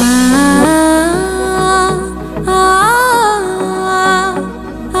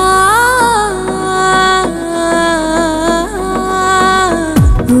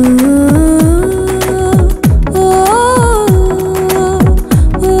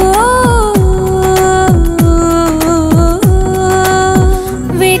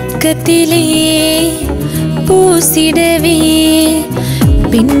 பூசிடவே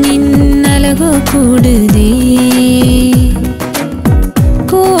பெண்ணின் அழகு கூடுதே,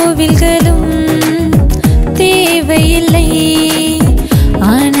 கோவில்களும் தேவையில்லை,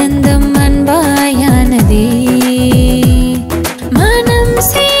 ஆனந்தம் அன்பாயானதே, மனம்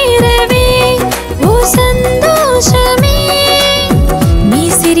சேரவே ஓ சந்தோஷமே, நீ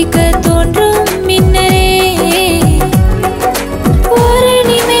சிரிக்க தோன்றும் மின்னரே, ஒரு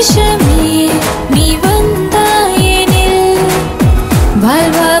நிமிஷமே நீ வந்தாயெனில்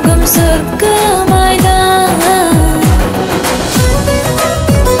வாழ்வாகும் சொர்க்கமாய்தான்.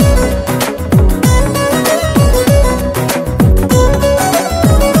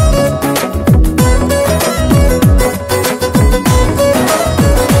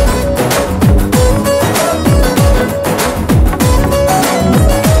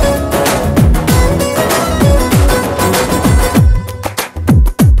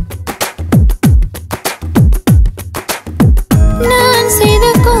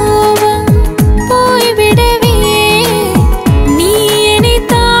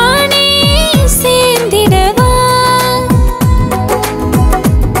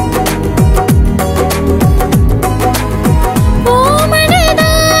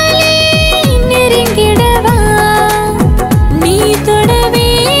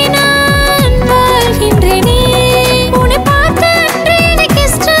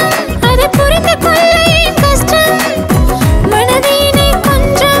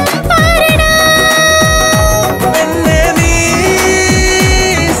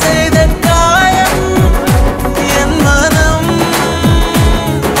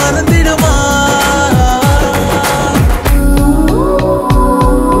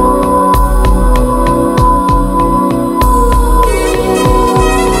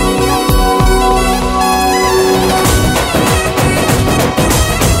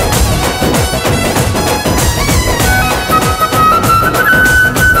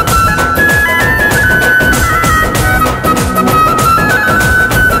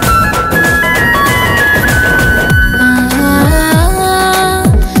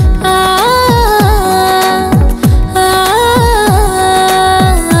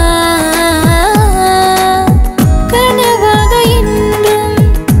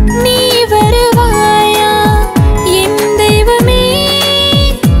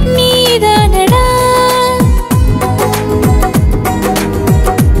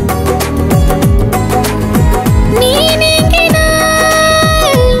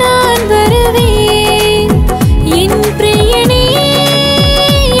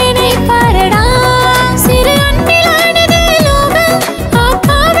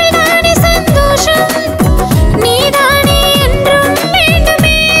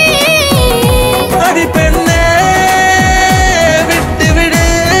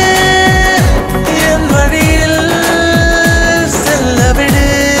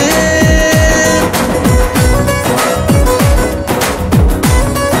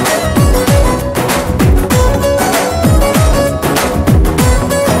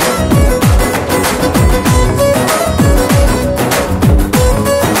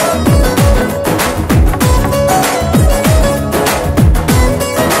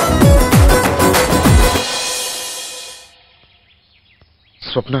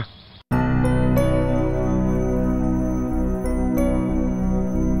 ஸ்வப்னா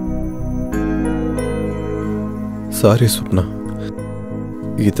சாரி சுப்னா,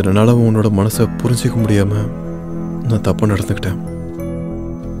 இத்தனை நாளாக உன்னோட மனசை புரிஞ்சிக்க முடியாம நான் தப்பு நடந்துக்கிட்டேன்.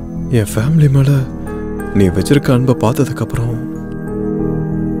 என் ஃபேமிலி மேல நீ வச்சிருக்க அன்பை பார்த்ததுக்கு அப்புறம்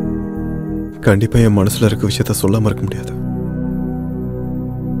கண்டிப்பா என் மனசுல இருக்க விஷயத்த சொல்லாம இருக்க முடியாது.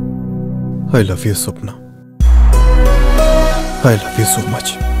 I love you Swapna. I love you so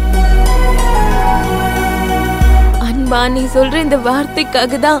much. அன்பா, நீ சொல்ற இந்த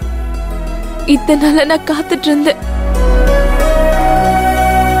வார்த்தைக்காக தான் இத்தனை நாளா நான் காத்துட்டு இருந்தேன்.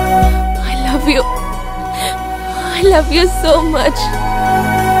 I love you. I love you so much.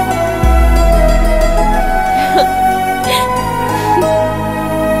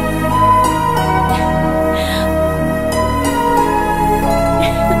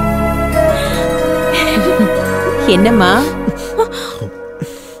 என்னம்மா,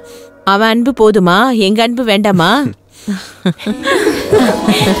 அவன் அன்பு போதுமா, எங்க அன்பு வேண்டாமா?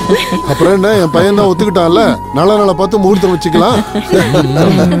 அப்புறம் என்ன, என் பையன் தான் ஒத்துக்கிட்டான்ல, நல்ல நாளை பார்த்து முகூர்த்தம் வச்சுக்கலாம்.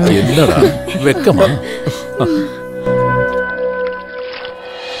 என்னடா வெக்கமா?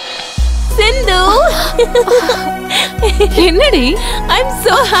 சிந்து, என்னடி? I'm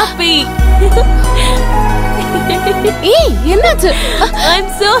so happy. ஏய், என்னாச்சு? I'm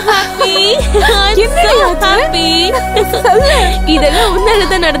so happy. I'm so happy. இதெல்லாம் உன்னால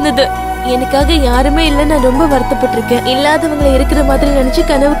தான் நடந்தது. எனக்காக யாருமே இல்ல, நான் ரொம்ப வருத்தப்பட்டிருக்கேன். இல்லாதவங்களை இருக்கிற மாதிரி நினைச்சு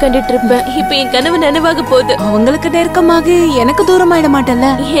கனவு கண்டுட்டு இருப்பேன். இப்ப என் கனவு நனவாக போகுது. அவங்களுக்கு நெருக்கமாக எனக்கு தூரமாயிட மாட்டேன்ல?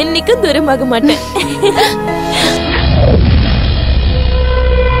 என்னைக்கும் தூரமாக மாட்டேன்.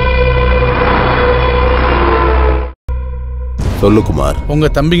 சொல்லு குமார். உங்க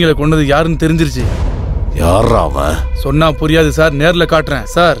தம்பிங்களை கொண்டது யாருன்னு தெரிஞ்சிருச்சு. யாரா அவன்? சொன்னா புரியாது சார், நேர்ல காட்டுறேன்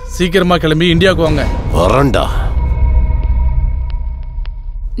சார். சீக்கிரமா கிளம்பி இந்தியாவுக்கு வாங்க. வரண்டா.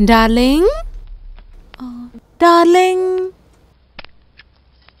 Darling, darling.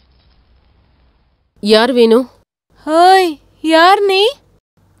 யார் வேணும்? ஹாய், யார் நீ?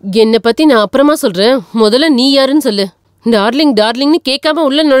 என்ன பத்தி நான் அப்புறமா சொல்றேன், முதல்ல நீ யாருன்னு சொல்லு. டார்லிங் டார்லிங்னு கேட்காம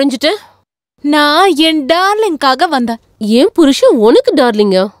உள்ள நுழைஞ்சிட்ட. நான் என் டார்லிங்காக வந்தேன். ஏன் புருஷன் உனக்கு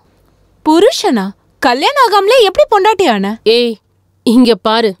டார்லிங்கா? புருஷனா? கல்யாணம் ஆகாமலே எப்படி பொண்டாட்டியான? ஏய், இங்க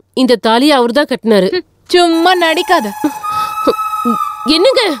பாரு, இந்த தாலியை அவர்தான் கட்டினாரு. சும்மா நடிக்காத.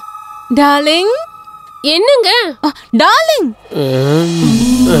 என்னங்க டார்லிங்? என்னங்க டார்லிங்?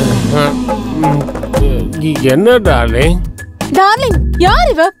 என்ன டார்லிங்? டார்லிங்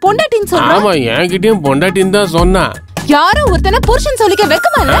யார் இவ? பொண்டாட்டின்னு சொல்றா? ஆமா, என்கிட்டயும் பொண்டாட்டின்னு தான் சொன்னா. யாரோ ஒருத்தனை புருஷன் சொல்லிக்க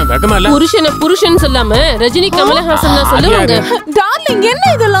வெக்கமா இல்ல? வெக்கமா இல்ல? புருஷன் சொல்லாம ரஜினி கமலஹாசன் சொல்லுவாங்க. டார்லிங், என்ன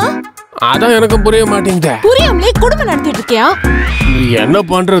இதெல்லாம்? அதான் எனக்கு புரிய மாட்டேங்குது. புரியாமலே குடும்பம் நடத்திட்டு இருக்கியா? என்ன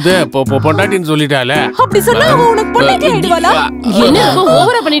பண்றது? பொண்டாட்டின்னு சொல்லிட்டால. அப்படி சொன்னா அவ உனக்கு பொண்டாட்டி ஆயிடுவாளா? என்ன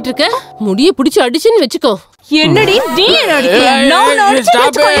ஓவரா பண்ணிட்டு இருக்க? முடிய பிடிச்சு அடிச்சுன்னு வெச்சுக்கோ. என்னடி நீ அடிக்கியா? நான்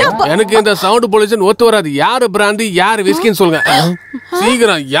அடிச்சேன். எனக்கு இந்த சவுண்ட் பொல்யூஷன் ஒத்து வராது. யாரு பிராந்தி, யாரு விஸ்கின்னு சொல்லுங்க.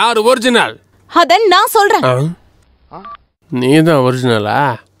 சீக்கிரம், யாரு ஒரிஜினல்? அத நான் சொல்றேன். நீதான் ஒரிஜினலா?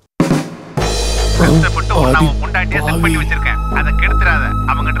 பொண்டாட்டியா செட் பண்ணி வச்சிருக்கேன். அத கெடுத்துறாத.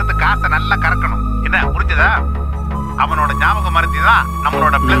 அவங்கிட்ட இருந்து காசை நல்லா கறக்கணும். என்ன புரிஞ்சதா? அவனோட ஞாபகம் மறதிதான்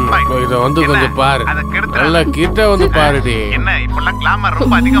நம்மளோட ப்ளஸ் பாயிண்ட். இத வந்து கொஞ்சம் பாரு. நல்லா கிட்ட வந்து பாருடி. என்ன இப்பெல்லாம் கிளாமர்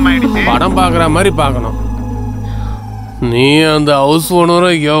ரொம்ப அதிகமாயிடுச்சு. படம் பாக்குற மாதிரி பார்க்கணும். நீ அந்த ஹவுஸ்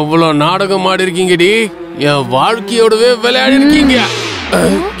ஓனரும் எவ்வளவு நாடகம் ஆடி இருக்கீங்கடி. என் வாழ்க்கையோடவே விளையாடி இருக்கீங்க.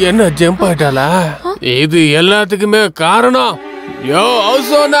 என்ன ஜம்ப் ஆயிட்டாளா? இது எல்லாத்துக்குமே காரணம் யோ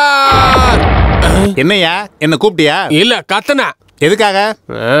ஹவுஸ் ஓனர். என்னையா, என்ன கூப்பிட்டியா? இல்ல, கத்தன. எதுக்காக?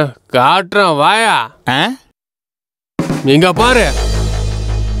 காட்டுறேன் வாயா. இங்க பாரு.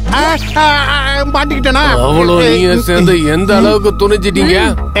 மாட்டிக்கிட்டேனா? அவ்வளோ நீங்க சேர்ந்து எந்த அளவுக்கு துணிச்சிட்டீங்க?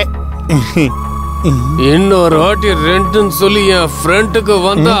 இன்னொரு வாட்டி ரெண்டுன்னு சொல்லி என் ஃப்ரண்ட்டுக்கு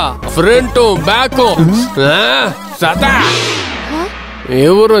வந்தா ஃப்ரண்ட்டும் பேக்கும் சதா.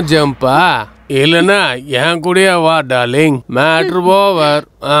 இவரும் ஜம்பா இல்லனா என் கூடயே வா டார்லிங். Matter over.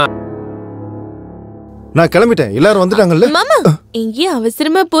 நான் கிளம்பிட்டேன். எல்லாரும் வந்துட்டாங்கல்ல? மாமா, எங்கேயும்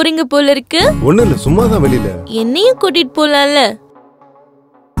அவசரமா போறீங்க போல இருக்கு. ஒண்ணு இல்ல, சும்மா தான் வெளியில. என்னையும் கூட்டிட்டு போலாம்ல?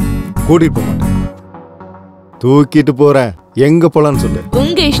 கூட்டிட்டு போக மாட்டேன், தூக்கிட்டு போறேன். எங்க போலான்னு சொல்லு.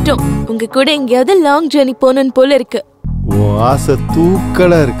 உங்க இஷ்டம். உங்க கூட எங்கேயாவது லாங் ஜர்னி போகணும் போல இருக்கு. உன் ஆசை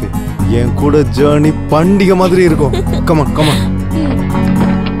தூக்கலா இருக்கு. என் கூட ஜர்னி பண்டிகை மாதிரி இருக்கும். Come on come on.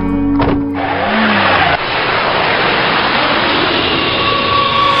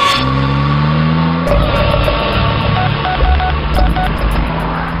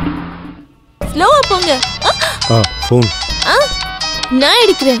 ஸ்லோவா போங்க. போன். நான்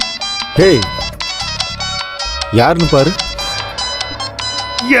எடுக்கிறேன். ஹேய், யாருன்னு பாரு.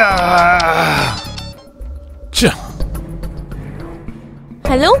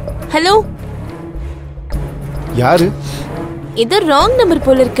 ஹலோ ஹலோ, யாரு? இது ராங் நம்பர்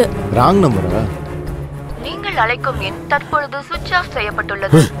போல இருக்கு. ராங் நம்பரா? நீங்கள் அழைக்கும் எண் தற்பொழுது சுவிட்ச் ஆஃப்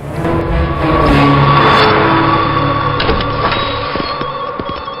செய்யப்பட்டுள்ளது.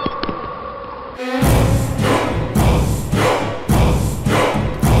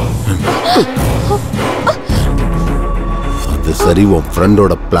 அது சரி, உன்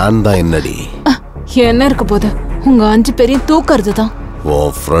ஃப்ரெண்டோட பிளான் தான் என்னடி? என்ன இருக்க போது? உங்க 5 பேரையும் தூக்குறது தான்.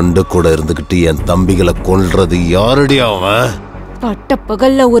 உன் ஃப்ரெண்டு கூட இருந்துகிட்டு என் தம்பிகளை கொல்றது யாரடி அவன்? பட்ட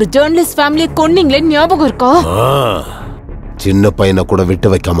பகல்ல ஒரு ஜேர்னலிஸ்ட் ஃபேமிலியை கொன்னீங்களே, ஞாபகம் இருக்கா? சின்ன பையனை கூட விட்டு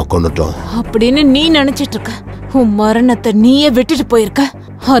வைக்காம கொன்னுட்டோம் அப்படின்னு நீ நினைச்சிட்டு இருக்க. உன் மரணத்தை நீயே விட்டுட்டு போயிருக்க.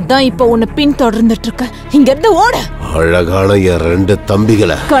 அதான் இப்ப உன்னை பின் தொடர்ந்துட்டு இருக்க. இங்க இருந்து ஓட. அழகான என் 2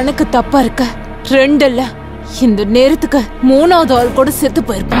 தம்பிகளை. கணக்கு தப்பா இருக்க. 2 இல்ல, இந்த நேரத்துக்கு 3வது ஆள் கூட செத்து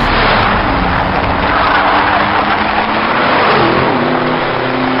போயிருப்பான்.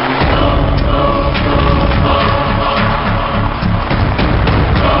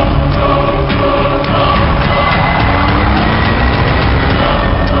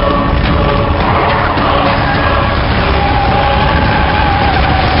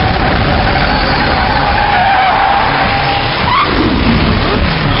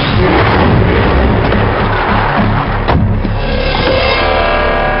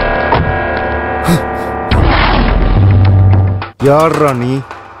 யார்ரா நீ?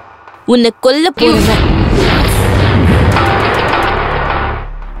 உன்னை கொல்ல போறேன்.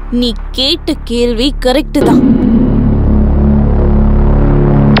 நீ கேட்ட கேள்வி கரெக்ட் தான்.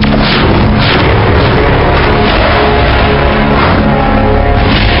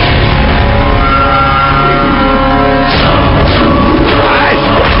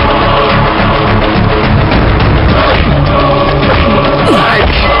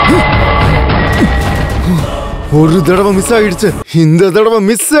 ஒரு தடவை மிஸ் ஆயிடுச்சு, இந்த தடவை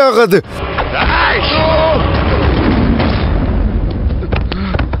மிஸ் ஆகாது.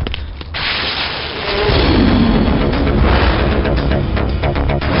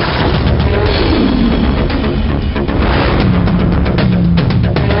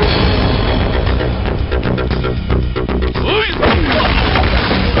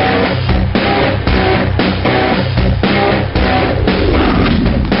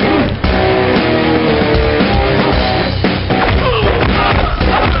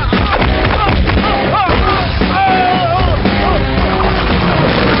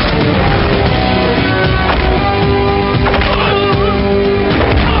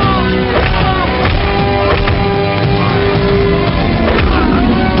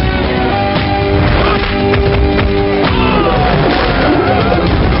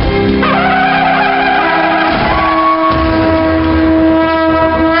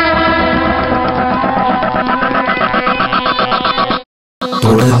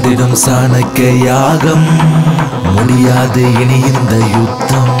 தொடர்ந்திடும் சாணக்கிய யாகம், முடியாது இனி இந்த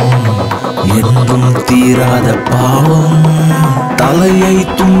யுத்தம். என்றும் தீராத பாவம், தலையை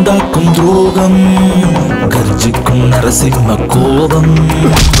துண்டாக்கும் துரோகம், கர்ஜிக்கும் நரசிம்ம கோபம்,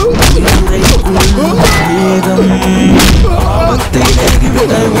 வேகம், ஆபத்தை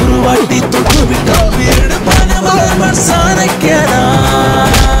நெருங்கிவிட ஒரு வாட்டி தொட்டுவிட்ட வீடு மனவர்கள் சாணக்கியனா.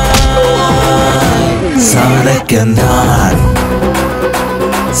 சாணக்கியன்தான்,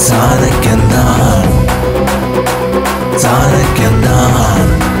 சாணக்கியன்தான்,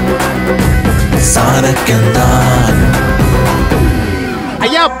 சாணக்கியன்தான், சாணக்கியன்தான்.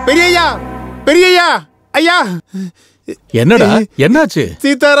 ஐயா, பெரியய்யா, பெரியய்யா, ஐயா. என்னடா, என்னாச்சு?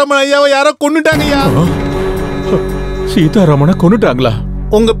 சீதாராமன் ஐயாவை யாரோ கொன்னுட்டாங்க ஐயா. சீதாராமனை கொன்னுட்டாங்களா?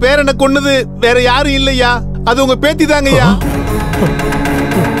 உங்க பேரனை கொன்னது வேற யாரும் இல்லையா, அது உங்க பேத்தி தாங்க ஐயா.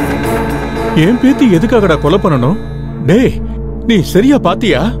 என் பேத்தி எதுக்காகடா கொலை பண்ணணும்? டேய், நீ சரியா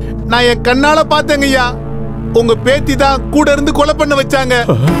பாத்தியா? நான் என் கண்ணால பார்த்தேங்க ஐயா. உங்க பேத்தி தான் கூட இருந்து கொலை பண்ண வச்சாங்க.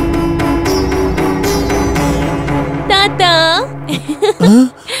 தாத்தா,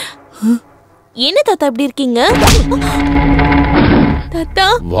 என்ன தாத்தா இப்படி இருக்கீங்க? தாத்தா,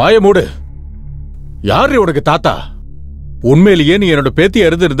 வாய மூடு. யாரு உனக்கு தாத்தா? உண்மையிலேயே நீ என்னோட பேத்தியா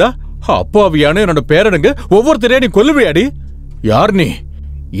இருந்திருந்தா அப்பாவியான என்னோட பேரனுங்க ஒவ்வொருத்தரையா நீ கொல்லுவியாடி? யார் நீ?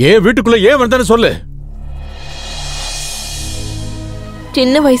 ஏன் வீட்டுக்குள்ள ஏன் வந்தான்னு சொல்லு.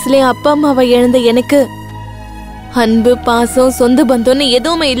 சின்ன வயசுல அப்பா அம்மாவை இழந்த எனக்கு அன்பு, பாசம், சொந்த பந்தம்னு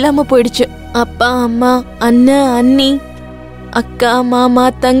எதுவுமே இல்லாம போயிடுச்சு. அப்பா, அம்மா, அண்ணன், அண்ணி, அக்கா, மாமா,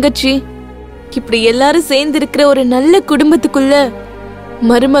 தங்கச்சி, இப்படி எல்லாரும் சேர்ந்து இருக்கிற ஒரு நல்ல குடும்பத்துக்குள்ள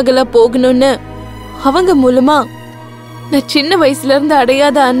மருமகளா போகணும்னு அவங்க மூலமா நான் சின்ன வயசுல இருந்து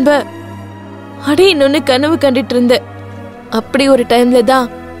அடையாத அன்ப அடையணும்னு கனவு கண்டுட்டு இருந்தேன். அப்படி ஒரு டைம்ல தான்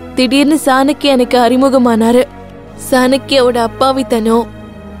திடீர்னு சாணக்கியா எனக்கு அறிமுகமானாரு. சாணக்கியாவோட அப்பாவித்தனம்,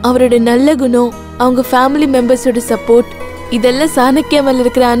 அவரோட நல்ல குணம், அவங்க ஃபேமிலி மெம்பர்ஸோட சப்போர்ட், இதெல்லாம் சாணக்கியா மேல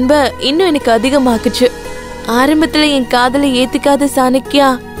இருக்கிற அன்பை இன்னும் எனக்கு அதிகமாக்குச்சு. ஆரம்பத்துல என் காதலை ஏத்துக்காத சாணக்கியா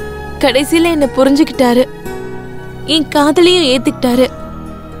கடைசியில என்ன புரிஞ்சுக்கிட்டாரு, என் காதலையும் ஏத்துக்கிட்டாரு.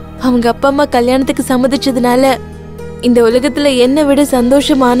 அவங்க அப்பா அம்மா கல்யாணத்துக்கு சம்மதிச்சதுனால இந்த உலகத்துல என்னை விட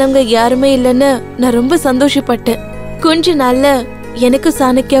சந்தோஷமானவங்க யாருமே இல்லைன்னு நான் ரொம்ப சந்தோஷப்பட்டேன். கொஞ்ச நாள்ல எனக்கும்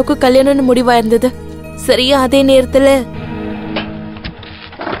சாணக்கியாவுக்கும் கல்யாணம்னு முடிவா இருந்தது. சரியா அதே நேரத்துல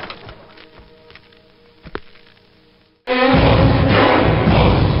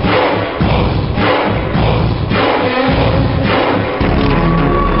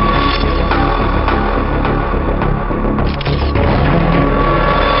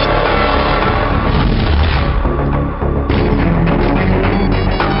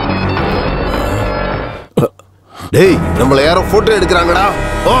டேய், நம்மள யாரோ போட்டோ எடுக்கிறாங்கடா.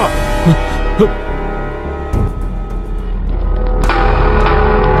 ஓ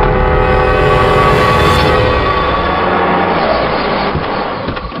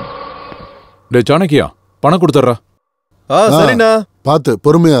டேய் சாணக்கியா, பணம் கொடுத்துறா. சரிண்ணா. பாத்து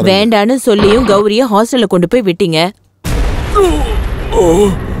பொறுமையா இரு. வேண்டான்னு சொல்லியும் கௌரிய ஹாஸ்டல்ல கொண்டு போய் விட்டீங்க.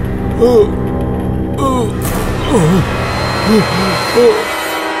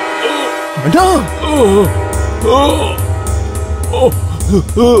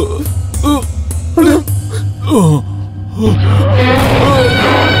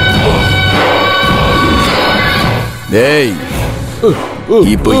 டேய்,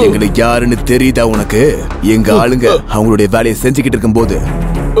 இப்போ எங்களுக்கு யாருன்னு தெரியுதா உனக்கு? எங்க ஆளுங்க அவங்களுடைய வேலையை செஞ்சுக்கிட்டு இருக்கும் போது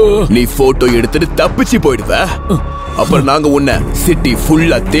நீ போட்டோ எடுத்துட்டு தப்பிச்சு போயிடுவ. அப்புறம் நாங்க உன்னை சிட்டி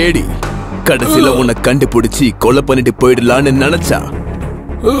ஃபுல்லா தேடி கடைசியில உன்னை கண்டுபிடிச்சி கொலை பண்ணிட்டு போயிடலான்னு நினைச்சா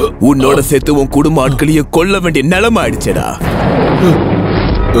உன்னோட சேர்த்து உன் குடும்ப ஆட்களையும் கொல்ல வேண்டிய நிலைமை ஆயிடுச்சேடா.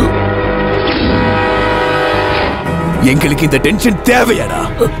 எங்களுக்கு இந்த டென்ஷன் தேவையாடா?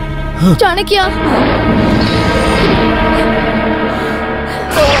 சாணக்கியா,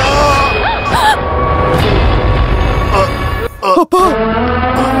 அப்பா,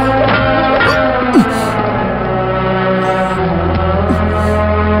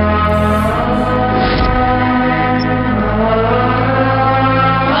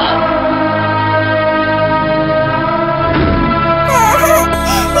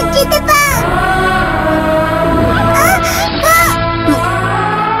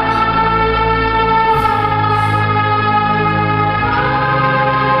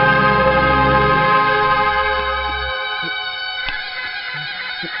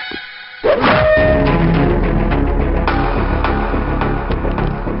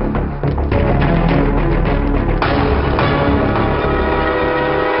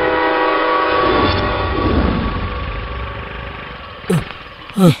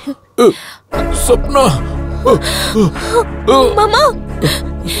 சப்னா. மாமா,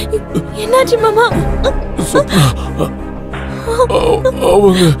 என்னாச்சு மாமா?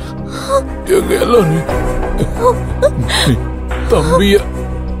 அவங்க எங்க எல்லாரும் தம்பிய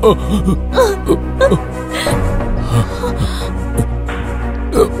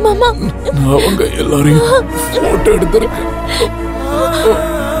மாமா, அவங்க எல்லாரையும் போட்டோ எடுத்திருக்கேன்.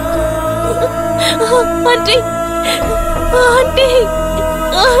 Aunty, aunty,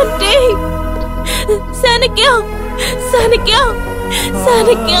 aunty, Chanakya, Chanakya,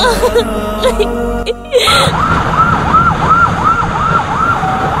 Chanakya.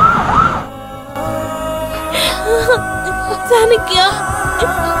 Chanakya,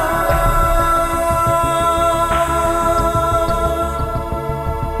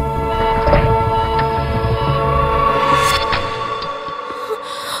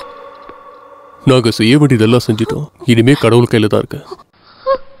 நாங்க செய்ய வேண்டியதெல்லாம் செஞ்சிட்டோம். இனிமே கடவுள் கையில தான் இருக்கு.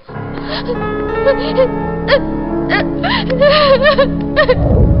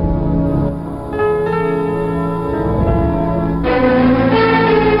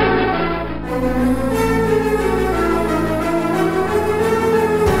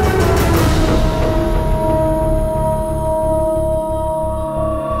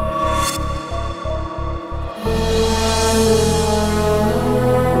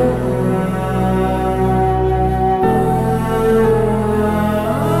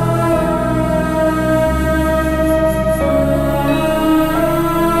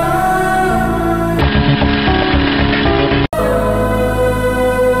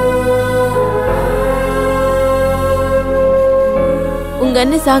 உங்க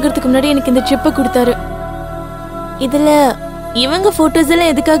அண்ணன் சாகிறதுக்கு முன்னாடி எனக்கு இந்த சிப்பை கொடுத்தாரு. இதுல இவங்க போட்டோஸ்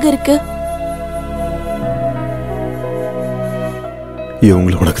எல்லாம் எதுக்காக இருக்கு?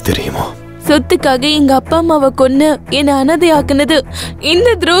 இவங்களை உனக்கு தெரியுமா? சொத்துக்காக எங்க அப்பா அம்மாவை கொன்னு என்ன அனாதையாக்குனது இந்த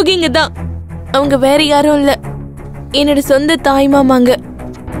துரோகிங்க தான். அவங்க வேற யாரும் இல்ல, என்னோட சொந்த தாய் மாமாங்க.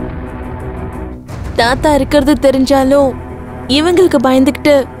 தாத்தா இருக்கிறது தெரிஞ்சாலும் இவங்களுக்கு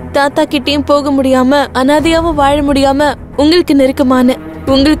பயந்துகிட்டு தாத்தா கிட்டயும் போக முடியாம அனாதையாவும் வாழ முடியாம உங்களுக்கு நெருக்கமான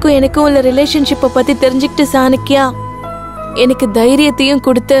உங்களுக்கும் எனக்கும் உள்ள ரிலேஷன்ஷிப்பை பத்தி தெரிஞ்சுக்கிட்டு சாணக்கியா எனக்கு தைரியத்தையும்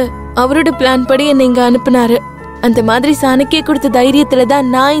கொடுத்து அவரோட பிளான் படி என்னை இங்க அனுப்புனாரு. அந்த மாதிரி சாணக்கிய கொடுத்த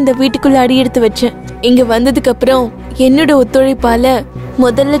தைரியத்துலதான் நான் இந்த வீட்டுக்குள்ள அடி எடுத்து வச்சேன். இங்க வந்ததுக்கு அப்புறம் என்னோட ஒத்துழைப்பால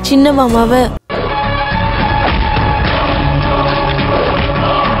முதல்ல சின்ன மாமாவை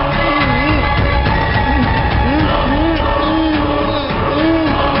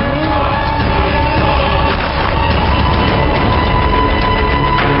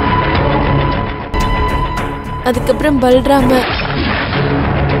அதுக்கப்புறம் பல்ராம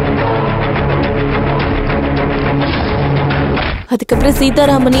அதுக்கப்புறம்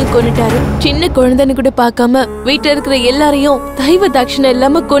சீதாராமனையும் கொன்னுட்டாரு. சின்ன குழந்தைன்னு கூட பார்க்காம வீட்டுல இருக்கிற எல்லாரையும் தெய்வ தாட்சணம்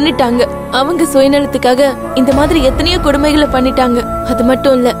இல்லாம கொன்னுட்டாங்க. அவங்க சுயநலத்துக்காக இந்த மாதிரி எத்தனையோ கொடுமைகளை பண்ணிட்டாங்க. அது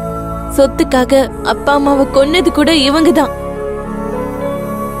மட்டும் இல்ல, சொத்துக்காக அப்பா அம்மாவை கொன்னது கூட இவங்க தான்.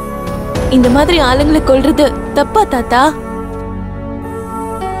 இந்த மாதிரி ஆளுங்களை கொல்றது தப்பா தாத்தா?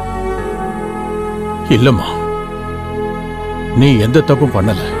 இல்லம்மா, நீ எந்த தப்பும்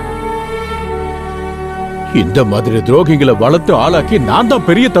பண்ணல. இந்த மாதிரி துரோகிகளை வளர்த்து ஆளாக்கி நான் தான்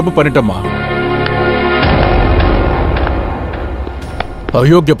பெரிய தப்பு பண்ணிட்டேம்மா.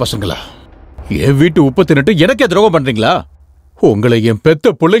 அயோக்கிய பசங்களா, என் வீட்டு உப்பு தின்னுட்டு எனக்கே துரோகம் பண்றீங்களா? உங்களை என்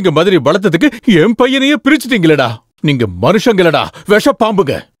பெத்த பிள்ளைங்க மாதிரி வளர்த்ததுக்கு என் பையனையே பிரிச்சுட்டீங்களடா. நீங்க மனுஷங்களடா, விஷ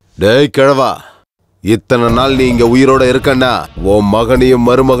பாம்புங்க. டேய் கிழவா, இத்தனை நாள் நீ இங்க உயிரோட இருக்கன்னா உன் மகனையும்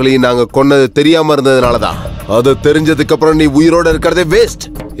மருமகளையும் நாங்க கொன்னது தெரியாம இருந்ததுனாலதான். அது தெரிஞ்சதுக்கு அப்புறம் நீ உயிரோட இருக்கிறதே வேஸ்ட்.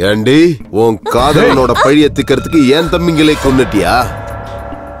 ஏண்டி, உன் காதலனோட பழிய திக்கிறதுக்கு என் தம்பிகளை கொன்னுட்டியா?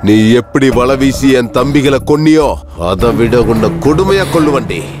 நீ எப்படி வலை வீசி என் தம்பிகளை கொன்னியோ அதை விட உன்னை கொடுமையா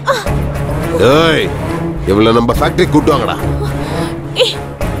கொல்லுவண்டி. ஏய், இவளை நம்ம ஃபேக்டரி கூட்டுவாங்கடா.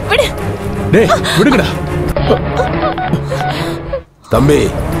 விடுங்கடா தம்பி.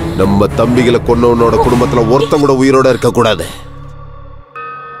 நம்ம தம்பிகளை கொன்னவனோட குடும்பத்துல ஒருத்தன் கூட உயிரோட இருக்க கூடாது.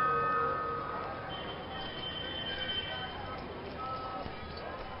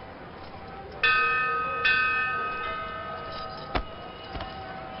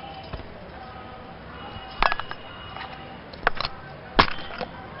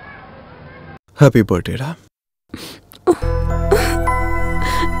 ஹாப்பி பர்த்டேடா.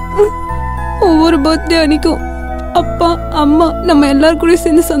 ஒவ்வொரு பர்த்டே அன்னைக்கும் அப்பா அம்மா நம்ம எல்லாரும் கூட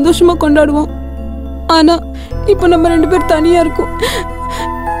சேர்ந்து சந்தோஷமா கொண்டாடுவோம். ஆனா இப்ப நம்ம 2 பேர் தனியா இருக்கோம்.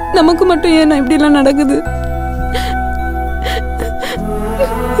 நமக்கு மட்டும் ஏன் இப்படி எல்லாம் நடக்குது?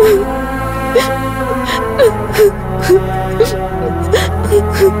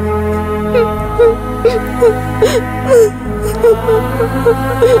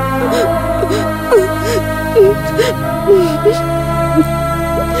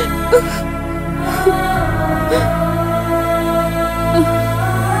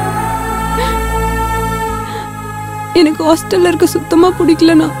 எனக்கு ஹாஸ்டல்ல இருக்க சுத்தமா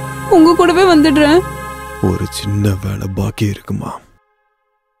பிடிக்கலனா உங்க கூடவே வந்துடுறேன். ஒரு சின்ன வேலை பாக்கி இருக்குமா,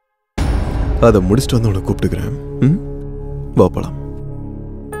 அதை முடிச்சுட்டு வந்து உன்னை கூப்பிட்டுக்கிறேன். வா போலாம்.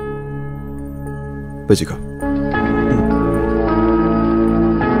 வச்சுக்கோ.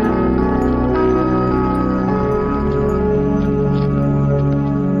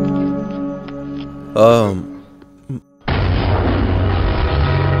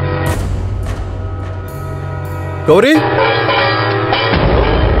 கௌரி,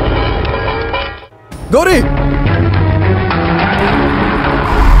 கௌரி,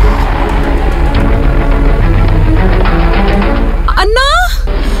 அண்ணா,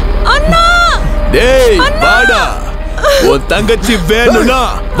 அண்ணா, டேய் வாடா. உன் தங்கச்சி வேணும்னா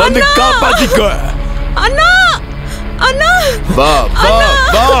வந்து காப்பாத்திக்கோ. அண்ணா, அண்ணா, வா வா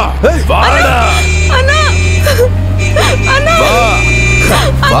வா, வாடா. அண்ணா, அண்ணா, வா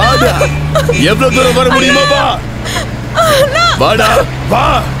வாடா. எவ்வளவு தூரம் வர முடியுமா? வா வாடா, வா.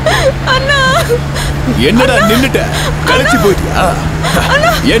 என்னடா நின்னுட்ட? களைச்சு போயிட்டியா?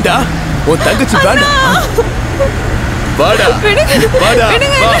 ஏண்டா உன் தங்கச்சி வேண்டாம்? வாடா வாடா,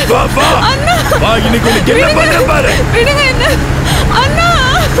 வா வா வா. வா, இன்னைக்கு உனக்கு என்ன பண்ற பாரு. விடுங்க என்ன அண்ணா.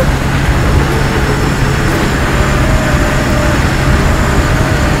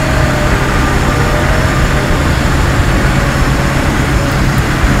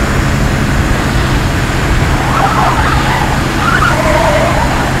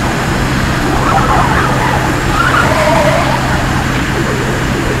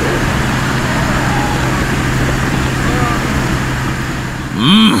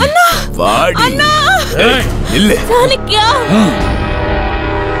 வாடி இல்ல சாணக்கியா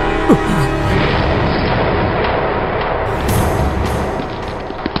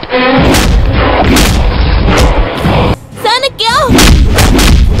சாணக்கியா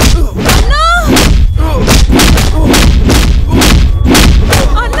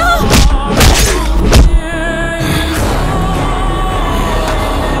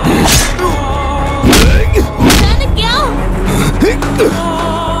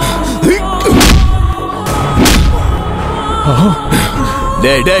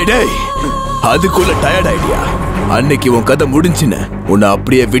டேய் அதுக்குள்ள டயர்ட் ஆயிடியா? அன்னைக்கு உன் கதை முடிஞ்சுன்னு உன்னை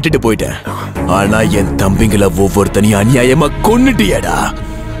அப்படியே விட்டுட்டு போயிட்டேன். ஆனா என் தம்பிங்களை ஒவ்வொருத்தனையும் அநியாயமா கொன்னுட்டியடா.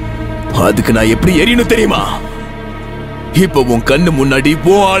 அதுக்கு நான் எப்படி எரியணும் தெரியுமா? இப்ப உன் கண்ணு முன்னாடி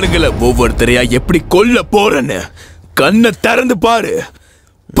உன் ஆளுங்களை ஒவ்வொருத்தரையா எப்படி கொல்ல போறேன்னு கண்ணை திறந்து பாரு.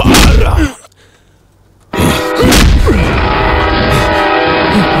 பாரா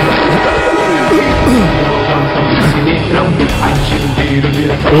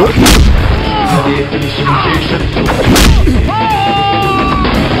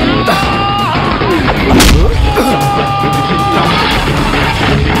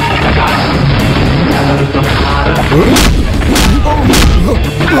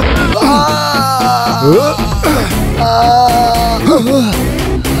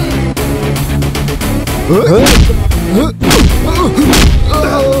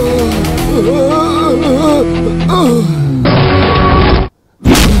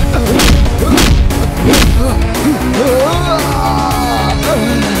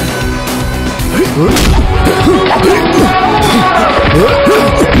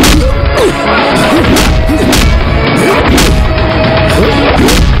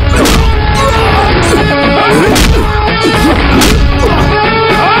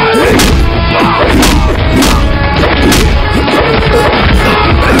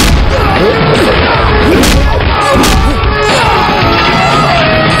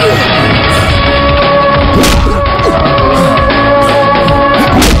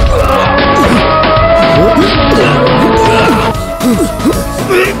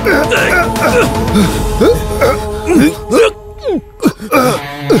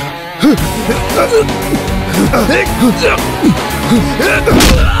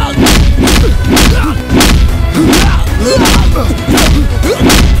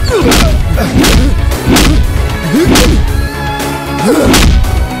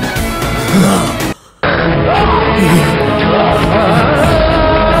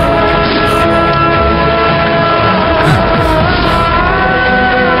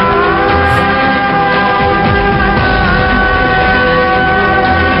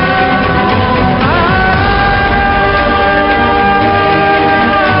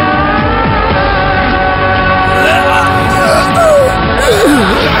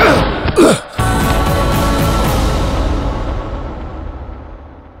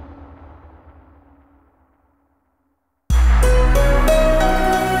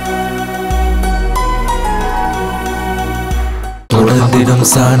தொடர்ந்திடும்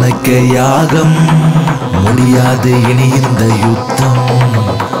சாணக்கிய யாகம் முடியாது இனி இந்த யுத்தம்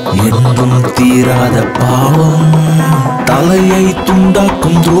என்றும் தீராத பாவம் தலையை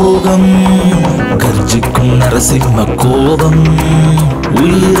துண்டாக்கும் துரோகம் கர்ஜிக்கும் நரசிம்ம கோபம்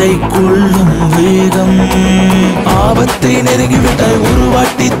உயிரை கொள்ளும் வேகம் ஆபத்தை நெருங்கிவிட்டால் ஒரு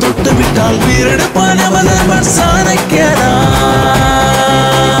வாட்டி தொட்டு விட்டால் வீரடுப்பானவன் சாணக்கியனா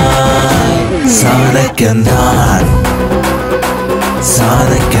சாணக்கியந்தான்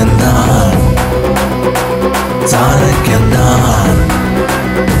சாணக்கியந்தான் சாணக்கியந்தான்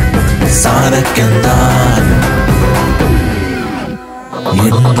சாணக்கியந்தான்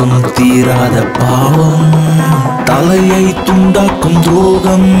என்றும் தீராத பாவம் தலையை துண்டாக்கும்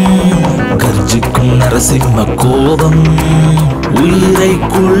துரோகம் கர்ஜிக்கும் நரசிம்ம கோபம் உயிரை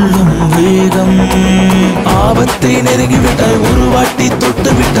கொள்ளும் வேகம் ஆபத்தை நெருங்கிவிட்டால் ஒரு வாட்டி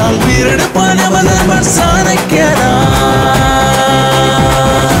தொட்டு விட்டால் வீரடுப்பானவன் சாணக்கியனா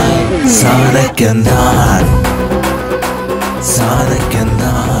சாணக்கியந்தான் சாணக்கியந்தான்